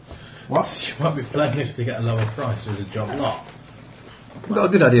 us. what? You might be playing this to get a lower price as a job lot. I've got a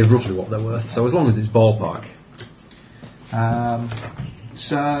good idea of roughly what they're worth, so as long as it's ballpark.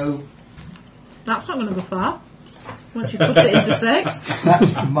 So That's not going to go far. Once you cut it into 6.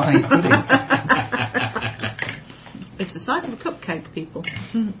 that's my pudding. It's the size of a cupcake, people.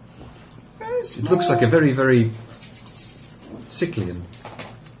 It looks like a very, very sickly and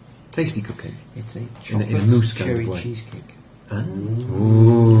tasty cupcake. It's a In chocolate a mousse kind cherry of way. cheesecake.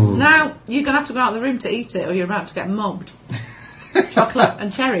 Ooh. Now, you're going to have to go out of the room to eat it or you're about to get mobbed. Chocolate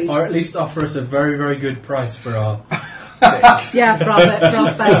and cherries. Or at least offer us a very, very good price for our bits. Yeah, for our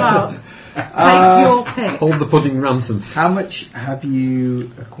spare parts. Take your pick. Hold the pudding ransom. How much have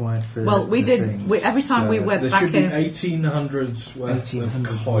you acquired for Well, we the did. things? Every time we went There back should be in, 1800s worth 1800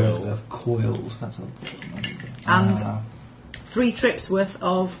 of coil. of coils. That's a lot of money. And 3 trips worth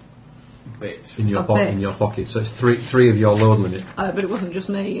of. Bits. In your, Of in bits. your pocket, so it's three of your load limit. But it wasn't just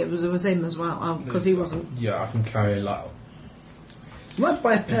me. It was him as well because he wasn't. Yeah, I can carry a lot. You might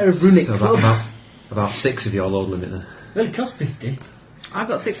buy a pair of runic So clubs. about 6 of your load limit then. They'll cost 50. I've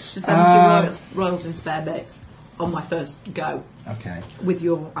got 60 to 70 royals in spare bits on my first go Okay. with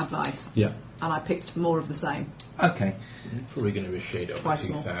your advice, Yeah. and I picked more of the same. Okay. Probably going to be a shade over Twice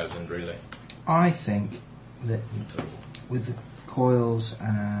more. 2000, really. I think that with the coils,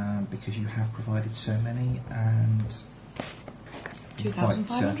 because you have provided so many, and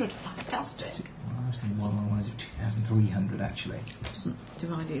 2,500. Fantastic. I was thinking more along the lines of 2,300 actually. Doesn't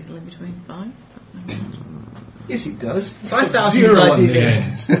divide easily between 5. Yes, it does. 5,000 Zero on divided the in.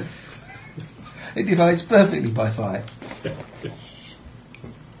 end. It divides perfectly by 5.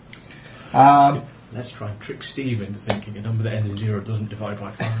 Let's try and trick Steve into thinking a number that ends in 0 doesn't divide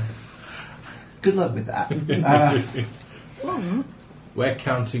by 5. Good luck with that. We're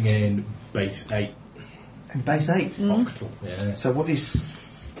counting in base 8 And base 8. octal. Yeah. So what is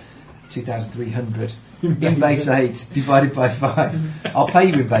 2,300 in base 8 divided by 5? I'll pay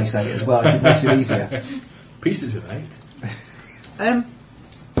you in base 8 as well if it makes it easier. Pieces of 8.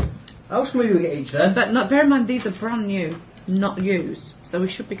 How much money do we get each then? But bear in mind, these are brand new, not used, so we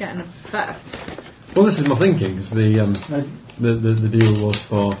should be getting a better. Well, this is my thinking, because the deal was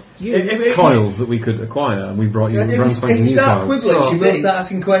for coils that we could acquire, and we brought you If brand we spanking new start coils. quibbling, she So, will start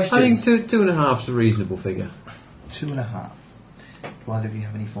asking questions. I think 2.5 is a reasonable figure. 2.5. Do either of you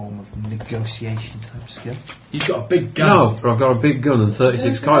have any form of negotiation type skill? He's got a big gun. No, but I've got a big gun and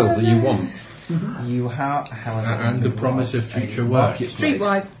 36 coils that you want. You have, however, And the in promise of a future work. marketplace-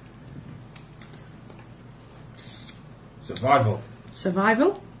 Streetwise. Survival.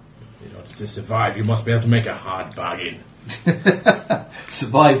 Survival? In order to survive, you must be able to make a hard bargain.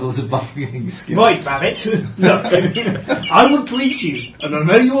 Survival is a bargaining skill. Right, Babbitt. Look, I want to eat you, and I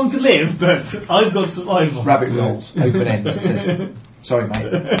know you want to live, but I've got survival. Rabbit rolls, open end. It says, sorry,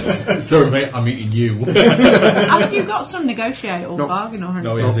 mate. Sorry, mate, I'm eating you. Haven't you got some negotiate or bargain or anything?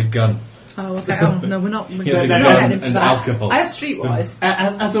 No, he has a gun. Oh, okay. Oh, no, we're not. We're He has a not gun getting into and that. alcohol. I have streetwise.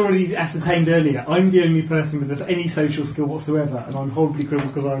 As already ascertained earlier, I'm the only person with any social skill whatsoever, and I'm horribly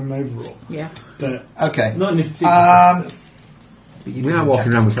crippled because I'm an overall. Yeah. But Okay. not in this particular sense. But you We do are walking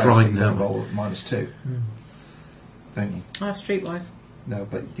jack around of with trade, so pride you don't now. roll at -2. Don't you? I have streetwise. No,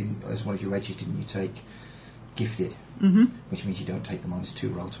 but as one of your edges, didn't you take gifted? Mm-hmm. Which means you don't take the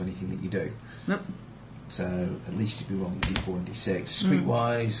 -2 roll to anything that you do. Nope. So at least you'd be rolling D4 and D6.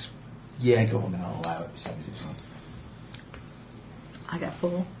 Streetwise, yeah, go on then, I'll allow it, seeing as it's on I get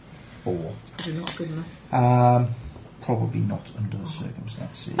 4. 4. Which is not good enough. Probably not under the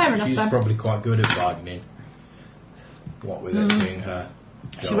circumstances. Fair enough She's then. probably quite good at bargaining. What with it being her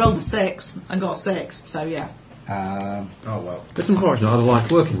She job. rolled a 6 and got 6, so yeah. Oh well, It's unfortunate, I'd have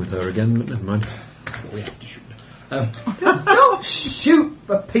liked working with her again, but never mind. we have to shoot Don't shoot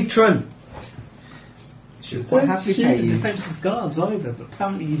the patron! Should quite happily shoot pay the you defenceless guards either, but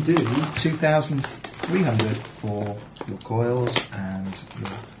apparently you do. 2,300 for your coils and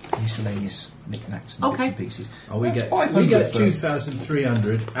your miscellaneous knickknacks and Okay. bits and pieces. Oh, we That's get 500 we get for-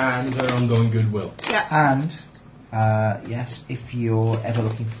 2,300 and her ongoing goodwill. Yeah. And yes, if you're ever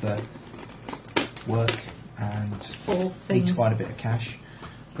looking for work and Or need to things. find a bit of cash,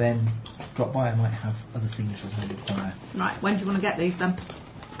 then drop by. I might have other things that I require. Right, when do you want to get these then?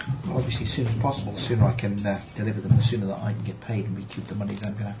 Well, obviously, as soon as possible. The sooner I can deliver them, the sooner that I can get paid and recoup the money that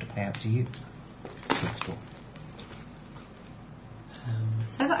I'm going to have to pay out to you. Next door.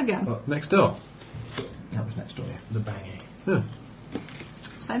 Say that again. Next door. That was next door, yeah. The banging. Yeah.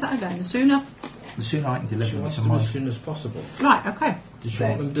 Say that again. The sooner. The sooner I can She deliver them wants to them my... as soon as possible. Right, okay. Does she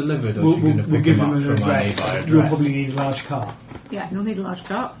want them delivered, or We'll, is she going to we'll pick give them them up an from our address. nearby You'll address? probably need a large car. Yeah, you'll need a large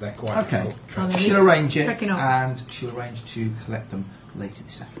cart. They're quite Okay. cool. Oh, She'll arrange it, Picking up. and she'll arrange to collect them later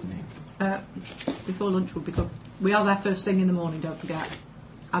this afternoon. Before lunch would be good. We are there first thing in the morning, don't forget,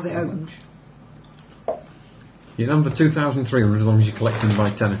 as it opens. You're number 2,300 as long as you collect them by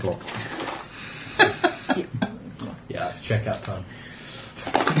 10 o'clock. Yeah, it's checkout time.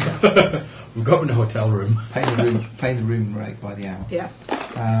 We've got no hotel room. Pay the room rate by the hour. Yeah.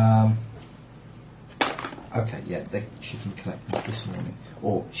 Okay, yeah, she can collect them this morning,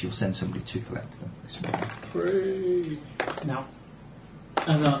 or she'll send somebody to collect them this morning. Now,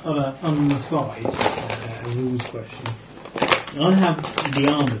 on the side, a rules question. I have the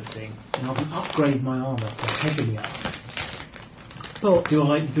armour thing, and I can upgrade my armour to heavily armoured.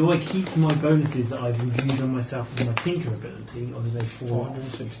 But Do I keep my bonuses that I've reviewed on myself with my tinker ability, or do they fall?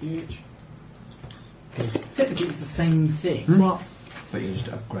 460 each. Because typically it's the same thing. what? But you just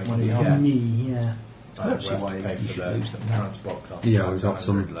upgrade What the is armour. for me? Yeah. I don't see why pay you for should the lose them now. transport costs. Yeah, That's we've got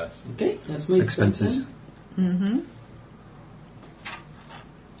some 100 less. Okay, that's my Expenses. Mm-hmm.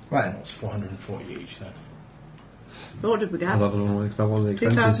 Right then. That's 440 each then. What did we I get? don't know what the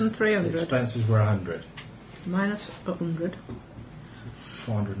expenses. 2,300 Expenses were 100. minus 100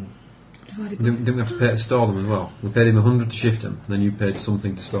 400. divided by... Didn't we have to pay to store them as well? We paid him 100 to shift them, and then you paid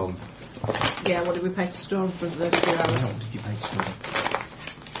something to store them. Yeah, what did we pay to store them for the 2 hours? What did you pay to store them?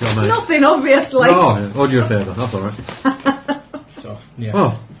 You know what I mean? Nothing, obviously. Oh, yeah. Owed you a favour, that's alright. So, yeah.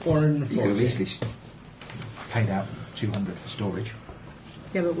 Oh. You could have 440. easily paid out 200 for storage.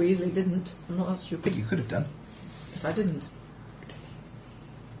 Yeah, but we easily didn't. I'm not that But stupid. you could have done. But I didn't.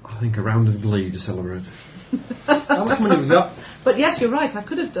 I think a round of glee to celebrate. How much money we got? But yes, you're right, I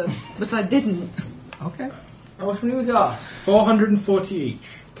could have done. But I didn't. Okay. How much money we got? 440 each.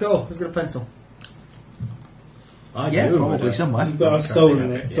 Cool. Who's got a pencil? I Yeah, do. probably but, somewhere. But I've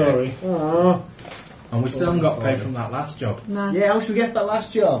stolen it, sorry. Oh. And we still haven't got paid from that last job. No. Yeah, how much we get for that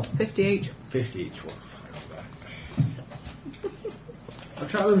last job? 50 each. 50 each. Well, fine up I'm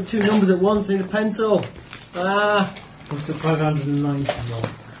trying to remember two numbers at once. I need a pencil. What's the 590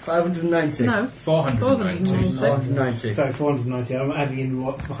 was? 590. No. 490. 490. So 490. I'm adding in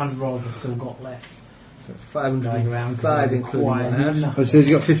what 100 rolls I've still got left. So it's Going around 505 including one hand. But it says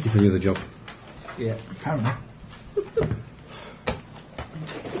you got 50 for the other job. Yeah. Apparently.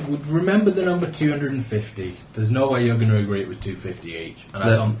 Would remember the number 250. There's no way you're going to agree it was 250 each, and I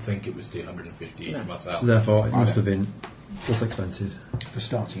No. don't think it was 250 each No. myself. Therefore, it must have been plus expenses. For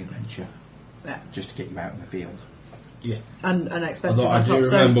starting adventure. Yeah. Just to get you out in the field. Yeah. And expenses Although I on do top.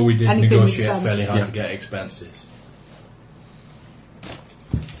 So remember we did anything we negotiate spend- fairly hard Yeah. to get expenses.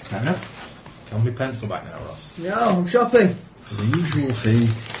 Fair enough. Can we pencil back now, Ross? No, I'm shopping. For the usual fee.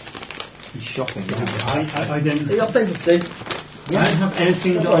 He's shopping. I don't. You got pencil, Steve? I don't have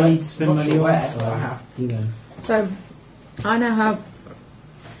anything that I need to spend Not money sure on. where, So but I have. you know. So, I now have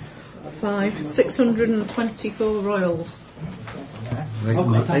 624 royals. I've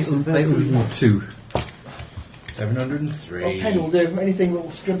got 802. 703. Well, pen will do. Anything that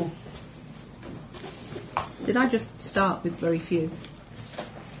will scribble. Did I just start with very few?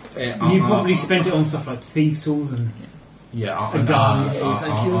 Yeah, You probably spent it on stuff like thieves' tools and Yeah, A gun.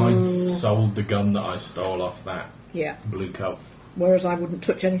 Thank you. I sold the gun that I stole off that Yeah. blue coat. Whereas I wouldn't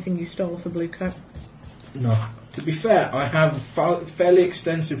touch anything you stole off a blue coat. No. To be fair, I have fairly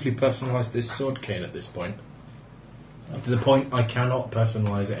extensively personalised this sword cane at this point. To the point I cannot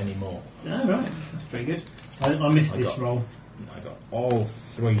personalise it anymore. oh, right, that's pretty good. I missed I this got- roll. I got all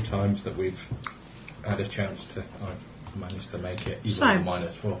 3 times that we've had a chance to. I've managed to make it even So-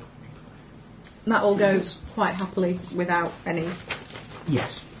 -4. And that all goes quite happily without any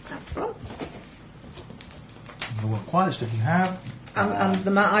Yes. upfront. If you want quite the stuff you have. And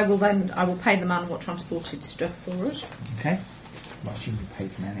the man, I will pay the man what transported stuff for us. Okay. Well, I assume you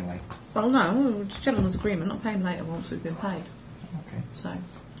paid him anyway. Well, no, it's a gentleman's agreement. Not paying later once we've been paid. Okay. So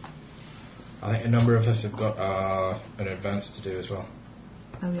I think a number of us have got an advance to do as well.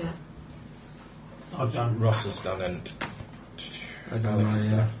 oh yeah. I've done. Ross has done and. I've done Alex has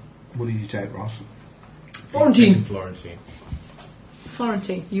my, done. What did you take, Ross? Florentine. Florentine.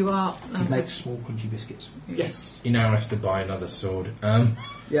 Florentine, you are. He makes small crunchy biscuits. Yes. He now has to buy another sword.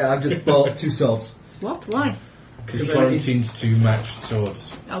 Yeah, I've just bought 2 swords. What? Why? Because Florentine's 2 matched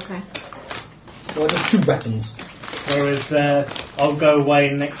swords. Okay. Well, I've got 2 weapons. Whereas I'll go away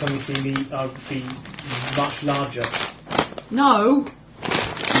and next time you see me, I'll be much larger. No,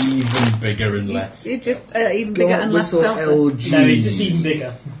 Even bigger and less. you're just even bigger and less Whistle stealthy. LG. No, it's just even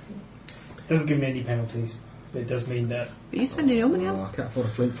bigger. Doesn't give me any penalties, but it does mean that. But you're spending your money Oh, on. I can't afford a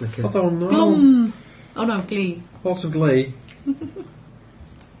flint flicker. Oh no. Glum. Oh no, Glee. Lots of glee.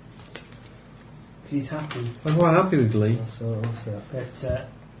 He's happy, I'm quite happy with glee. What's that? but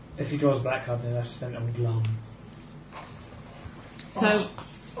if he draws a black card, then I have to spend it on glum. So,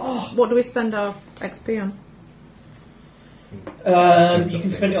 what do we spend our XP on? You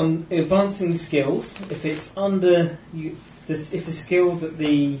can spend it on advancing skills. If it's under if the skill that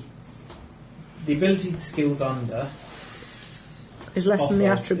the ability the skill's under Is less than the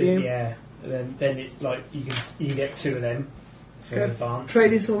attribute. then it's like you can get 2 of them for advance.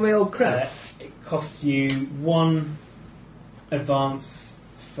 Trading some of my old crap. It costs you 1 advance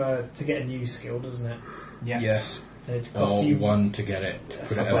to get a new skill, doesn't it? Yeah. Yes. And it costs Or you 1 to get it, to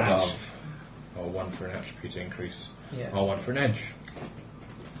put it Slash. above. Or 1 for an attribute increase. Yeah. Or 1 for an edge.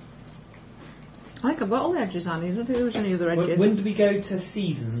 I think I've got all the edges on. I don't think there was any other edges. When do we go to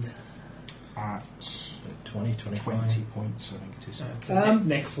seasoned? At 20, 25. 20 points, I think it is. So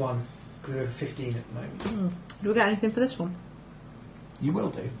next one, because we're 15 at the moment. Do we get anything for this one? You will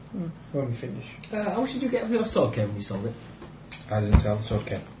do. When we finish. How much did you get for your sword cane when you sold it? I didn't sell the sword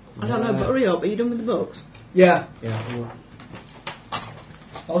cane. I don't know, but hurry up. Are you done with the books? Yeah. I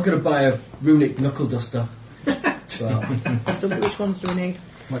was going to buy a runic knuckle duster. Which ones do we need?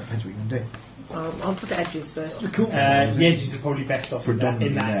 Well, it depends what you can do. I'll put the edges first. Cool. The edges are probably best off in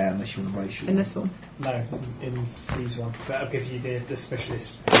Predominantly that. there, unless you want to racial. In this one? No, in Steve's one. That'll give you the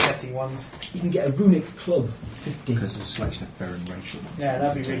specialist setting ones. You can get a runic club. 50. Because there's a selection of fair and racial. Yeah,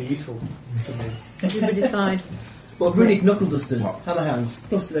 that'd be really useful for me. Everybody decide. Well, runic knuckle dusters, What? hammer hands,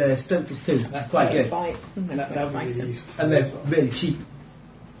 plus strength plus 2. That's quite good. Fight. That would be really useful. And they're really cheap.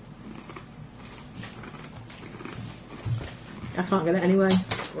 I can't get it anyway.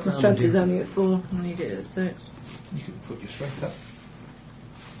 What's My that strength do? is only at 4. I need it at 6. You can put your strength up.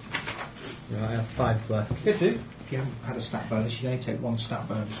 Right, I have 5 left. Could do. If you haven't had a stat bonus, you can only take 1 stat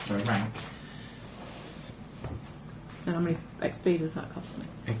bonus per rank. And how many XP does that cost me?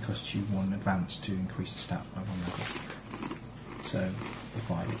 It costs you 1 advance to increase the stat by 1 level. So, the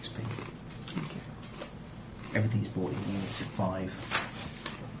 5 XP. Thank you. Everything's bought in units of 5.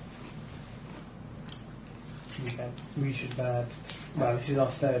 Okay. We should add. Well, this is our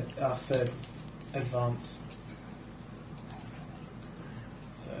third advance.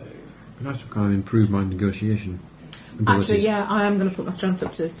 So Nice to kind of improve my negotiation abilities. Actually, yeah, I am going to put my strength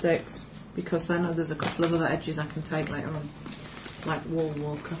up to 6 because then there's a couple of other edges I can take later on, like Wall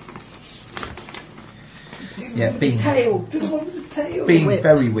Walker. Yeah, being Whip.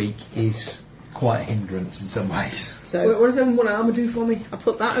 very weak is quite a hindrance in some ways. So What does everyone armour do for me? I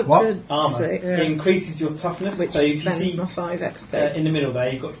put that up What? to armour 6, it increases your toughness. which So if you spends see my 5 XP. in the middle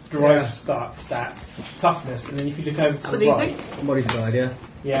there, you've got derived stats, toughness, and then if you look over to That was the easy. right, Modified, yeah.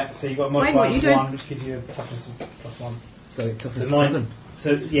 yeah, so you've got a Wayne, what modifier are you of doing? 1, which gives you a toughness of +1. So it's up to So mine- 7.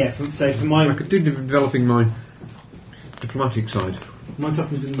 So yeah, for I my could do developing my diplomatic side.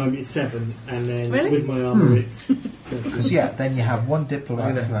 toughness at the moment is 7, and then Really? with my armour it's Because then you have 1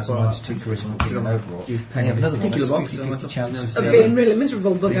 diplomat who has a -2 charisma being overall. You've And you have another one particular who's box, so I 50-50 thought- chance Of of being really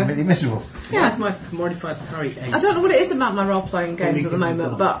miserable being bugger. really miserable. Yeah. That's my modified parry 8. I don't know what it is about my role-playing games Probably at the 'cause you've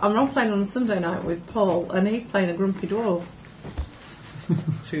moment, got- but I'm role-playing on a Sunday night with Paul, and he's playing a grumpy dwarf.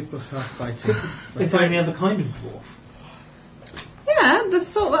 2 plus half fighting. Is there any other kind of dwarf? Yeah, the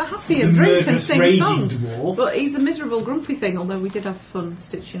sort that happy The and drink and murderous, sing raging songs. dwarf. But he's a miserable, grumpy thing, although we did have fun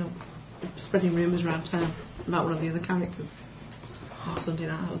stitching up, spreading rumours around town about one of the other characters on Sunday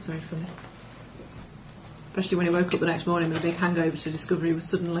night. That was very funny. Especially when he woke up the next morning with a big hangover to discover he was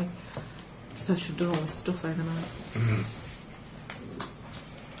suddenly supposed to have done all this stuff overnight.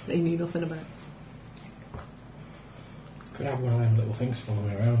 That he knew nothing about. Could have one of them little things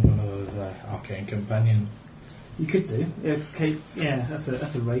following around, one of those arcane companion. You could do. Yeah, okay, yeah, that's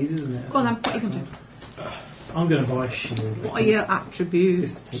a raise, isn't it? Go on then, what are you going to do? I'm going to buy a shield. What are your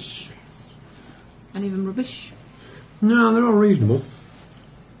attributes? Just to take- Any of them rubbish? No, they're all reasonable.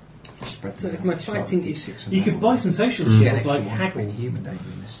 Spread So them if my out. fighting is- D6 and You then could buy some social you get skills an like extra one for haggle. any human, don't you,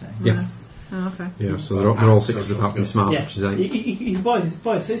 in this thing? Yeah. Oh, okay. Yeah, so they're all 6s apart from smart, Yeah, which is you, 8. you can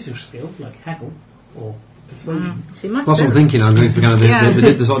buy a social skill like haggle or persuasion. See, my That's what I'm spirit- thinking. I'm going for kind of Yeah.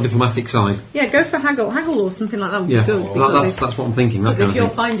 the sort of diplomatic side. Yeah, go for haggle or something like that would Yeah, be good. well, because that's what I'm thinking. That if kind of you're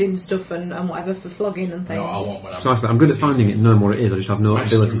thing. finding stuff and whatever for flogging and things, No, I want one. Precisely. I'm good at finding it and knowing what it is. I just have no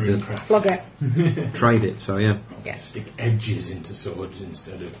ability to flog it. trade it. So yeah. Yeah. Stick edges into swords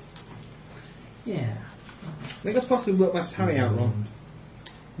instead of. Yeah. I think I've possibly worked my parry out wrong.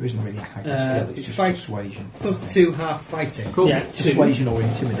 There isn't really a haggle skill, it's it's just fight- persuasion. Plus 2 half fighting. Cool. Yeah, 2. Persuasion or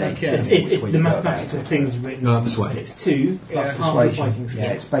intimidate. Okay. It's Which way the you go about mathematical it. things written. No, persuade. It's 2 plus Yeah. half the Persuasion. fighting skill.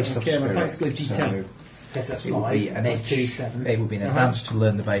 Yeah, it's based off Okay, my fight spirit. skill is So D10. Yes, that's it would 5 be an plus edge. 2, 7. It would be an Uh-huh. advance to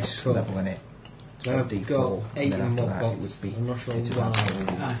learn the base Cool. level in it. So I've D4, got and 8 then in after one that it box. would be I'm not sure it's why. advanced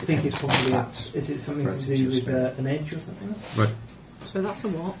level. I think it's probably. That's Is it something to relative do to with spirit. an edge or something? Right. So that's a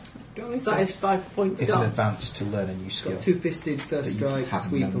what? So that is 5 points It's an gone. advance to learn a new skill. Got two-fisted, that first you strike, have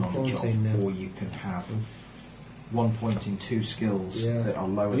sweep, no and knowledge quarantine of, now. or you can have 1 point in 2 skills Yeah. that are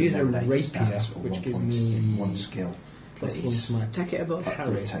lower I'm using a than their rapier, stats, or which 1 gives point me in 1 skill. Plus that one is to my Take it above.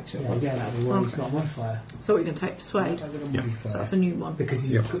 parry. that takes it Yeah, above. again, that'd be one who's got a modifier. So we can take persuade. I've got a modifier. So that's a new one. Because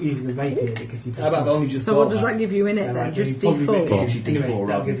you're using a rapier because you How about only just So what bought does that give you in it then? Right, Just you probably D4? It gives you Anyway, D4 that'll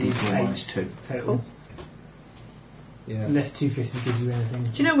rather than give you D4 eight. minus 2. total. Cool. Yeah. Unless two-fisted gives you anything. Do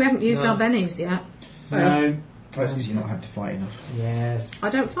you know we haven't used No. our bennies yet? No. That's because you're not having to fight enough. Yes. I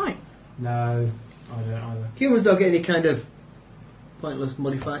don't fight. No. I don't either. Humans don't get any kind of pointless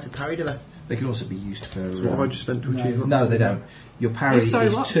modifier to parry, do they? They can also be used for... So what have I just spent to achieve that? No, they don't. Your parry Sorry,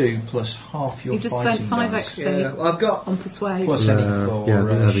 is what? 2 plus half your You've just fighting spent 5 dice. extra Yeah. Well, I've got on persuade. Plus any for yeah,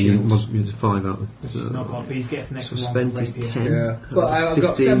 the shields. was 5 out Which there. is not hard, but he gets an So extra one spent for is rapier. 10. yeah. But I've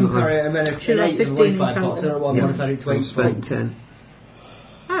got 15, 7 I've- parry and then an Should have 8 in the 15 modifier total. box. I don't know what Yeah. modified it to 8 Spent 10.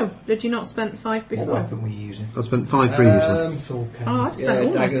 Oh, did you not spend 5 What before? weapon were you using? I spent 5 previously. It's all okay. Oh, I've spent Yeah,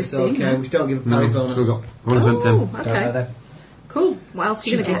 all my dagger, 15 sword, now. which don't give a parry No, bonus. still got. I only spent 10. Oh, Don't know okay. them. Cool. What else are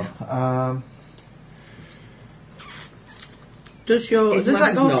you going to get? Does It that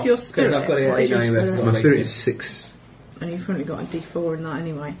matters go not, off your 'cause spirit? I've got it at What is 8 your anyway, spirit? My spirit is 6. And you've currently got a D4 in that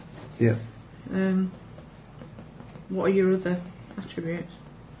anyway. Yeah. What are your other attributes?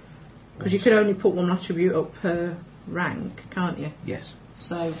 Because you could only put one attribute up per rank, can't you? Yes,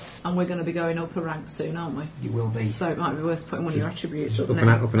 So, and we're going to be going up a rank soon, aren't we? you will be. So it might be worth putting one of your attributes up Up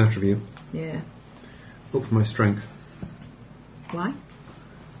now. an attribute. Yeah. Up for my strength. Why? Are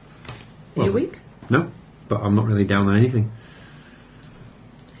Well, you weak? No, but I'm not really down on anything.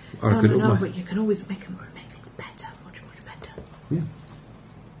 Or I could up No, my. but you can always make things better, much, much better. Yeah.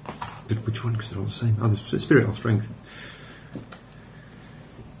 But which one? Because they're all the same. Oh, the spirit or strength?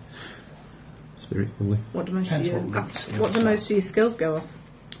 Spirit, only. What do most of Depends your what rank skills what do are. most of your skills go off?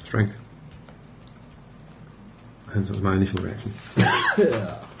 Strength. Hence, that was my initial reaction.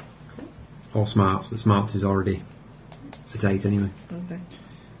 Or smarts, but smarts is already at 8 anyway. Okay.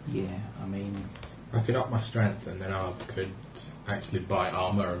 Yeah, I mean, I could up my strength and then I could actually buy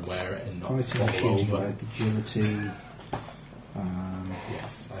armour and wear it and not fighting fall shooting over. both agility.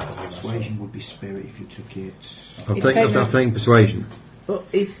 Yes, I believe Persuasion would be spirit if you took it. I've taken persuasion. But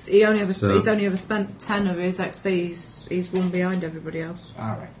he's only ever spent 10 of his XP. He's one behind everybody else.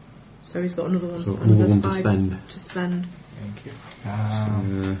 Alright, So he's got another one. So another one to 5 spend. To spend. Thank you.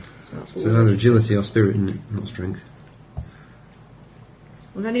 So that's So what it's either agility or spirit, isn't it? Not strength.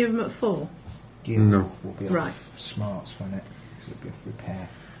 With any of them at 4? gear No. will be off Right. smarts, won't it? Because it'll be off repair.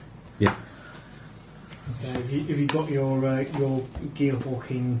 Yeah. So if you got your gear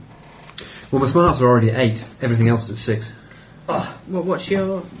hawking, Well, my smarts are already at 8. Everything else is at 6. Well, what's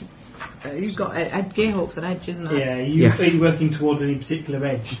your... you've got Gearhawks and Edge, isn't it? yeah, are you working towards any particular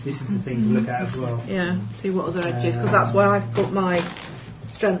edge? This is the thing to look at as well. Yeah, see what other edges, because that's why I've put my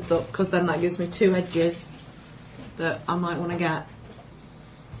strength up, because then that gives me 2 edges that I might want to get.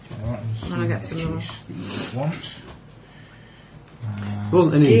 Alright, And I get some more. that you want. There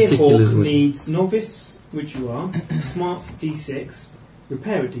wasn't any particular that Gearhawk was... needs novice, which you are, smarts at D6,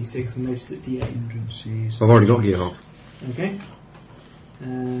 repair at D6, and notice at D8. Hindrances. So I've already got Gearhawk. Okay.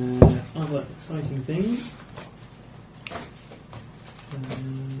 Other exciting things.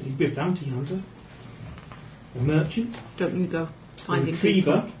 You'd be a bounty hunter, a merchant, Don't you go a finding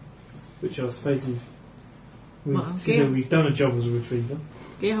retriever, people. which I suppose Well, we've done a job as a retriever.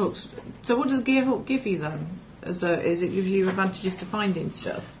 Gearhawks. So what does Gearhawk give you then? Is it give you advantages to finding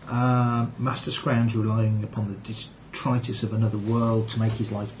stuff? Master Scrounge relying upon the detritus of another world to make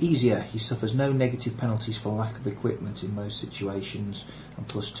his life easier. He suffers no negative penalties for lack of equipment in most situations, and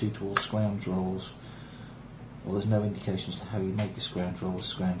 +2 towards scrounge rolls. Well, there's no indication as to how you make a scrounge roll.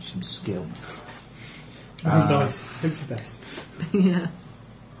 Scrounge some skill. Roll dice, hope for best. Yeah.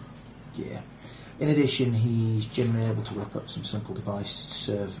 Yeah. In addition, he's generally able to whip up some simple devices to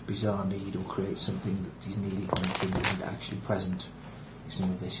serve a bizarre need or create something that is needed when the thing isn't actually present.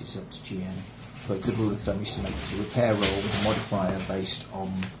 Some of this is up to GM. But a good rule of thumb is to make it a repair roll with a modifier based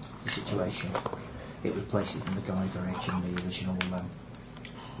on the situation. It replaces the MacGyver edge in the original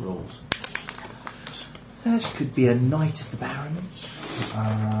rolls. This could be a Knight of the Barons,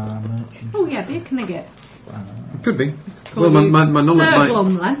 merchant. Oh yeah, be a Knigget. Could be. Call Well, you my knowledge...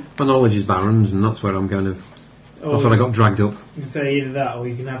 Serglum then. My knowledge is barons, and that's where I'm kind of... That's what I got dragged up. You can say either that, or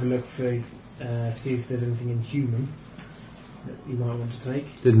you can have a look for see if there's anything in human that you might want to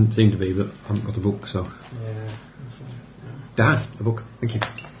take. Didn't seem to be, but I haven't got a book, so... Yeah. A book. Thank you.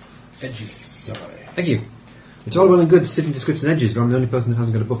 Edges, sorry. Thank you. It's all well and good sitting discussing edges, but I'm the only person that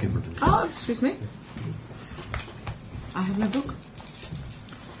hasn't got a book in front of me. Oh, excuse me. I have no book.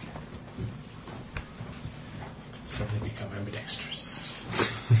 ambidextrous.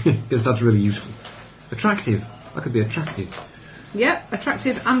 Because that's really useful. Attractive. I could be attractive. Yep,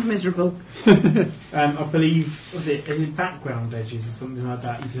 attractive and miserable. I believe, was it in background edges or something like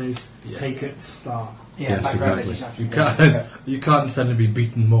that? You can always take it at the start. Yeah, Yes, background exactly. edges have to You be can't. there. You can't suddenly be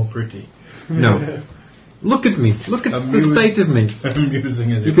beaten more pretty. No. Look at me. Look at the Amused. state of me.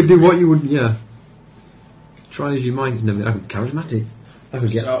 Amusing as You it could do what you would, yeah. Try as you might and everything. I could be charismatic. I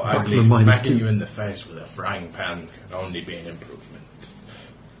could get so back ugly, from a smacking -2. you in the face with a frying pan could only be an improvement.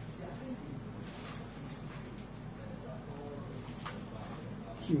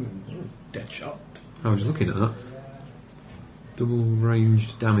 Dead shot. I was looking at that. Double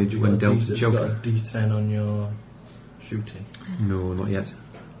ranged damage when dealt to You've got a Joker. D10 on your shooting. No, not yet.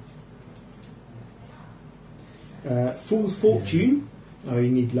 Fool's Fortune. Oh, you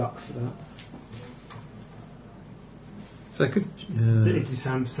need luck for that. So I could. It just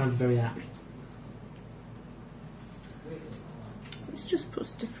sounds very apt. This just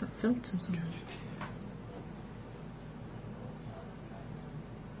puts different filters on.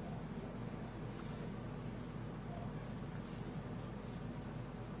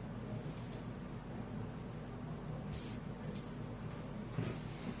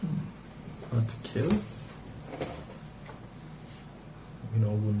 Hard to kill. You know,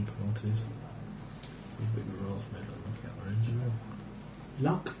 wound penalties. Big rolls made on looking at range.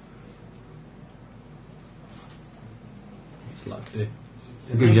 Luck. It's luck, dude.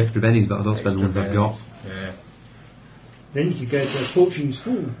 It gives you extra bennies, but I don't spend the ones I've got. Yeah. Then you go to Fortune's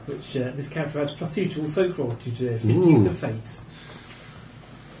Fool, which this character adds +2 to all soak rolls due to affinity with the fates.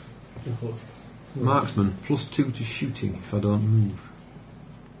 Of course. Marksman, +2 to shooting if I don't move.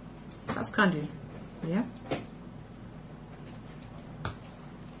 That's kind of, yeah.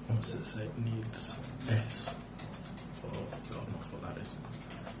 What's it say? It needs S. Oh, God knows what that is.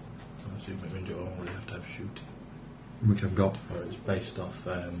 I'm assuming it means you only have to have shooting. Which I've got. Or it's based off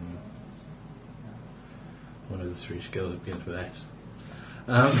one of the 3 skills that begins with S.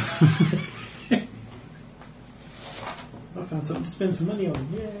 I found something to spend some money on.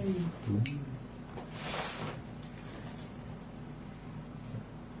 Yay!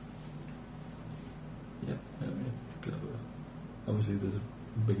 Yeah. Obviously, there's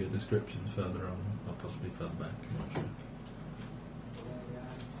bigger descriptions further on, or possibly further back. I'm not sure.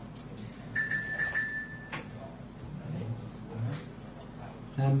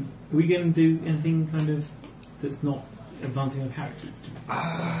 Are we going to do anything kind of that's not advancing our characters?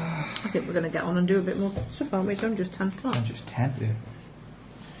 I think we're going to get on and do a bit more stuff, aren't we? It's only just 10 o'clock. It's just 10. Yeah.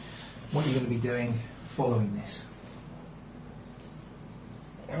 What are you going to be doing following this?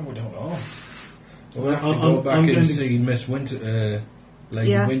 Well, we don't know. We'll have to I'm go back going and to- see Miss Winter, Lady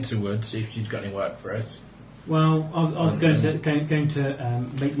Yeah. Winterwood, see if she's got any work for us. Well, I was going to make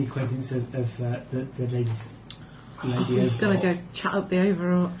the acquaintance of the ladies. He's going to go chat up the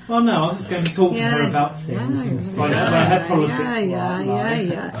overall. Well, no, I was just going to talk to her about things and find out about her politics.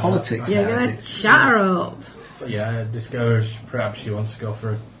 Yeah. Politics. You're now, going is to it? chat her up. Yeah, discourage. Perhaps she wants to go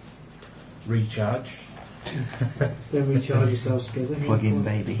for a recharge. Then recharge yourselves together. Plug in,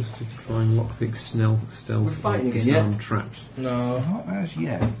 baby. Just to find lockpick, stealth, We're fighting again, disarm traps. No, Not as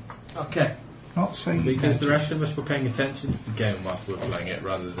yet. Okay. Not so you because the notice. rest of us were paying attention to the game whilst we were playing it,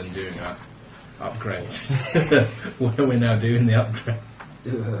 rather than doing our upgrades. Where we're now doing the upgrade.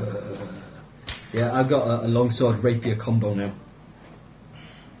 Yeah, I've got a longsword rapier combo now.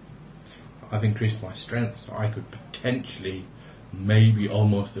 I've increased my strength, so I could potentially, maybe,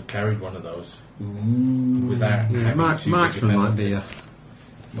 almost have carried one of those without Yeah, having too big a marksman might penalty. be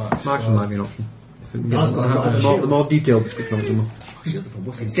marksman might be an option. If we can get I've got a the more detailed description of them.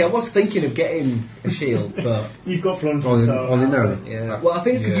 See, I was thinking of getting a shield, but You've got Florentine, Oh, so ordinarily. yeah. Well, I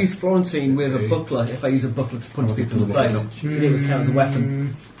think I could Yeah. use Florentine with a buckler if I use a buckler to punch people in the face. It was count as a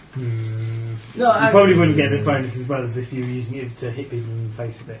weapon. No, you probably wouldn't get the bonus as well as if you were using it to hit people in the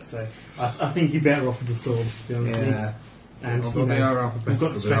face with it. So I think you're better off with the swords, to be honest with you. Yeah. And Although they are alphabetical, we've got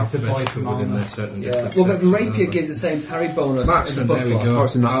they're strength to buy alphabetical some within armour. their certain Yeah. different Well, but the sections, rapier aren't gives the same parry bonus they? as a Marksman, there we buckler. go.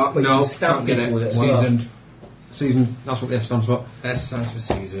 Marksman, Oh, but you no, can stab can't get people with it. it as well. Seasoned. Seasoned, that's what the S stands for. S stands for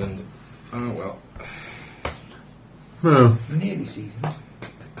seasoned. Oh well. No, Nearly seasoned.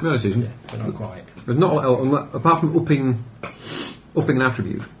 no season. Yeah, but not quite. There's not a lot else, apart from upping an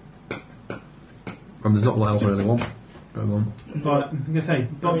attribute. There's not a lot else I really want. But I'm going to say,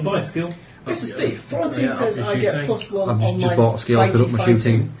 buy a skill. This is Steve. Florentine Yeah, says up I to get shooting. +1 I've on just my bought a skill. I could up my fighting,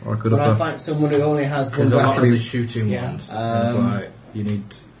 shooting, or I could when I up find someone who only has one Because a lot of weapon. the shooting Yeah. ones, things like, you need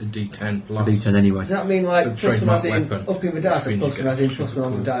a D10 a plus. D10 anyway. Does that mean like So +1 as trademark in weapon. upping the dice, or Means you +1 get as in plus +1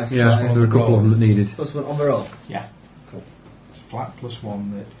 on the dice? Yeah, like there were a couple of them that needed. +1 on the roll. Yeah. flat plus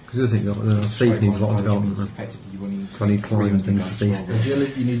one that. Because the other thing, thief needs a lot of development. Means effectively, you only need So I need climb and things for thief.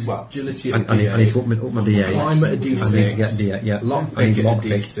 Agility, you need agility I at D8. need to up my D8. Climb at a I need D6. to get D8, yeah. I Lockpick need at a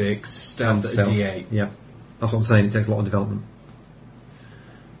lockpick. D6. Stealth at a D8. Yeah. That's what I'm saying, it takes a lot of development.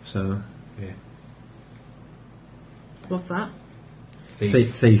 So, What's that?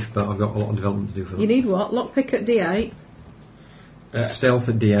 thief, but I've got a lot of development to do for that. You need what? Lockpick at D8. Stealth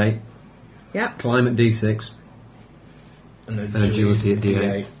at D8. Yep. Climb at D6. And agility at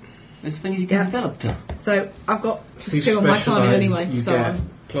D8. There's things you can develop to. So I've got If you +2 on my climbing specialise, anyway. you So get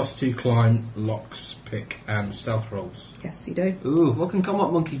 +2 climb, locks, pick, and stealth rolls. yes, you do. Ooh, what can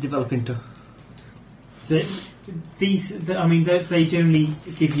combat monkeys develop into? They generally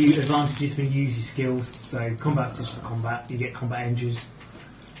give you advantages when you use your skills. So combat's just for combat. You get combat engines.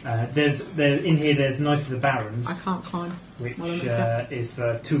 There's nice for the barons, I can't climb. which Well, okay. is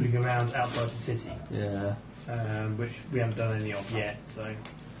for tooling around outside the city, Yeah. which we haven't done any of yet. So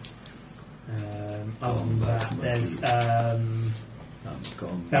other than that, there's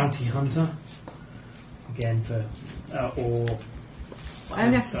bounty hunter again for or. I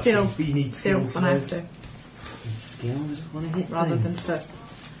only have to steal. But you need Steal skills when I for have those. to, Skill, I just want to hit rather than things. to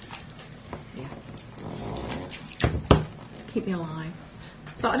keep me alive.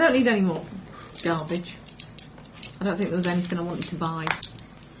 So I don't need any more garbage. I don't think there was anything I wanted to buy.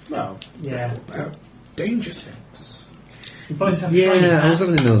 Well, yeah. Danger sense. You both have shiny Yeah, I was hats.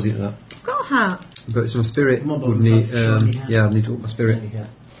 having a nosy at that. I've got a hat. But some spirit Come on, would let's need. have shiny hat. Yeah, I'd need to up my spirit.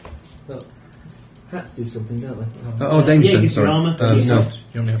 Well, hats do something, don't they? Danger Yeah, sense, gives you sorry. armour. No.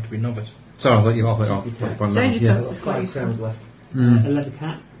 You only have to be novice. Sorry, I thought you were off. Danger Yeah. sense is quite useful. left. A leather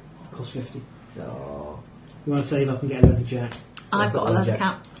cap costs 50. Oh. You want to save up and get a leather jack? I've got a leather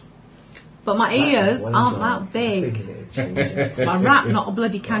cap. But my ears aren't that big. My rat, not a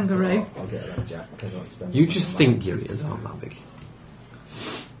bloody kangaroo. I'll get a leather jack because I'll spend. You just think your ears aren't that big.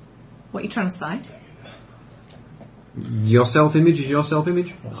 What are you trying to say? Your self-image is your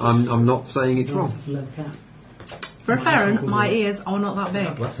self-image. I'm not saying it's wrong. What's a leather cap? For a Farron, my ears are not that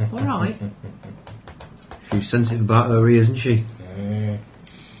big. Alright. She's sensitive about her ears, isn't she?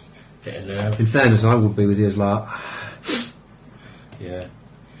 Hit a nerve. In fairness, I would be with ears like. Yeah.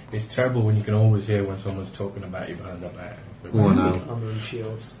 It's terrible when you can always hear when someone's talking about you behind their back. Oh, I know. Armour and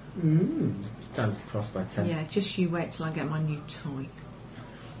shields. Times cross by 10. Yeah, just you wait till I get my new toy.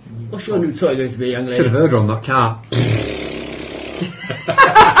 What's your new toy going to be, young Should have lady? heard her on that car.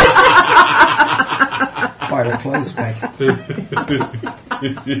 Buy her a clothes peg.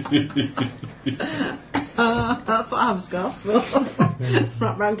 That's what I have a scarf for.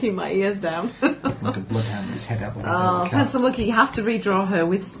 Wrap round, keep my ears down. Like a bloodhound with his head out the window. Oh, of the car. Pencil Monkey, you have to redraw her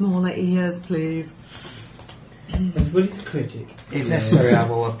with smaller ears, please. Everybody's a critic. If necessary, I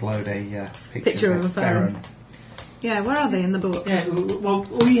will upload a Picture of a Baron. Yeah, where are they in the book? Yeah, well,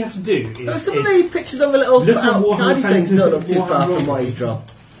 all you have to do is. Some of the pictures of a little Look at out Warhammer candy things Fantasy not up too Warhammer far from Roleplay. what he's drawn.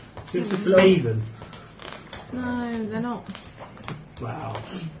 It's a Skaven. No, they're not. Wow.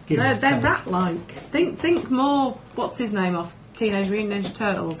 They're rat-like. Think more. What's his name off Teenage Mutant Ninja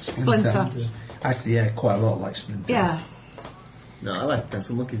Turtles? Splinter. Actually, yeah, quite a lot like Splinter. Yeah. No, I like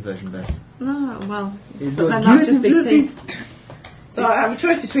Pencil Monkey's version best. No, well, He's but then going, that's just big teeth. So I have a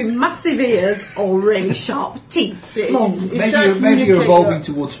choice between massive ears or really sharp teeth. Long. He's Maybe trying to maybe you're communicate evolving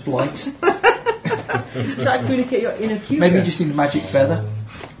towards flight. He's trying to communicate your inner cuteness. Maybe you just need a magic feather.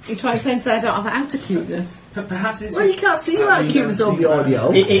 You try and say I don't have an outer cuteness. Perhaps it's. Well, you can't see your cuteness over the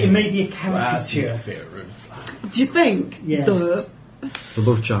audio. It may be a That's your caricature. fear room. Do you think? Yes. Duh. The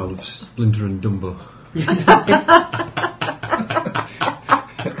love child of Splinter and Dumbo.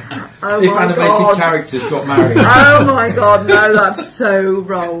 Oh If my animated god. characters got married Oh my god, no, that's so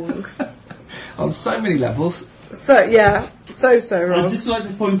wrong. on so many levels. So, yeah, so I'd wrong. just like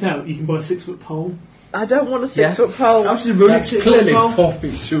to point out you can buy a 6-foot pole. I don't want a Yeah. 6-foot pole. I was just running That's clearly 4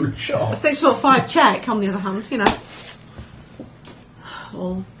 feet too A short. 6'5" check, on the other hand, you know.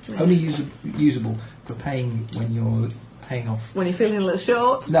 Well, Only usable for paying when you're paying off. when you're feeling a little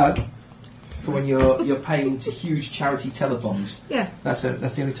short. No, for when you're paying to huge charity telethons. Yeah, That's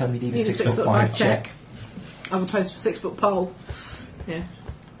the only time you need a Need a 6'5" check. as opposed to a 6-foot pole. Yeah,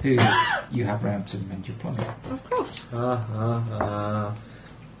 Who you have round to mend your plumbing. of course.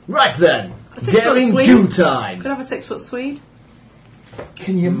 Right then, A 6-foot daring Swede. do time. Could have a 6-foot Swede.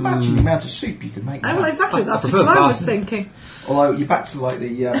 Can you imagine the amount of soup you could make? Oh, well, now? exactly, I that's just prefer what I was parsnip. thinking. Although you're back to like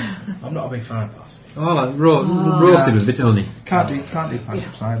the I'm not a big fan of parsnip. Oh, I like roasted with a bit of honey. can't do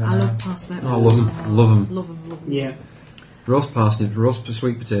parsnips either. I no. love parsnips. Oh, I love them. Love them. Love them, love them. Yeah. Roast parsnip, roast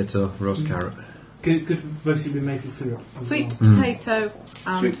sweet potato, roast carrot. Good roasted with maple syrup. as Sweet well. potato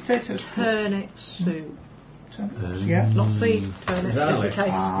and Sweet potatoes. turnip soup. Turnips, yeah. Not sweet, turnip, Exactly.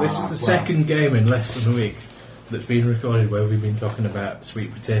 different taste. This is the second game in less than a week that's been recorded where we've been talking about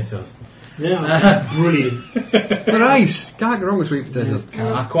sweet potatoes. Yeah, brilliant. Nice! Can't go wrong with sweet potatoes.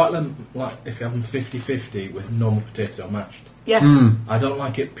 I quite like if you have them 50-50 with normal potato mashed. Yes, I don't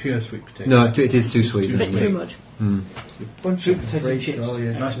like it pure sweet potato. No, it is too sweet. a bit isn't too it? much. Sweet potato chips.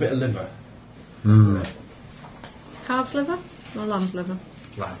 Nice bit of liver. Calf's liver or lamb's liver?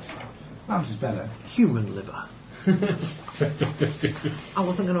 Lambs. Lambs is better. Human liver. I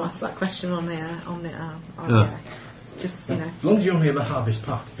wasn't going to ask that question on the No. Just, As long as you only have a harvest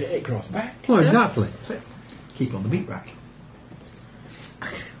part of it, it grows back. Well, exactly. That's it. Keep it on the meat rack.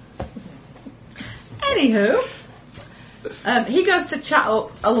 Anywho, he goes to chat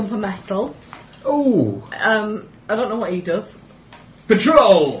up a lump of metal. Oh! I don't know what he does.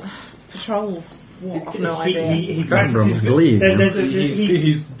 Patrol! Patrols. What? I've no idea. He Gandrum, practices. believe.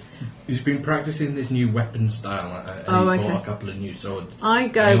 He's been practicing this new weapon style and he bought a couple of new swords. I And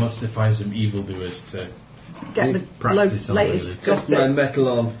he go wants to find some evildoers to get the practice on latest really. Just gossip. my metal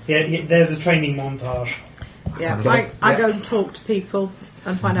on. Yeah, there's a training montage. Yeah, Okay. I Yeah. go and talk to people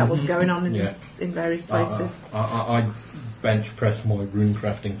and find out what's going on in Yeah. in various places. I bench press my rune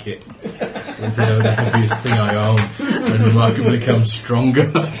crafting kit into the heaviest thing I own and remarkably become stronger.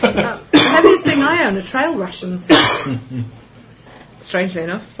 The heaviest thing I own are trail rations. Strangely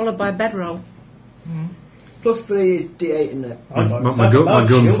enough, followed by a bedroll. +3 is D8, isn't it? I buy My myself gun- a my large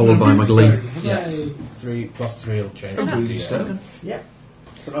gun shield followed and a by my runestone. glee. Yes. 3 plus 3 will change Oh, the no. D8. Yeah.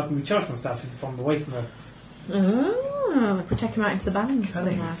 So I can recharge myself if I'm away from her. Oh, could take him out into the bands Can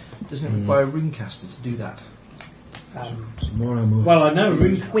somewhere. Doesn't it require a runecaster to do that? Some more ammo. Well, I know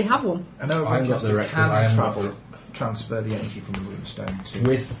rune. We have one. I know a I haven't got the runecaster record, I can haven't got transfer the energy from the runestone to...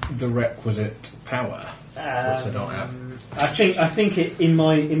 With the requisite power, which I don't have. I think it in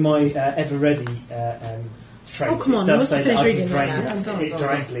my ever ready trait. Oh, come on, it you does must say have that I finished can reading drain that now. it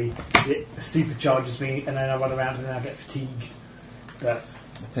directly. It supercharges me, and then I run around and then I get fatigued. But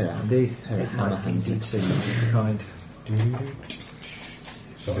Indeed, it might indeed say something of the kind.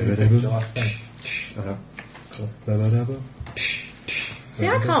 Sorry, what's the last thing? See,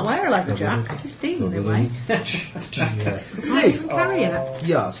 I can't wear a leather jack. 15 anyway. Steve, Carry it.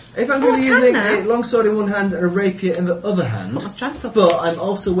 Yes. if I'm Oh, going to be I can using now. a longsword in one hand and a rapier in the other hand, Put my strength up. but I'm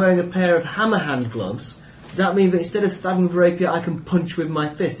also wearing a pair of hammer hand gloves, does that mean that instead of stabbing with a rapier, I can punch with my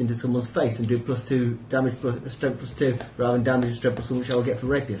fist into someone's face and do +2 damage plus strength +2 rather than damage and strength +1, which I will get for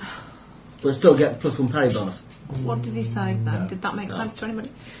rapier? But still get +1 parry bonus. What did he say then? Did that make sense to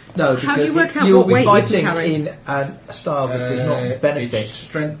anybody? No, How do you because work out you'll what be weight you fighting can carry? in a style that does not It's benefit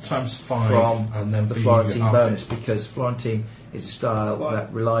strength times 5 from and then the for you, Florentine you half bonus, it. because Florentine is a style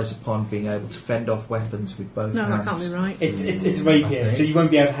that relies upon being able to fend off weapons with both No, hands. that can't be right. it's a rapier, so you won't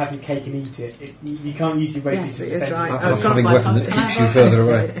be able to have your cake and eat it. You can't use your rapier Yes, to it is defend right. yourself. I was I'm gonna having buy a weapon that something. keeps you further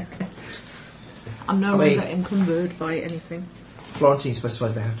away. I'm no I mean- longer encumbered by anything. Florentine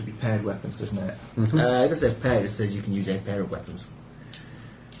specifies they have to be paired weapons, doesn't it? It doesn't say pair, it says you can use a pair of weapons.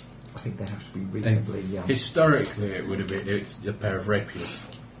 I think they have to be reasonably Historically, it would have been it's a pair of rapiers,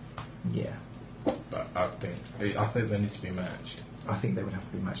 yeah. but I think they need to be matched. I think they would have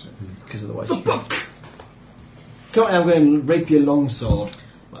to be matched because otherwise you Currently I'm going rapier longsword.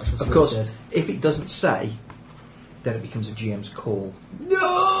 That's what Of it course, says. if it doesn't say, then it becomes a GM's call.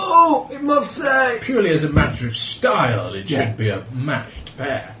 No! It must say! Purely as a matter of style, it Yeah. should be a matched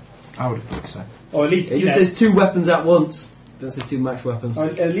pair. I would have thought so. Or at least It you just know, says 2 weapons at once. It doesn't say 2 matched weapons. or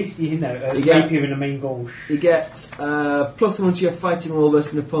at least a You get- rapier and a main gauche. You get +1 to your fighting roll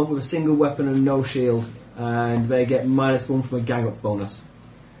versus an opponent with a single weapon and no shield, and they get -1 from a gang up bonus.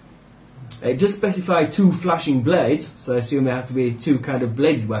 It does specify 2 flashing blades, so I assume they have to be 2 kind of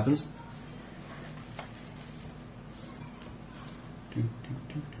bladed weapons.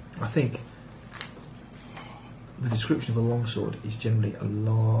 I think the description of a longsword is generally a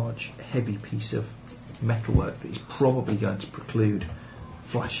large, heavy piece of metalwork that is probably going to preclude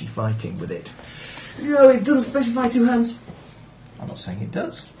flashy fighting with it. No, it doesn't specify 2 hands. I'm not saying it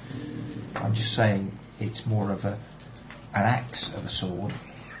does. I'm just saying it's more of an axe of a sword.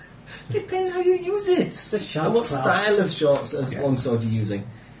 Depends how you use it. a sharp And what craft. style of shorts of Yes. longsword you're using.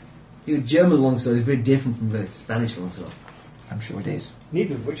 Your German longsword is very different from the Spanish longsword. I'm sure it is.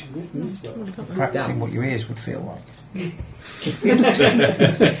 Neither of which exist in this world. Practicing what your ears would feel like.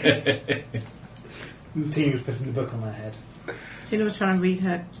 Tina was putting the book on her head. Tina was trying to read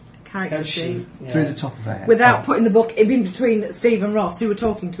her character sheet Yeah. Through the top of her head. without putting the book in between Steve and Ross, who were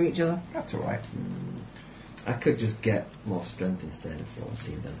talking to each other. That's alright. I could just get more strength instead of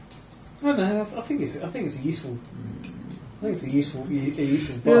 14 then. I don't know. I think it's a useful. think it's a useful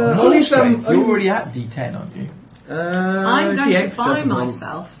bar. Yeah. Knowledge Only strength. from- You're already at D10, aren't you? I'm going to D8 buy stuff,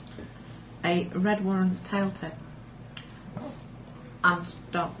 myself a Red Warren tail tip and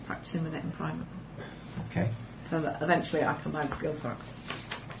start practicing with it in private. Okay. So that eventually I can buy the skill for it.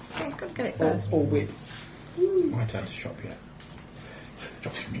 Okay, gotta get it Or, first. or whip. My turn to shop yet.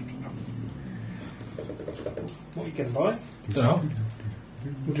 What are you going to buy? Don't know.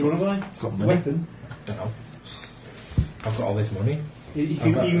 What do you want to buy? Got money. Weapon. Don't know. I've got all this money.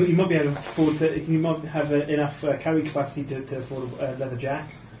 You might be able to afford to. You might have enough carry capacity to afford a leather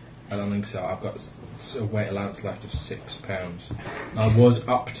jack. I don't think so. I've got a weight allowance left of £6. I was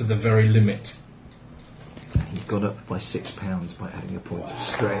up to the very limit. You've gone up by £6 by adding a point of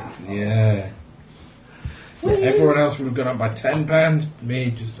strength. Yeah. Everyone else would have gone up by £10.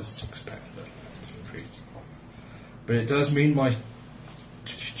 Me, just a £6 increase. But it does mean my...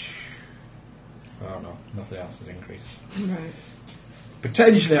 Oh no, nothing else has increased. Right.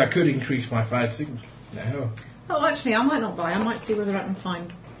 Potentially I could increase my fighting. No. Oh, actually, I might not buy. I might see whether I can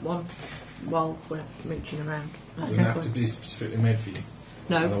find one while we're mooching around. It doesn't have to be specifically made for you.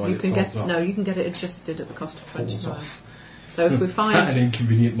 No, Otherwise you it can falls get off. no. You can get it adjusted at the cost of Falls £25. off. So if we At an find,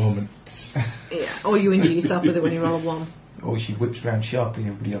 inconvenient moment. yeah, or you injure yourself with it when you roll a 1. Or she whips round sharply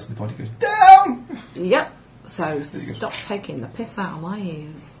and everybody else in the party goes, down! Yep. So stop taking the piss out of my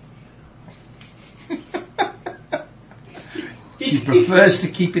ears. She prefers to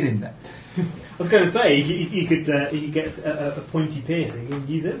keep it in there. I was going to say you could get a pointy piercing and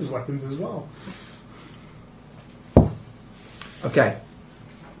use it as weapons as well. Okay.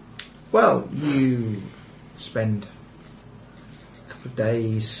 Well, you spend a couple of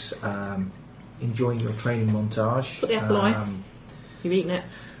days enjoying your training montage. Put the apple away. You've eaten it.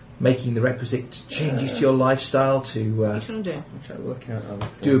 Making the requisite changes to your lifestyle What are to you trying to do? I'm trying to work out how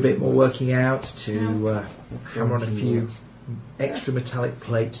do a bit more working out, to hammer on a 14 few works. extra metallic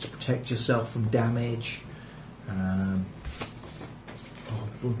plates to protect yourself from damage. Oh,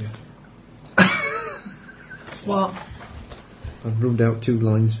 bugger. What? I've ruled out 2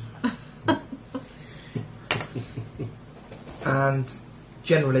 lines. And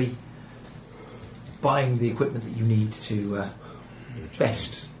generally buying the equipment that you need to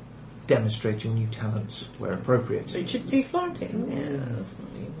best demonstrate your new talents where appropriate. Richard T. Florentine? Yeah, that's not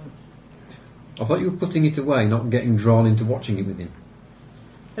what you want. I thought you were putting it away, not getting drawn into watching it with him.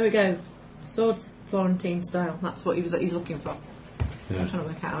 There we go. Swords Florentine style. That's what he's looking for. Yeah. I'm trying to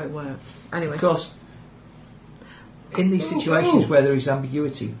work out how it works. Anyway. Of course, in these situations where there is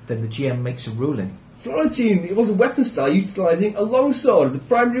ambiguity, then the GM makes a ruling. Florentine, it was a weapon style utilising a longsword as a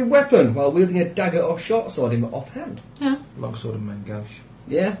primary weapon while wielding a dagger or short sword in offhand. Yeah. Longsword and mangosh.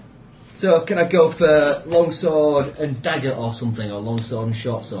 Yeah. So can I go for longsword and dagger or something, or longsword and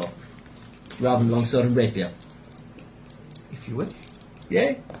short sword, rather than longsword and rapier? If you wish.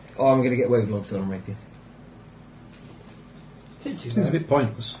 Yeah. Or am I going to get away with longsword and rapier? Seems a bit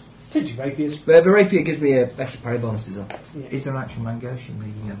pointless. Teach you rapiers. But the rapier gives me extra parry bonuses on. Is there an actual mangosh in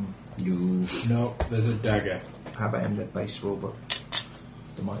the... No, there's a dagger. how about in the base rulebook?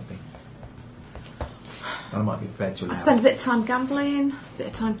 There might be. I might be prepared to allow I spend a bit of time gambling, a bit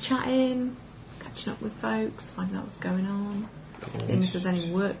of time chatting, catching up with folks, finding out what's going on, seeing if there's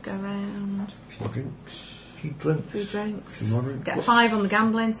any work go around. A few drinks. few drinks. Few drinks. Few more drinks. Get a 5 on the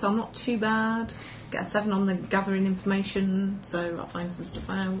gambling, so I'm not too bad. Get a 7 on the gathering information, so I'll find some stuff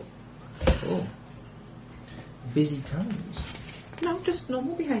out. Oh. Busy times. No, just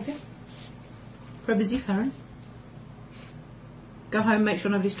normal behaviour. For a busy ferret. Go home, make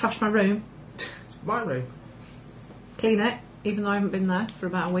sure nobody's trashed my room. It's my room. Clean it, even though I haven't been there for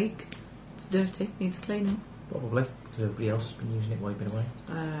about a week. It's dirty, needs cleaning. Probably, because everybody else has been using it while you've been away.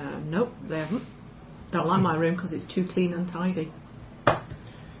 Nope, they haven't. Don't like my room because it's too clean and tidy.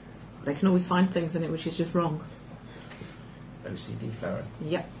 They can always find things in it which is just wrong. OCD ferret.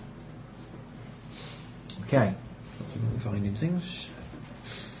 Yep. Okay. Finding things.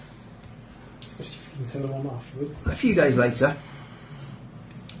 Especially if you can sell them on afterwards. A few days later,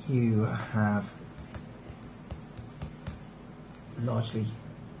 you have largely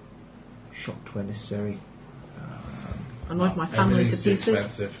shopped where necessary. Annoyed my family to Everything's too pieces.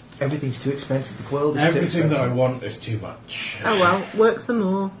 expensive. Everything's too expensive. The world is too Everything expensive. that I want is too much. Oh well, work some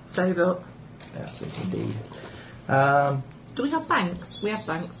more, save up. That's it indeed. Do we have banks? We have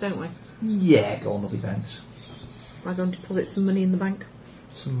banks, don't we? Yeah, go on, there'll be banks. Am I going to deposit some money in the bank?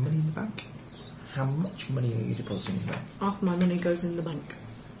 Some money in the bank. How much money are you depositing in the bank? Half my money goes in the bank.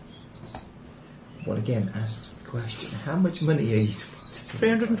 What again asks the question, how much money are you depositing?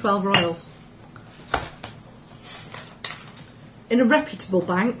 312 royals. In a reputable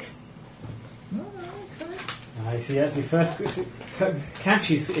bank. Oh, okay. I see. That's your first.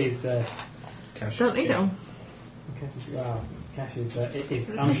 Cash is Cash. Don't need it on. cash is wow. Cash is You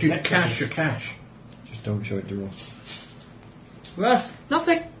should unflexible. cash your cash. Just don't show it to Ross. What?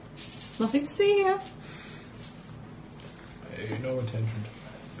 Nothing. Nothing to see here. Pay no attention.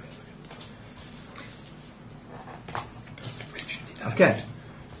 Okay.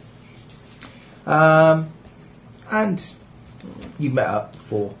 And you met up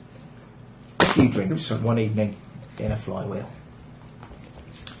for a few drinks one evening in a flywheel.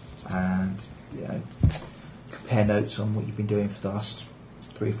 And, you know, compare notes on what you've been doing for the last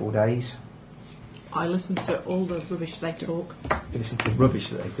 3 or 4 days. I listened to all the rubbish they talk. You listen to the rubbish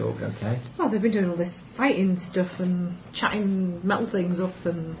that they talk, okay? Well, they've been doing all this fighting stuff and chatting metal things up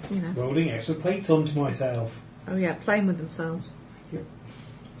and, you know. Rolling extra plates onto myself. Oh yeah, playing with themselves.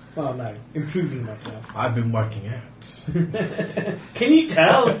 Well, no, improving myself. I've been working out. Can you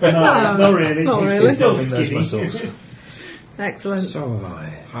tell? No, not really. Not He's really. still Building those skinny. muscles. Excellent. So have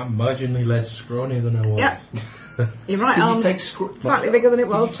I. I'm marginally less scrawny than I was. Yep. You're right, Did you arms take slightly bigger than it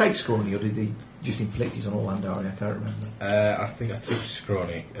Did you was. take scrawny or did he just inflict it on all Andari? I can't remember. I think I took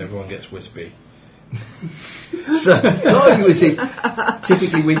scrawny. Everyone gets wispy. So, not you as he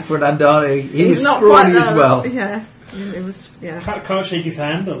typically went for an Andari. He was He's not scrawny quite as well. Yeah. It was, yeah. Can't shake his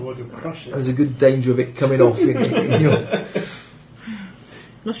hand, otherwise he'll crush it. There's a good danger of it coming off. In your...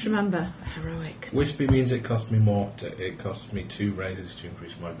 Must remember, heroic. Wispy means it cost me more. It cost me 2 raises to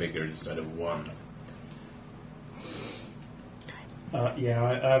increase my vigour instead of 1. Yeah,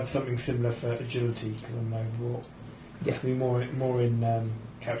 I have something similar for agility because I'm overwrought. Yeah. It costs me more in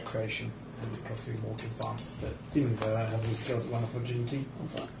character creation, and it costs me walking fast. But seeming as though I don't have any skills that run off agility, I'm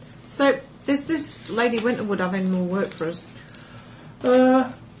fine. So, does this Lady Winterwood have any more work for us?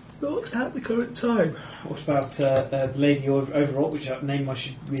 Not at the current time. What about the lady overwrought, which name I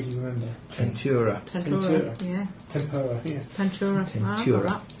should really remember? Tentura. Tempura. Tempura. Yeah. Tempura, yeah. Tempura. Tempura. Ah,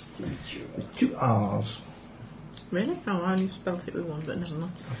 Tempura. With 2 R's, really? Oh, I only spelt it with 1, but never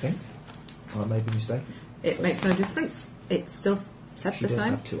mind. I think. I may be mistaken. It makes no difference. It's still said She the does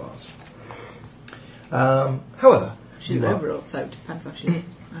same. have 2 R's. However, She's you an are- overall, so it depends how she.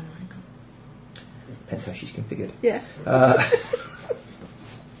 depends how she's configured. Yeah.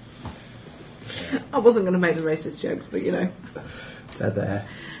 I wasn't going to make the racist jokes, but you know. They're there.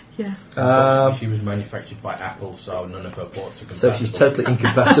 Yeah. Unfortunately, she was manufactured by Apple, so none of her ports are compatible. So she's totally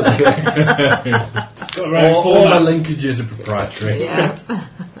incompatible. Got a round all format. the linkages are proprietary. Yeah.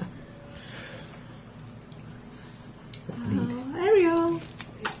 Need Oh, Ariel.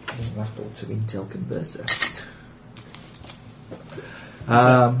 an Apple to Intel converter.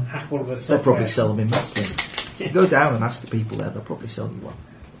 Hack all of the They'll software. probably sell them in Macklin. You go down and ask the people there, they'll probably sell you one.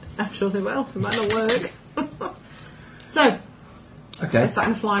 I'm sure they will. It might not work. So, Okay. we're sat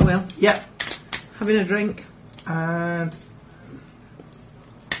in a flywheel, Yeah. having a drink. And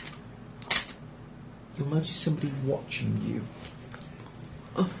you'll notice somebody watching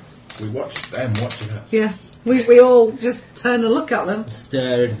you. We watched them watching us. Yeah. We all just turn and look at them.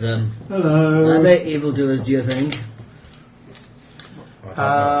 Stare at them. Hello. Are they evildoers, do you think? I don't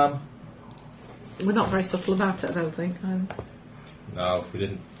know. We're not very subtle about it, I don't think. No, we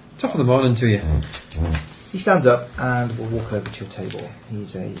didn't. Top of the morning to you. He stands up and will walk over to your table.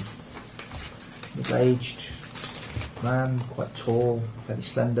 He's a middle-aged man, quite tall, fairly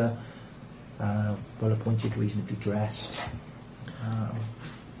slender, well-appointed, reasonably dressed.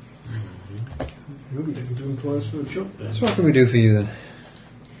 You'll be looking to employ us for a job then. So what can we do for you then?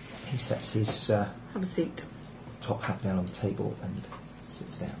 He sets his Have a seat. top hat down on the table and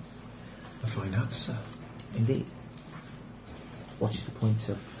sits down. A fine answer. Indeed. What is the point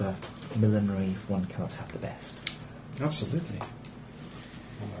of millinery if one cannot have the best? Absolutely.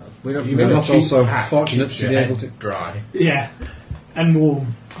 We don't You We're got a not cheap also hat, fortunate keeps to be your able head to... dry. Yeah, and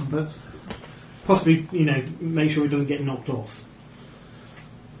warm. That's possibly, make sure it doesn't get knocked off.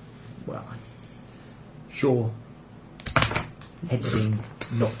 Well, sure, heads being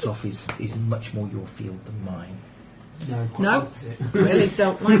knocked off is much more your field than mine. No, quite No. the opposite. Really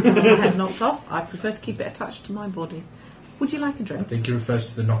don't like to have my head knocked off. I prefer to keep it attached to my body. Would you like a I drink? think he refers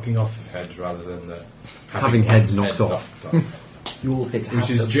to the knocking off of heads rather than the Having heads one's knocked off. You all hit Which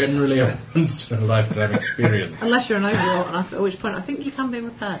is generally a once in a lifetime experience. Unless you're an overall, and at which point I think you can be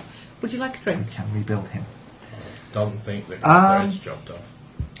repaired. Would you like a You drink? can rebuild him. Don't think that Um, heads chopped off.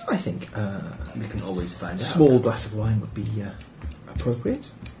 I think We can always find a out. small glass of wine would be appropriate.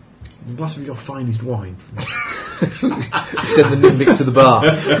 A glass of your finest wine. Send the Nimbic to the bar.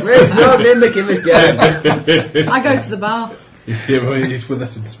 There's no mimic in this game. I go to the bar. He's with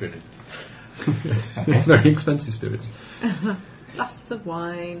us in spirit. Very expensive spirits. Glass of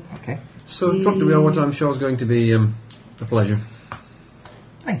wine. Okay. So talk to me on what I'm sure is going to be a pleasure.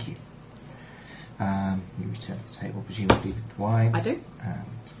 Thank you. You return to the table, presumably with the wine. I do. And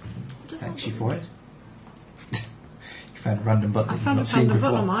Does thanks that you for look it. You found a random button I you've found not a seen button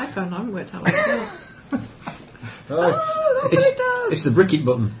before. on my phone. I haven't worked out what it does. Oh, That's what it does. It's the bricket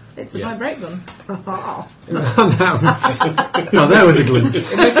button. It's the Yeah. vibrate button. No, there was a glint.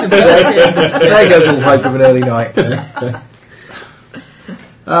 There goes all the hope of an early night.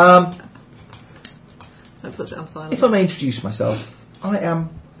 That puts it on silent. If I may introduce myself, I am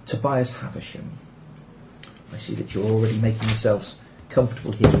Tobias Haversham. I see that you're already making yourselves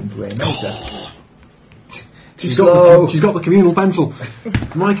comfortable here in Grey Mesa. She's got the communal pencil.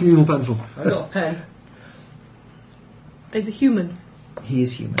 My communal pencil. I got a pen. Is a human. He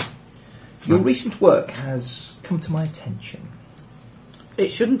is human. Your recent work has come to my attention. It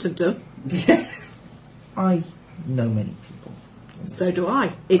shouldn't have done. I know many people. So do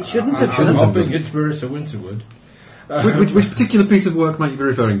I. It shouldn't have shouldn't done. have Hoping done. it's Marissa Winterwood. Which particular piece of work might you be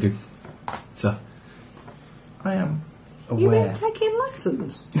referring to, sir? I am You aware. mean taking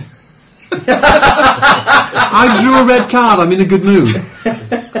lessons? I drew a red card. I'm in a good mood.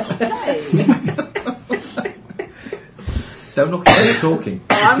 Hey. Don't knock it out talking.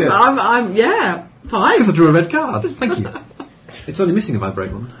 It's good. I'm, yeah, fine. Because I drew a red card. Thank you. It's only missing a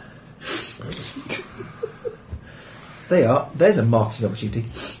vibrate one. They are. There's a marketing opportunity.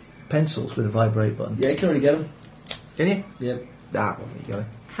 Pencils with a vibrate button. Yeah, you can already get them. Can you? Yep. Ah, well, there you go.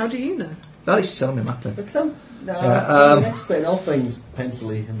 How do you know? That is selling me Maplin. But no, Yeah, I'm an expert in all things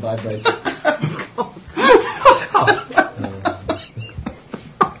pencily and vibrating.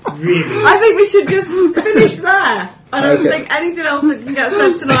 Really? I think we should just finish there. I don't Okay. think anything else that can get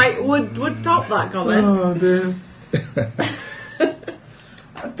said tonight would top that comment. Oh dear.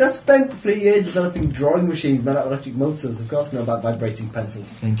 I've just spent 3 years developing drawing machines made out of electric motors. Of course, I know about vibrating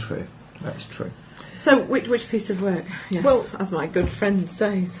pencils. True. That's true. So, which piece of work? Yes, Well- as my good friend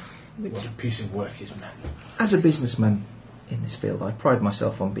says. What a piece of work is man. As a businessman in this field, I pride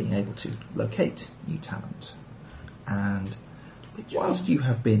myself on being able to locate new talent. And whilst you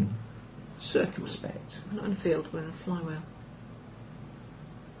have been circumspect, We're not in a field, we're in a flywheel.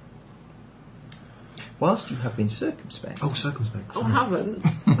 whilst you have been circumspect, Oh, circumspect. Oh, I Sorry. haven't.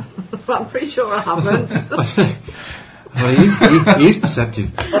 But I'm pretty sure I haven't. Well, he is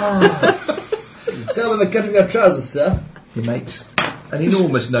perceptive. Tell me they're cutting their trousers, sir. he makes an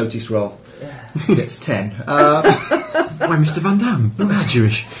enormous notice roll. He gets 10. Why, Mr. Van Damme? You're not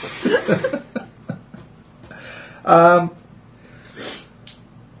Jewish. Oh,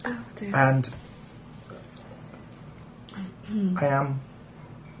 dear. And I am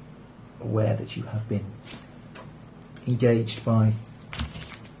aware that you have been engaged by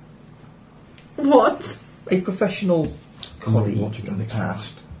What? a professional colleague watching in the that.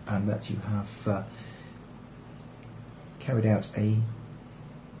 past, and that you have carried out a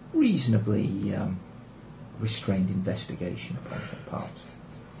reasonably restrained investigation upon her part.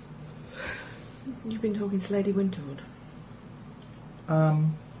 You've been talking to Lady Winterwood. I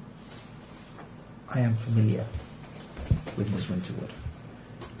am familiar with Miss Winterwood.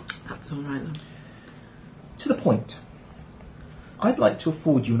 That's all right then. To the point, I'd like to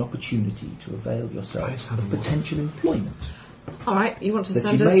afford you an opportunity to avail yourself Let's have a of look. potential employment All right, you want to that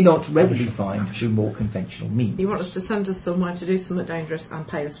send you us? may not readily find through more conventional means. You want us to send us somewhere to do something dangerous and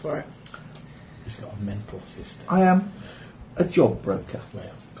pay us for it? He's got a mental system. I am a job broker, Well,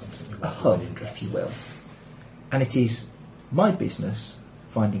 constantly a lots of hub, interests. if you will. And it is my business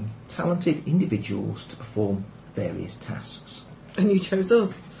finding talented individuals to perform various tasks. And you chose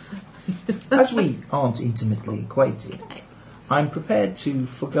us. As we aren't intimately acquainted, I'm prepared to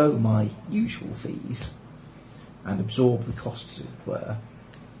forgo my usual fees and absorb the costs, as it were,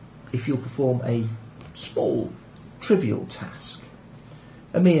 if you'll perform a small, trivial task,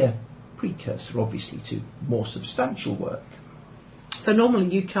 a mere precursor, obviously, to more substantial work. So normally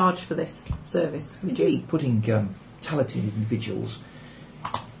you charge for this service, would you? Indeed, putting talented individuals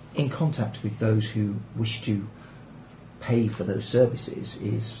in contact with those who wish to pay for those services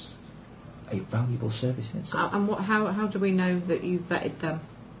is a valuable service in itself. And how do we know that you've vetted them?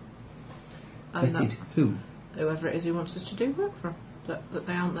 And Vetted that who? whoever it is who wants us to do work for them. That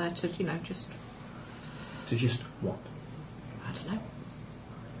they aren't there to, just, To just what? I don't know,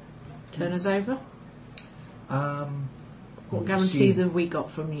 turn us over? What guarantees have we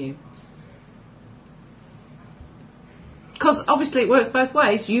got from you? Because obviously it works both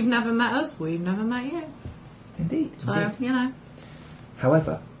ways. You've never met us, we've never met you. Indeed. So, indeed.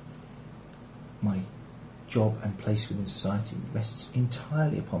 However, my job and place within society rests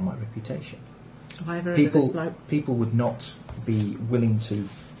entirely upon my reputation. Have I ever heard of this bloke? People would not be willing to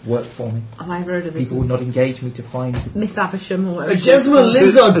work for me. Have I ever heard of this? People would not engage me to find... Miss Haversham or whatever. A gentleman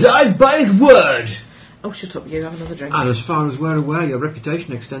lives or dies by his word. Oh, shut up, you. Have another drink. And as far as we're aware, your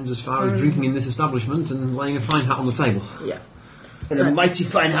reputation extends as far as drinking in this establishment and laying a fine hat on the table. Yeah. And a mighty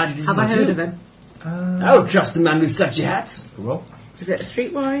fine hat it is. Have I heard of him? I would trust a man with such a hat. Roll. Is it a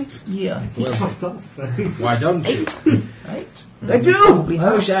streetwise? Yeah. Trust us. Why don't you? 8. I do. Probably I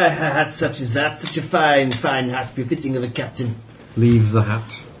have. wish I had a hat such as that. Such a fine hat befitting of a captain. Leave the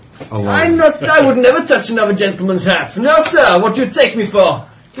hat alone. I would never touch another gentleman's hat. No, sir. What do you take me for?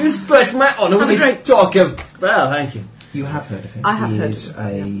 You respect my honour when Have a you drink. talk of... Well, thank you. You have heard of him. I have he heard is of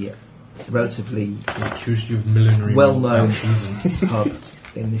a relatively He accused you of millinery. well-known malfeasance. pub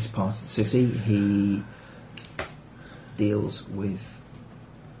in this part of the city. He deals with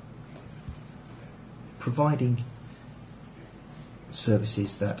providing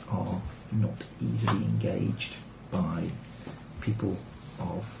services that are not easily engaged by people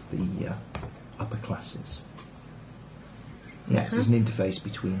of the upper classes. He acts as an interface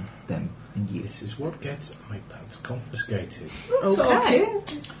between them and you. This is what gets iPads confiscated. Okay.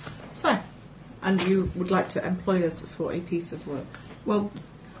 So, and you would like to employ us for a piece of work? Well,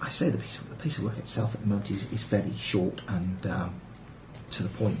 I say the piece of work itself at the moment is fairly short and to the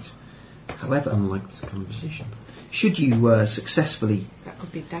point. However, Unlike this conversation. should you successfully That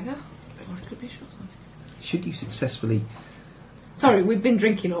could be a dagger, or it could be a short sword. should you successfully Sorry, we've been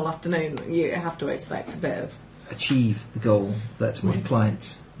drinking all afternoon. You have to expect a bit of... achieve the goal that my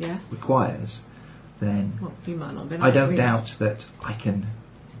client Yeah? requires, then Well, you might not be. I don't doubt that I can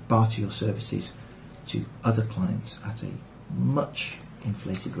barter your services to other clients at a much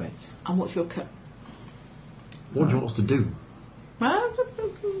inflated rate. And what's your cut? What do you want us to do?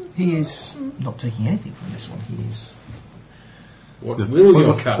 He is not taking anything from this one. He is... What will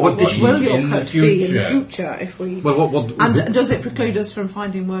your cut what be did Will your in the cut be in the future? future if we... Well, what And does it preclude us from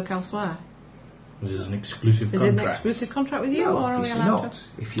finding work elsewhere? This is an exclusive Is it an contract. exclusive contract with you, No, or are we obviously allowed not. to?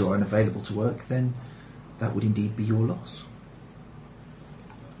 If you're unavailable to work, then that would indeed be your loss.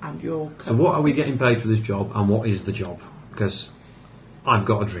 And your cut? So what are we getting paid for this job, and what is the job? Because I've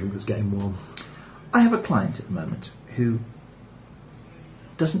got a drink that's getting warm. I have a client at the moment who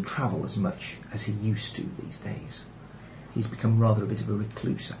doesn't travel as much as he used to these days. He's become rather a bit of a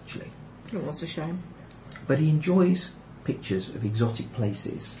recluse, actually. Oh, that's a shame. But he enjoys pictures of exotic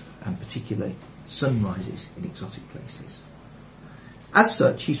places, and particularly sunrises in exotic places. As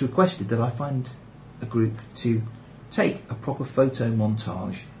such, he's requested that I find a group to take a proper photo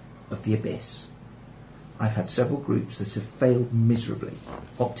montage of the abyss. I've had several groups that have failed miserably,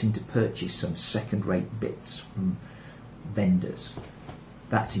 opting to purchase some second-rate bits from vendors.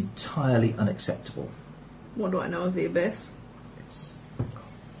 That's entirely unacceptable. What do I know of the abyss? It's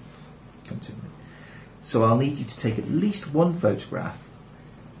come to me. So I'll need you to take at least one photograph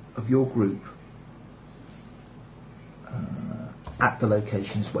of your group at the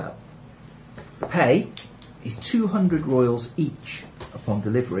location as well. The pay is 200 royals each upon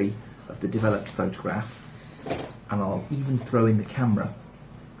delivery of the developed photograph, and I'll even throw in the camera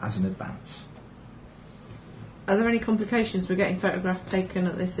as an advance. Are there any complications for getting photographs taken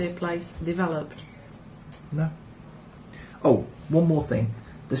at this here place developed? No. Oh, one more thing.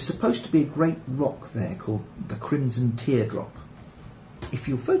 There's supposed to be a great rock there called the Crimson Teardrop. If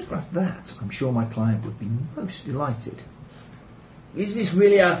you'll photograph that, I'm sure my client would be most delighted. Is this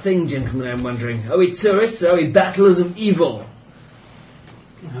really our thing, gentlemen, I'm wondering? Are we tourists or are we battlers of evil?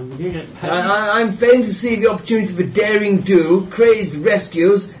 We're going to get paid. I'm fain to see the opportunity for daring do, crazed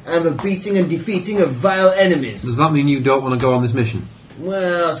rescues, and the beating and defeating of vile enemies. Does that mean you don't want to go on this mission?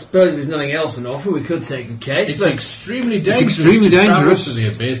 Well, I suppose if there's nothing else on offer, we could take a case, It's but... extremely dangerous. extremely to travel dangerous. to the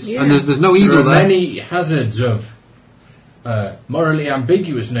abyss. Yeah. And there's no There evil are there. many hazards of morally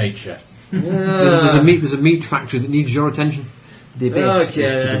ambiguous nature. There's a meat factory that needs your attention. The abyss Okay,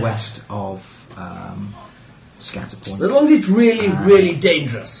 is to then. the west of Scatterpoint. As long as it's really, really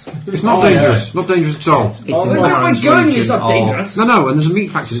dangerous. It's not Oh, dangerous. yeah. Not dangerous at all. It's in Well, the that's where we're going, it's region not of dangerous. No, and there's a meat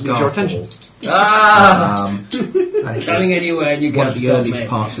factory that needs your attention. Ah! And it Coming was anywhere and you one can't of the stop earliest me.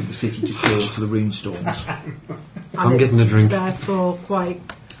 parts of the city to kill to the rune storms. I'm And getting a it's drink. Therefore, quite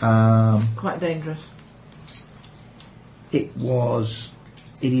dangerous. It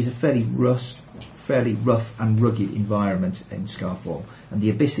is a fairly rough and rugged environment in Scarfall, and the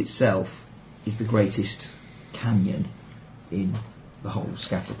abyss itself is the greatest canyon in the whole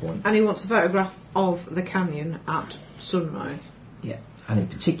Scatterpoint. And he wants a photograph of the canyon at sunrise. Yeah, and in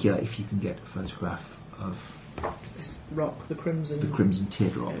particular, if you can get a photograph of This rock, the crimson. the Crimson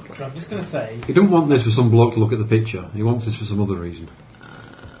Teardrop. So I'm just going to say, He doesn't want this for some bloke to look at the picture. He wants this for some other reason.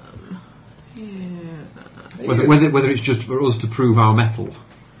 Whether it's just for us to prove our mettle.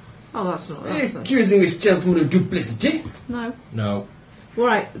 Oh, that's not. That's not. Accusing this gentleman of duplicity. No. No.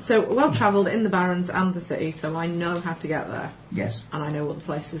 Right, so well travelled in the Barrens and the city, so I know how to get there, Yes. and I know what the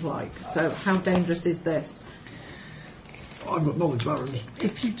place is like. So how dangerous is this? I've got knowledge barons.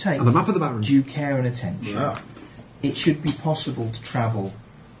 If you take And a map of the Barrens. due care and attention, Yeah. it should be possible to travel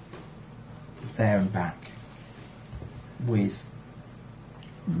there and back with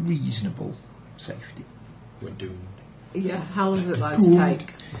reasonable safety. We're doomed. Yeah, how long does it like to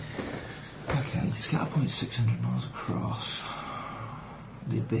take? Okay, scatter point 600 miles across.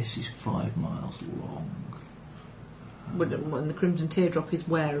 The abyss is 5 miles long. When the Crimson Teardrop is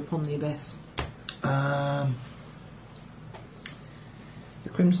where upon the abyss? The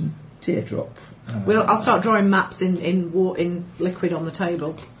Crimson Teardrop. Well, I'll start drawing maps in liquid on the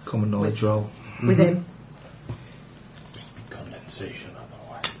table Common knowledge with- roll. with him. Condensation,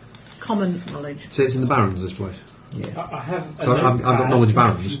 otherwise. Common knowledge. Say it's in the Barrens, this place. Yeah. I have. A So I've got notepad knowledge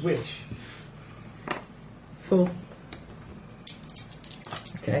barons. If you wish. 4.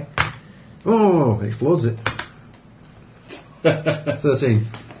 Okay. Oh, it explodes it. 13.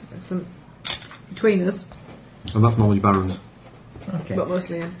 Excellent. Between us, And that's knowledge barons. Okay. but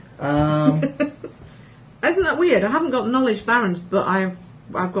mostly him. Um, Isn't that weird? I haven't got knowledge barons, but I've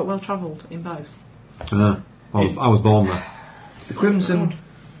got well travelled in both. I was born there. the Crimson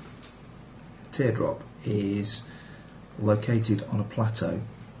Teardrop is located on a plateau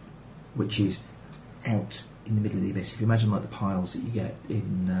which is out in the middle of the abyss. If you imagine like the piles that you get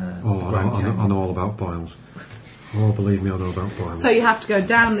in the Grand Canyon. I know all about piles. Oh, believe me, I know about piles. So you have to go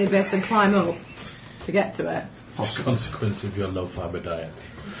down the abyss and climb up to get to it. Consequence of your low fibre diet.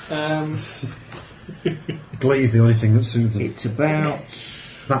 Glee is the only thing that soothes them. It's about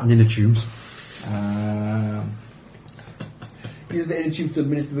That and inner tubes. Use the inner tube to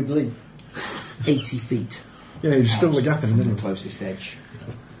administer the glee. 80 feet Yeah, you just fill the gap in the from the middle. closest edge.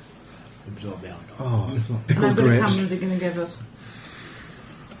 Absorb the alcohol. Oh, it's like And pickled how many grapes. cameras are going to give us?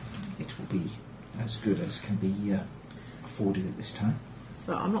 It will be as good as can be afforded at this time.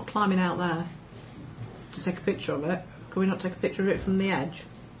 Right, I'm not climbing out there to take a picture of it. Can we not take a picture of it from the edge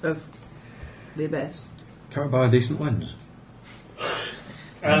of the abyss? Can't buy a decent lens.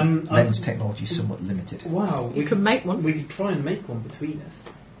 Lens technology is somewhat limited. Wow, You could make one. We could try and make one between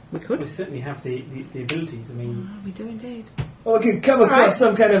us. We could. We certainly have the abilities. I mean, Oh, we do indeed. Or we could come across Alright.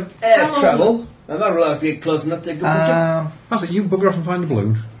 some kind of air How long? travel, and that will allow us to get close enough to take a picture. That's it, you bugger off and find a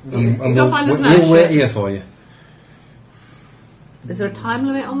balloon. You go find us an we'll wait airship. here for you. Is there a time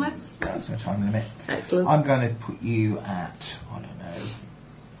limit on this? There's no time limit. Excellent. I'm going to put you at, I don't know,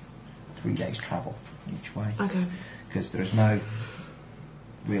 3 days travel each way. Okay. Because there is no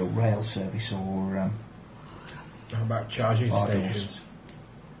real rail service or... How about charging Far stations?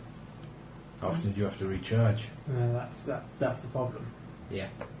 How often do you have to recharge? that's the problem. Yeah.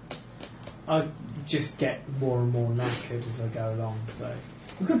 I just get more and more knackered as I go along. So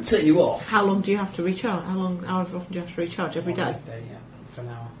We could turn you off. How long do you have to recharge? How often do you have to recharge? Every day? Once a day, yeah, for an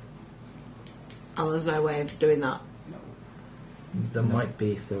hour. And there's no way of doing that. There might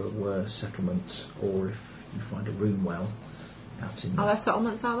be if there were settlements or if you find a room well out in... Are there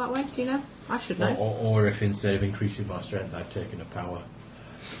settlements out that way? Do you know? I should know. Or if instead of increasing my strength, I've taken a power.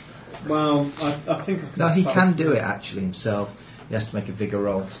 Well, I think I could No, he solve- can do it actually himself. He has to make a vigour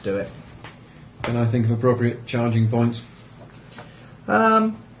roll to do it. Can I think of appropriate charging points?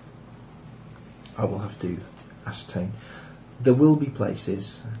 I will have to ascertain. There will be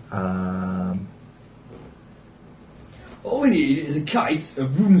places. All we need is a kite, a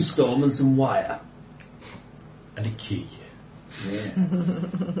runestorm, and some wire. And a key. Yeah.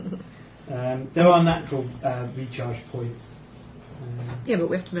 There are natural recharge points. Yeah, but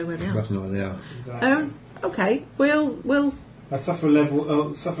we have to know where they You are. have to know where they are. Exactly. Okay, we'll I suffer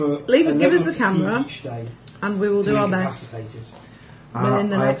level. Suffer. Leave a it- give level us the of fatigue camera. each day. and we will do our best. Incapacitated. Within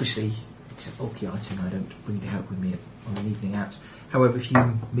the I next- obviously, it's a bulky item. I don't bring it out with me on an evening out. However, if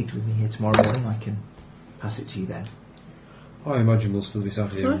you meet with me here tomorrow morning, I can pass it to you then. I imagine we'll still be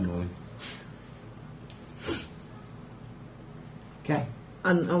sat here in the morning. Okay.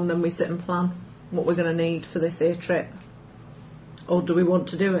 And then we sit and plan what we're going to need for this here trip. Or do we want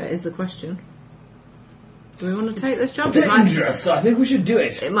to do it, is the question. Do we want to take this job? Dangerous, I think we should do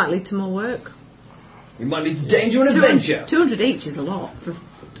it. It might lead to more work. We might need danger and adventure. 200 each is a lot for a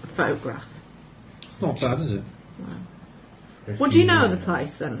photograph. Not bad, is it? What do you know of the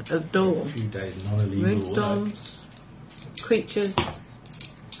place then? Of A Dawn? few days non-illegal work. Moonstorms, creatures,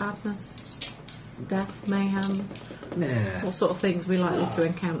 badness, death, mayhem. Nah. What sort of things we likely to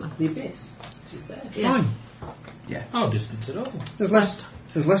encounter? The abyss. It's just there. Yeah. Fine. Yeah. How distant at all? There's less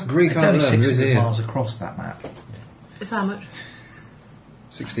There's less grief It's out only there than there is 600 here. miles across that map. It's how much?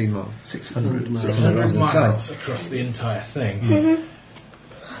 16 miles. 600 miles. 600 miles South. across the entire thing.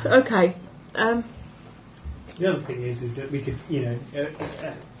 Okay. The other thing is that we could,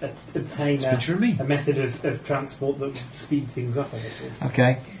 obtain Picture of me. a method of transport that would speed things up a little.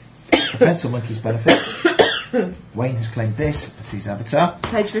 Okay. The pencil monkey's benefit. Wayne has claimed this as his avatar.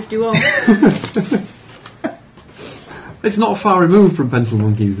 Page 51. It's not far removed from Pencil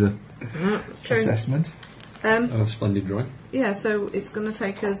Monkeys. That's true. Assessment. A splendid drawing. Yeah, so it's going to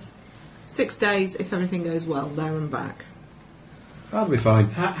take us 6 days if everything goes well, there and back. That'll be fine.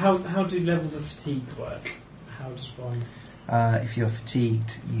 How do levels of fatigue work? How does one... If you're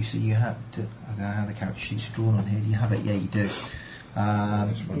fatigued, you have to. I don't know how the character sheet's drawn on here. Do you have it? Yeah, you do.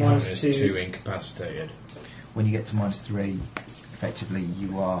 -2. 2 incapacitated. When you get to -3, effectively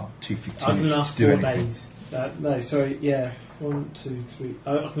you are too fatigued I can last to do 4 anything. days. 1, 2, 3.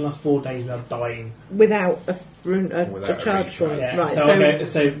 I can last 4 days without dying. Without a Without a charge recharge. point. Yeah. Right,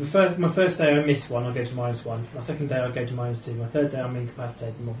 so my first day I miss 1, I'll go to -1. My second day I'll go to -2. My third day I'm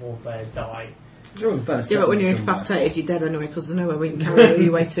incapacitated. My fourth day is die. You're on first yeah, but when you're somewhere. incapacitated, you're dead anyway because there's nowhere we can carry you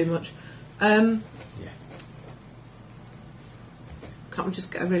away too much. Can't we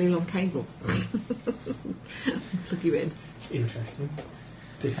just get a really long cable? Plug you in. Interesting.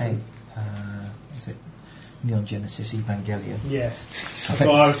 Hey, Different. is it Neon Genesis Evangelion? Yes.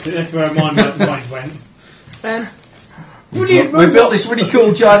 That's where my mind went. We built this really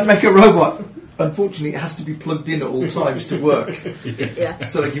cool giant mecha robot. Unfortunately, it has to be plugged in at all times to work. Yeah.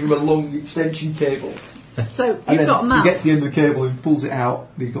 So they give him a long extension cable. So And you've then got a map. he gets to the end of the cable and pulls it out.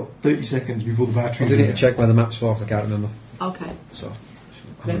 And he's got 30 seconds before the I battery. do need to check where the map's for, I can't remember. Okay. So,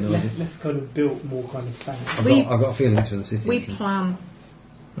 I have no idea. Let's kind of build more kind of fancy. I've got a feeling it's for the city. We actually. plan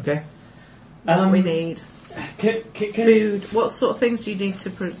Okay. what we need. Can Food. What sort of things do you need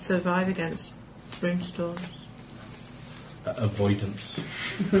to survive against room storms? Avoidance.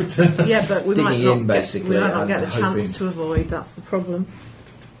 Yeah, but we might Digging not in, get, basically, we might not and get the chance hoping. to avoid. That's the problem.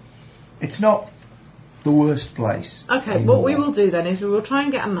 It's not the worst place. Okay, anymore. what we will do then is we will try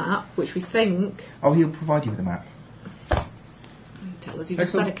and get a map, which we think. Oh, he'll provide you with a map. Tell us you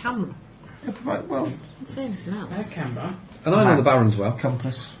just had Excellent. a camera. He'll provide, well, Didn't say anything else. a camera. And I know the Barons well.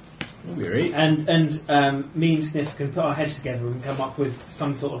 compass. Weary. And me and Sniff can put our heads together and come up with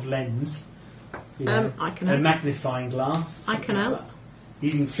some sort of lens. I can a help. magnifying glass. I something can like help. that.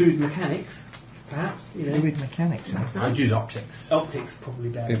 Using fluid mechanics, perhaps. Fluid mechanics. Huh? I'd use optics. Optics probably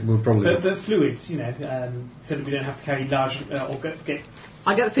better. It will probably. But fluids, so that we don't have to carry large or get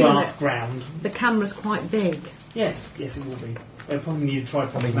I get the feeling glass that ground. the camera's quite big. Yes, it will be. They'll probably need a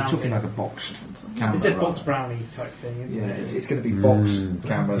tripod I mean, to we're mount talking it. like a boxed camera. It's a rather. box brownie type thing, isn't Yeah, it? it's going to be boxed Mm.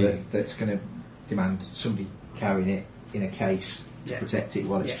 camera Yeah. that's going to demand somebody carrying it in a case to Yeah. protect it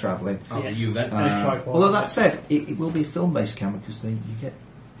while it's Yeah. travelling. Oh, Yeah. you then. And a tripod. Although that said, it will be a film-based camera because you get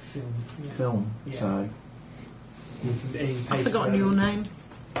Film. Yeah. film. Yeah. So I've forgotten your name.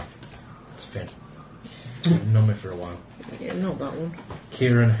 It's Finn. You've known me for a while. Yeah, not that one.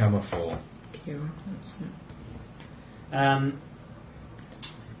 Kieran Hammerfall. Kira. That's it.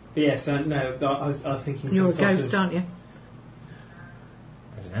 But yeah, so no, I was thinking. You're a some sort ghost, of, aren't you?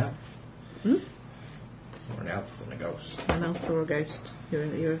 As an elf. Hmm? Or an elf than a ghost. An elf or a ghost.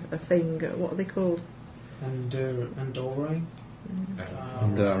 You're a thing. What are they called? Andorre.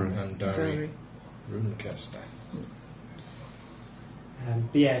 Andari. Runecaster.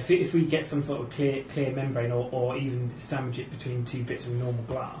 But yeah, if we get some sort of clear membrane or even sandwich it between 2 bits of normal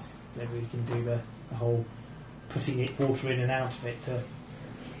glass, then we can do the whole putting water in and out of it to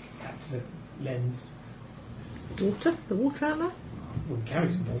act as a lens. Water? The water out there? We can carry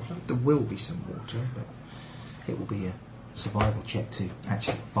some water. there will be some water, but it will be a survival check to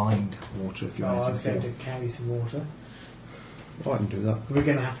actually find water if you're I out in was the going field. to carry some water. I can do that. We're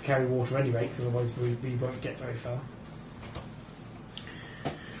going to have to carry water anyway, because otherwise we won't get very far.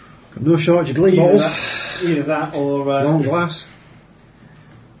 Got no shortage of glee bottles. Either that or Long glass.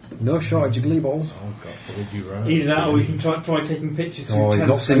 No shortage of glee bottles. Oh god, forbid you right. either that, or we can try taking pictures. Through Oh, you've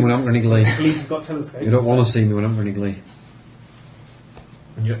not seen me when I'm telescopes. running glee. I believe we've got telescopes. You don't want to see me when I'm running glee.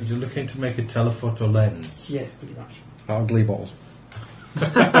 And you're looking to make a telephoto lens. Yes, pretty much. Out of glee bottles.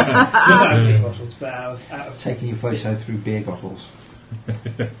 Not out of beer bottles, but out of Taking your photo through beer bottles.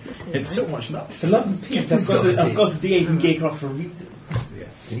 It's so much nicer. It's a lovely peak. I've got the D8 and Gearcraft for a reason. Yeah.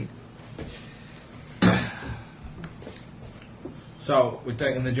 So, we're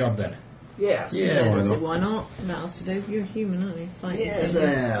taking the job then? Yes. Yeah, why that's not? it, why not? That else to do. You're human, aren't you? Fighting Yes, things.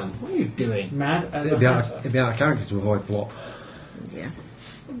 I am. What are you doing? Mad as It'd a be, out, hatter. it'd be out of character to avoid plot. Yeah.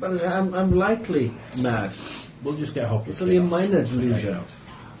 But I'm likely mad. We'll just get hopeless. It's only a chaos. minor delusion.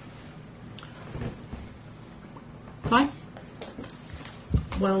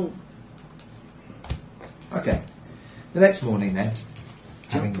 Well, Okay. The next morning, then,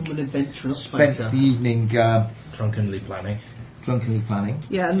 having Gentleman adventure, not spent fighter. the evening Drunkenly planning. drunkenly planning,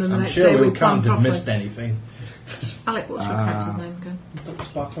 yeah, and then the I'm next sure day we we'll plan can't have properly. missed anything. Alec, what's your character's name again?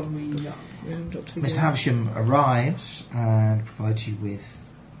 Dr. Bartholomew. Mr. Haversham arrives and provides you with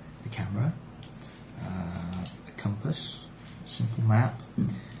the camera, a compass, a simple map,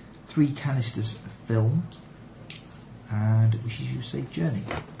 3 canisters of film, and wishes you a safe journey.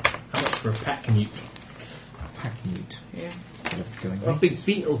 How much for a pack newt? Pack newt. Yeah. Going A big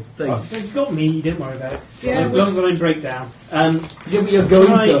beetle thing. Oh, you've got me, don't worry about it. Yeah, As long as I don't break down. Yeah, but you're going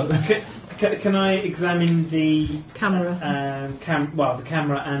to. Can I examine the Camera. the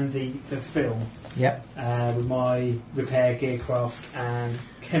camera and the film Yep. with my repair, gearcraft, and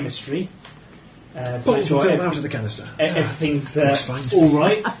chemistry? To Pull make the sure film out of the canister. everything's Looks fine. all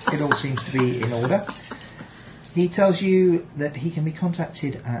right. It all seems to be in order. He tells you that he can be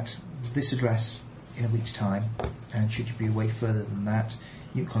contacted at this address in a week's time, and should you be away further than that,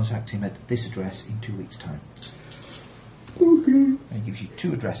 you can contact him at this address in 2 weeks' time. Okay. And he gives you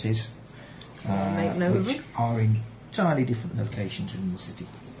 2 addresses, Make note of which them. are in entirely different locations within the city.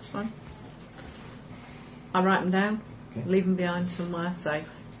 That's fine. I write them down, Okay. leave them behind somewhere safe,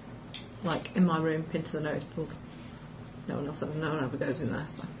 like in my room, pinned to the notice board. No one ever goes in there.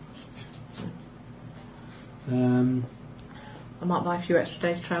 So I might buy a few extra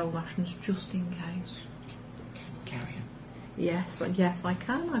days travel rations just in case. Carry him. Yes, I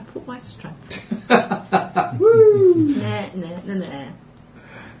can. I put my strength. Woo! Nah.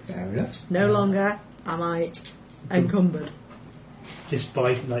 Fair enough. No longer am I encumbered. Just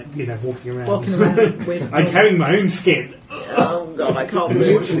by walking around. Walking around with. I'm carrying my own skin. Oh god, I can't move.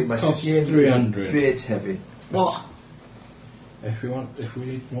 Unfortunately, my Costs skin is 300. a bit heavy. What? If we want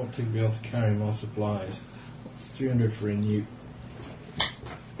to be able to carry more supplies, it's 300 for a newt.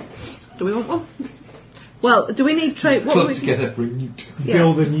 Do we want one? Well, do we need trade? What are Club we? together for a newt. Yeah.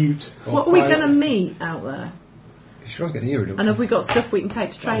 Build a newt. What are we going to meet out there? Sure, I get an ear reduction. And have we got stuff we can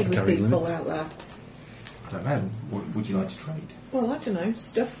take to trade with carry people limit. out there? I don't know. What would you like to trade? Well, I don't know.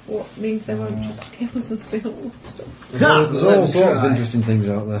 Stuff. What means they won't just kill us and steal all the stuff? There's all sorts of interesting things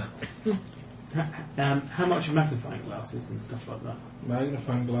out there. How much are magnifying glasses and stuff like that?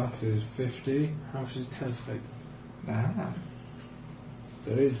 Magnifying glass is 50. How much is a telescope?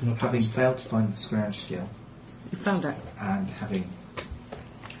 There is no Having failed to find the scrounge skill, You found out. and having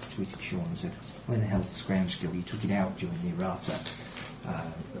tweeted Sean and said, "Where the hell's the scrounge skill? You took it out during the errata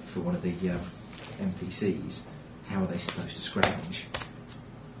for one of the NPCs. How are they supposed to scrounge?"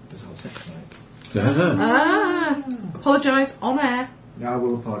 There's a whole section on it. Apologise on air. Now I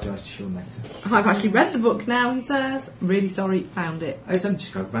will apologise to Sean later. I've actually read the book now. He says, "Really sorry, found it." I don't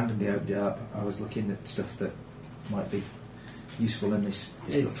just randomly opened it up. I was looking at stuff that might be useful in this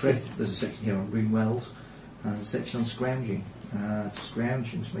little trip. There's a section here on rune wells and a section on scrounging. To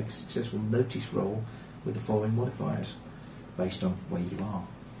scrounge, you must make a successful notice roll with the following modifiers based on where you are.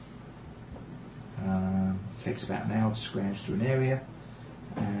 Takes about an hour to scrounge through an area,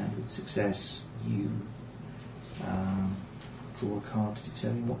 and with success you draw a card to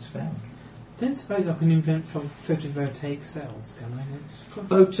determine what's found. Don't suppose I can invent photovoltaic cells, can I?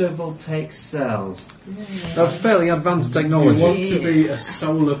 Photovoltaic cells. That's fairly advanced technology. You want to be a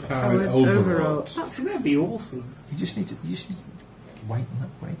solar powered overwrought. That'd be awesome. You just need to wait and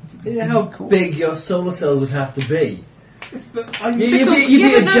wait. You know how Cool. big your solar cells would have to be? But You'd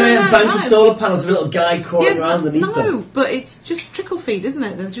be a giant bank of solar panels with a little guy crawling around underneath them. No, but it's just trickle feed, isn't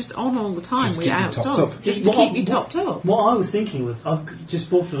it? They're just on all the time. Just We're keep you outdoors. topped up. Just to keep you topped up. What I was thinking was I've just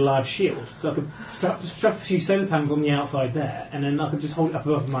bought a large shield, so I could strap a few solar panels on the outside there, and then I could just hold it up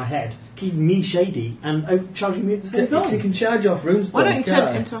above my head, keeping me shady and overcharging me at the same You time. can charge off runes. Why don't you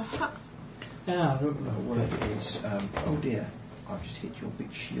turn it into a hut? Yeah, The word is, oh dear, I've just hit your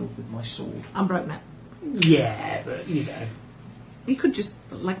big shield with my sword. I'm broke now. yeah, but you know. You could just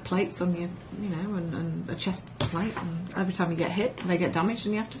leg plates on your, and a chest plate, and every time you get hit, they get damaged,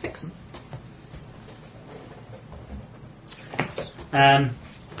 and you have to fix them.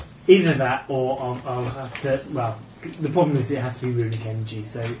 Either that, or I'll have to. Well, the problem is it has to be runic energy.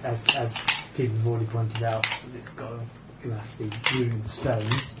 So as people have already pointed out, it's going to have to be rune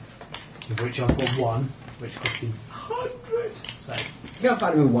stones, of which I've got one, which could be 100. So You can't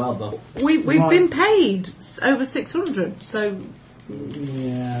find them in wild though. We've Right. been paid over 600, so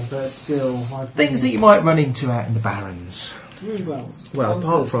yeah, but still, Things that you might run into out in the Barrens. rune wells. Well,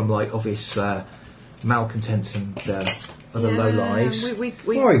 apart from like obvious malcontents and other low lives.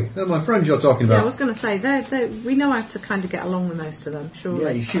 Oi, they're my friends you're talking Yeah, I about. was going to say, we know how to kind of get along with most of them, surely. Yeah,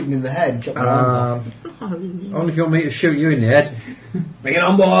 you shoot them in the head, chop their hands off. Only if you want me to shoot you in the head. Bring it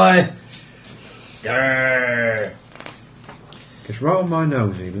on, boy! Grrr. Gets right on my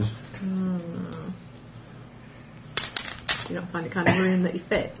nose, he does. You don't find it kind of room that he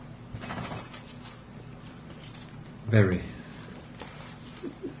fits? Very.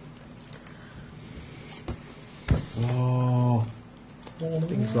 Oh.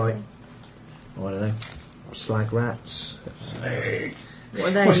 Things like, I don't know, slag rats. What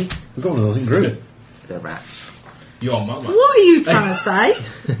are they? We've got one of those in Groot. They're rats. Your mama. What are you trying to say?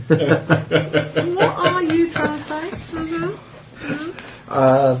 What are you trying to say?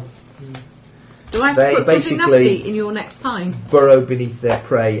 Do I have to They put something basically- nasty in your next pine? Burrow beneath their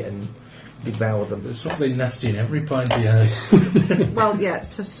prey and devour them. There's something nasty in every pint he has. Well, yeah,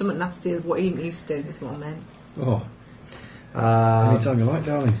 it's just something nasty of what he ain't used to, is what I meant. Oh, Um, anytime you like,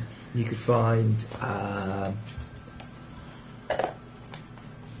 darling. you could find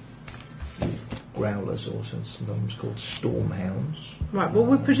growlers, or sometimes called stormhounds. Right, well,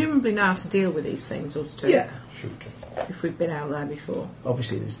 we presumably know how to deal with these things, us two. Yeah. If we've been out there before.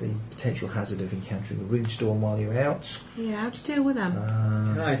 Obviously, there's the potential hazard of encountering a rune storm while you're out. Yeah, how do you deal with them?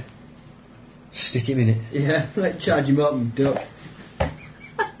 Right. Stick him in it. Yeah, like charge him up and duck.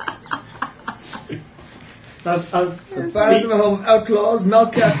 The Pirates of Home outlaws,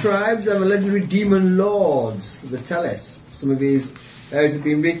 Malkat tribes, and the legendary demon lords, the Tellus. Some of these areas have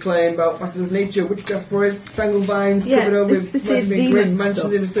been reclaimed by facets of nature, witchcraft forests, tangled vines, Yeah, covered over this with is great demon mansions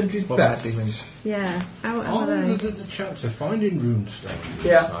stuff. in the centuries What about past. demons? Yeah, how Oh, are they? there's a chance of finding runestone.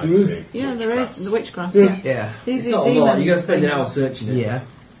 Yeah, inside there is. the Yeah, there witchcraft. is. The witchcraft, yeah. Yeah. These It's are not a demon lot, you're going to spend an things. hour searching it. Yeah.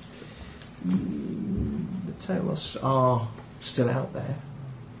 The Talos are still out there.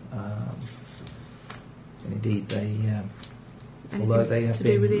 And indeed, they, although they have to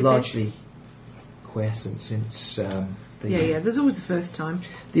do with the been Abyss? largely quiescent since the Yeah, there's always a first time.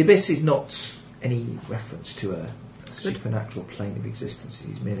 The Abyss is not any reference to a supernatural plane of existence.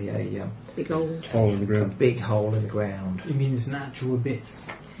 It is merely a Big old. Hole in the ground. big hole in the ground. You mean it's an actual abyss,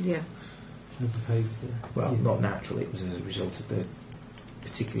 Yeah. as opposed to... Well, not natural. It was as a result of the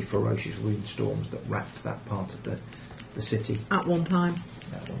particularly ferocious rune storms that wrapped that part of the city At one time.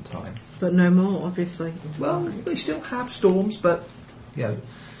 at one time. But no more, obviously. Well, they still have storms, but you know,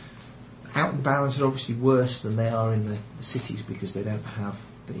 out in the Barrens are obviously worse than they are in the cities because they don't have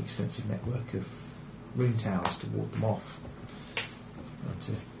the extensive network of rune towers to ward them off and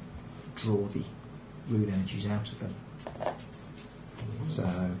to draw the rune energies out of them.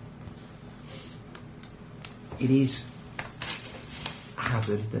 So it is a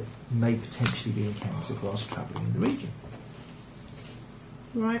hazard that may potentially be encountered whilst travelling in the region.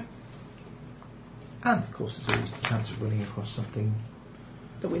 Right. And of course there's always the chance of running across something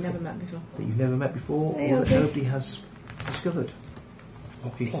That we never met before. that you've never met before Hey, or that Ozzy. nobody has discovered.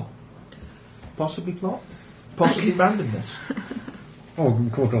 Possibly plot. Possibly randomness. Oh, we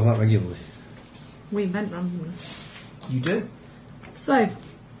come across that regularly. We invent randomness. You do. So,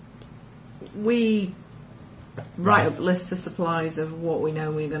 we write up lists of supplies of what we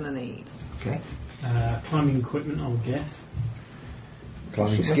know we're going to need. Okay. climbing equipment, I would guess.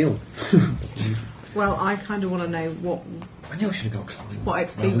 Climbing skill. Well, I kind of want to know what I knew I should have got climbing.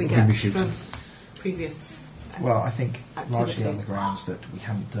 XP Rather we than get be shooting. from previous. Well, I think largely on the Activities. grounds that we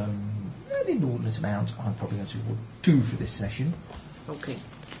haven't done an inordinate amount, I'm probably going to award 2 for this session. Okay.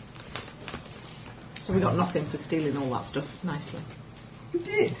 So we got nothing for stealing all that stuff nicely. You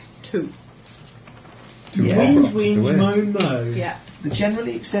did. 2. Yeah. Wind, Away. wind, moan, moan. Yeah. The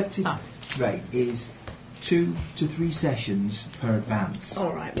generally accepted Ah. rate is 2 to 3 sessions per advance.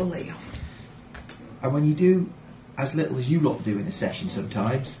 All right. Well, there you go. And when you do as little as you lot do in a session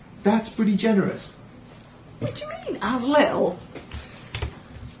sometimes, that's pretty generous. What do you mean? As little?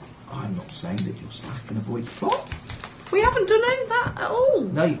 I'm not saying that you'll slack and avoid the plot. We haven't done any of that at all.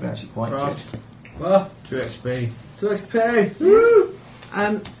 No, you've been actually quite Right. good. Well, 2 XP. 2 XP. Woo!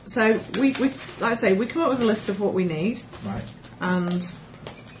 So we, like I say, we come up with a list of what we need Right. and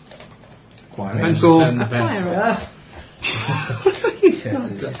Quite Pencil. Return the apply pencil. it. Yeah.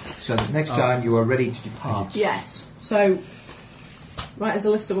 Yes. So that next time you are ready to depart. Yes. So write us a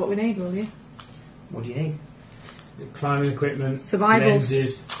list of what we need, will you? What do you need? Climbing equipment, Survival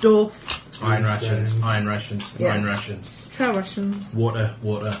lenses, stuff, Iron rations, iron rations, Yeah. iron rations. trail rations, Water,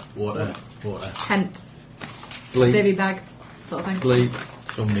 water, water, water. tent, Bleep. baby bag, sort of thing. Bleep.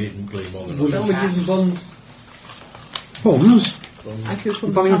 Some need and bleed more than others. Sandwiches and buns. Buns? And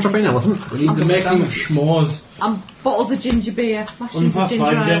cucumber Planning on dropping an sandwiches. elephant? We need the making of schmores. And bottles of ginger beer. On the Machines of plus ginger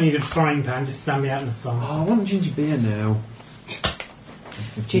side, you don't ale. need a frying pan, just stand me out in the sun. Oh, I want ginger beer now.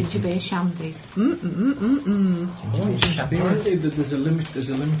 Ginger beer shandies. Apparently there's a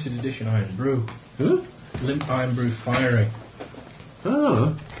limited edition Iron Brew. Huh? Iron Brew Fiery, Oh,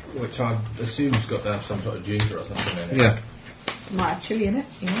 which I assume's got to have some sort of ginger or something in it. yeah. Might have chilli in it.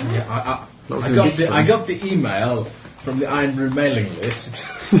 Yeah. Yeah, Not I too got good. I got the email from the Iron Brew mailing list.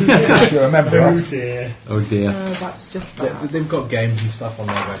 Sure, remember Oh that. dear. Oh dear. That's just bad. They've got games and stuff on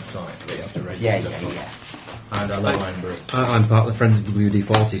their website that you have to register Yeah, for. yeah, yeah. And I love Iron Brew. I'm part of the Friends of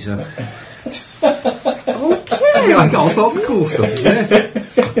WD-40, so... Okay. I got all sorts of cool stuff. Yes.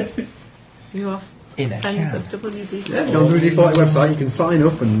 You are In a friends can. of WD. Yeah, go on the WD-40 website, you can sign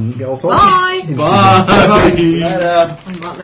up and get all sorts Bye. of... Bye! Later. I'm like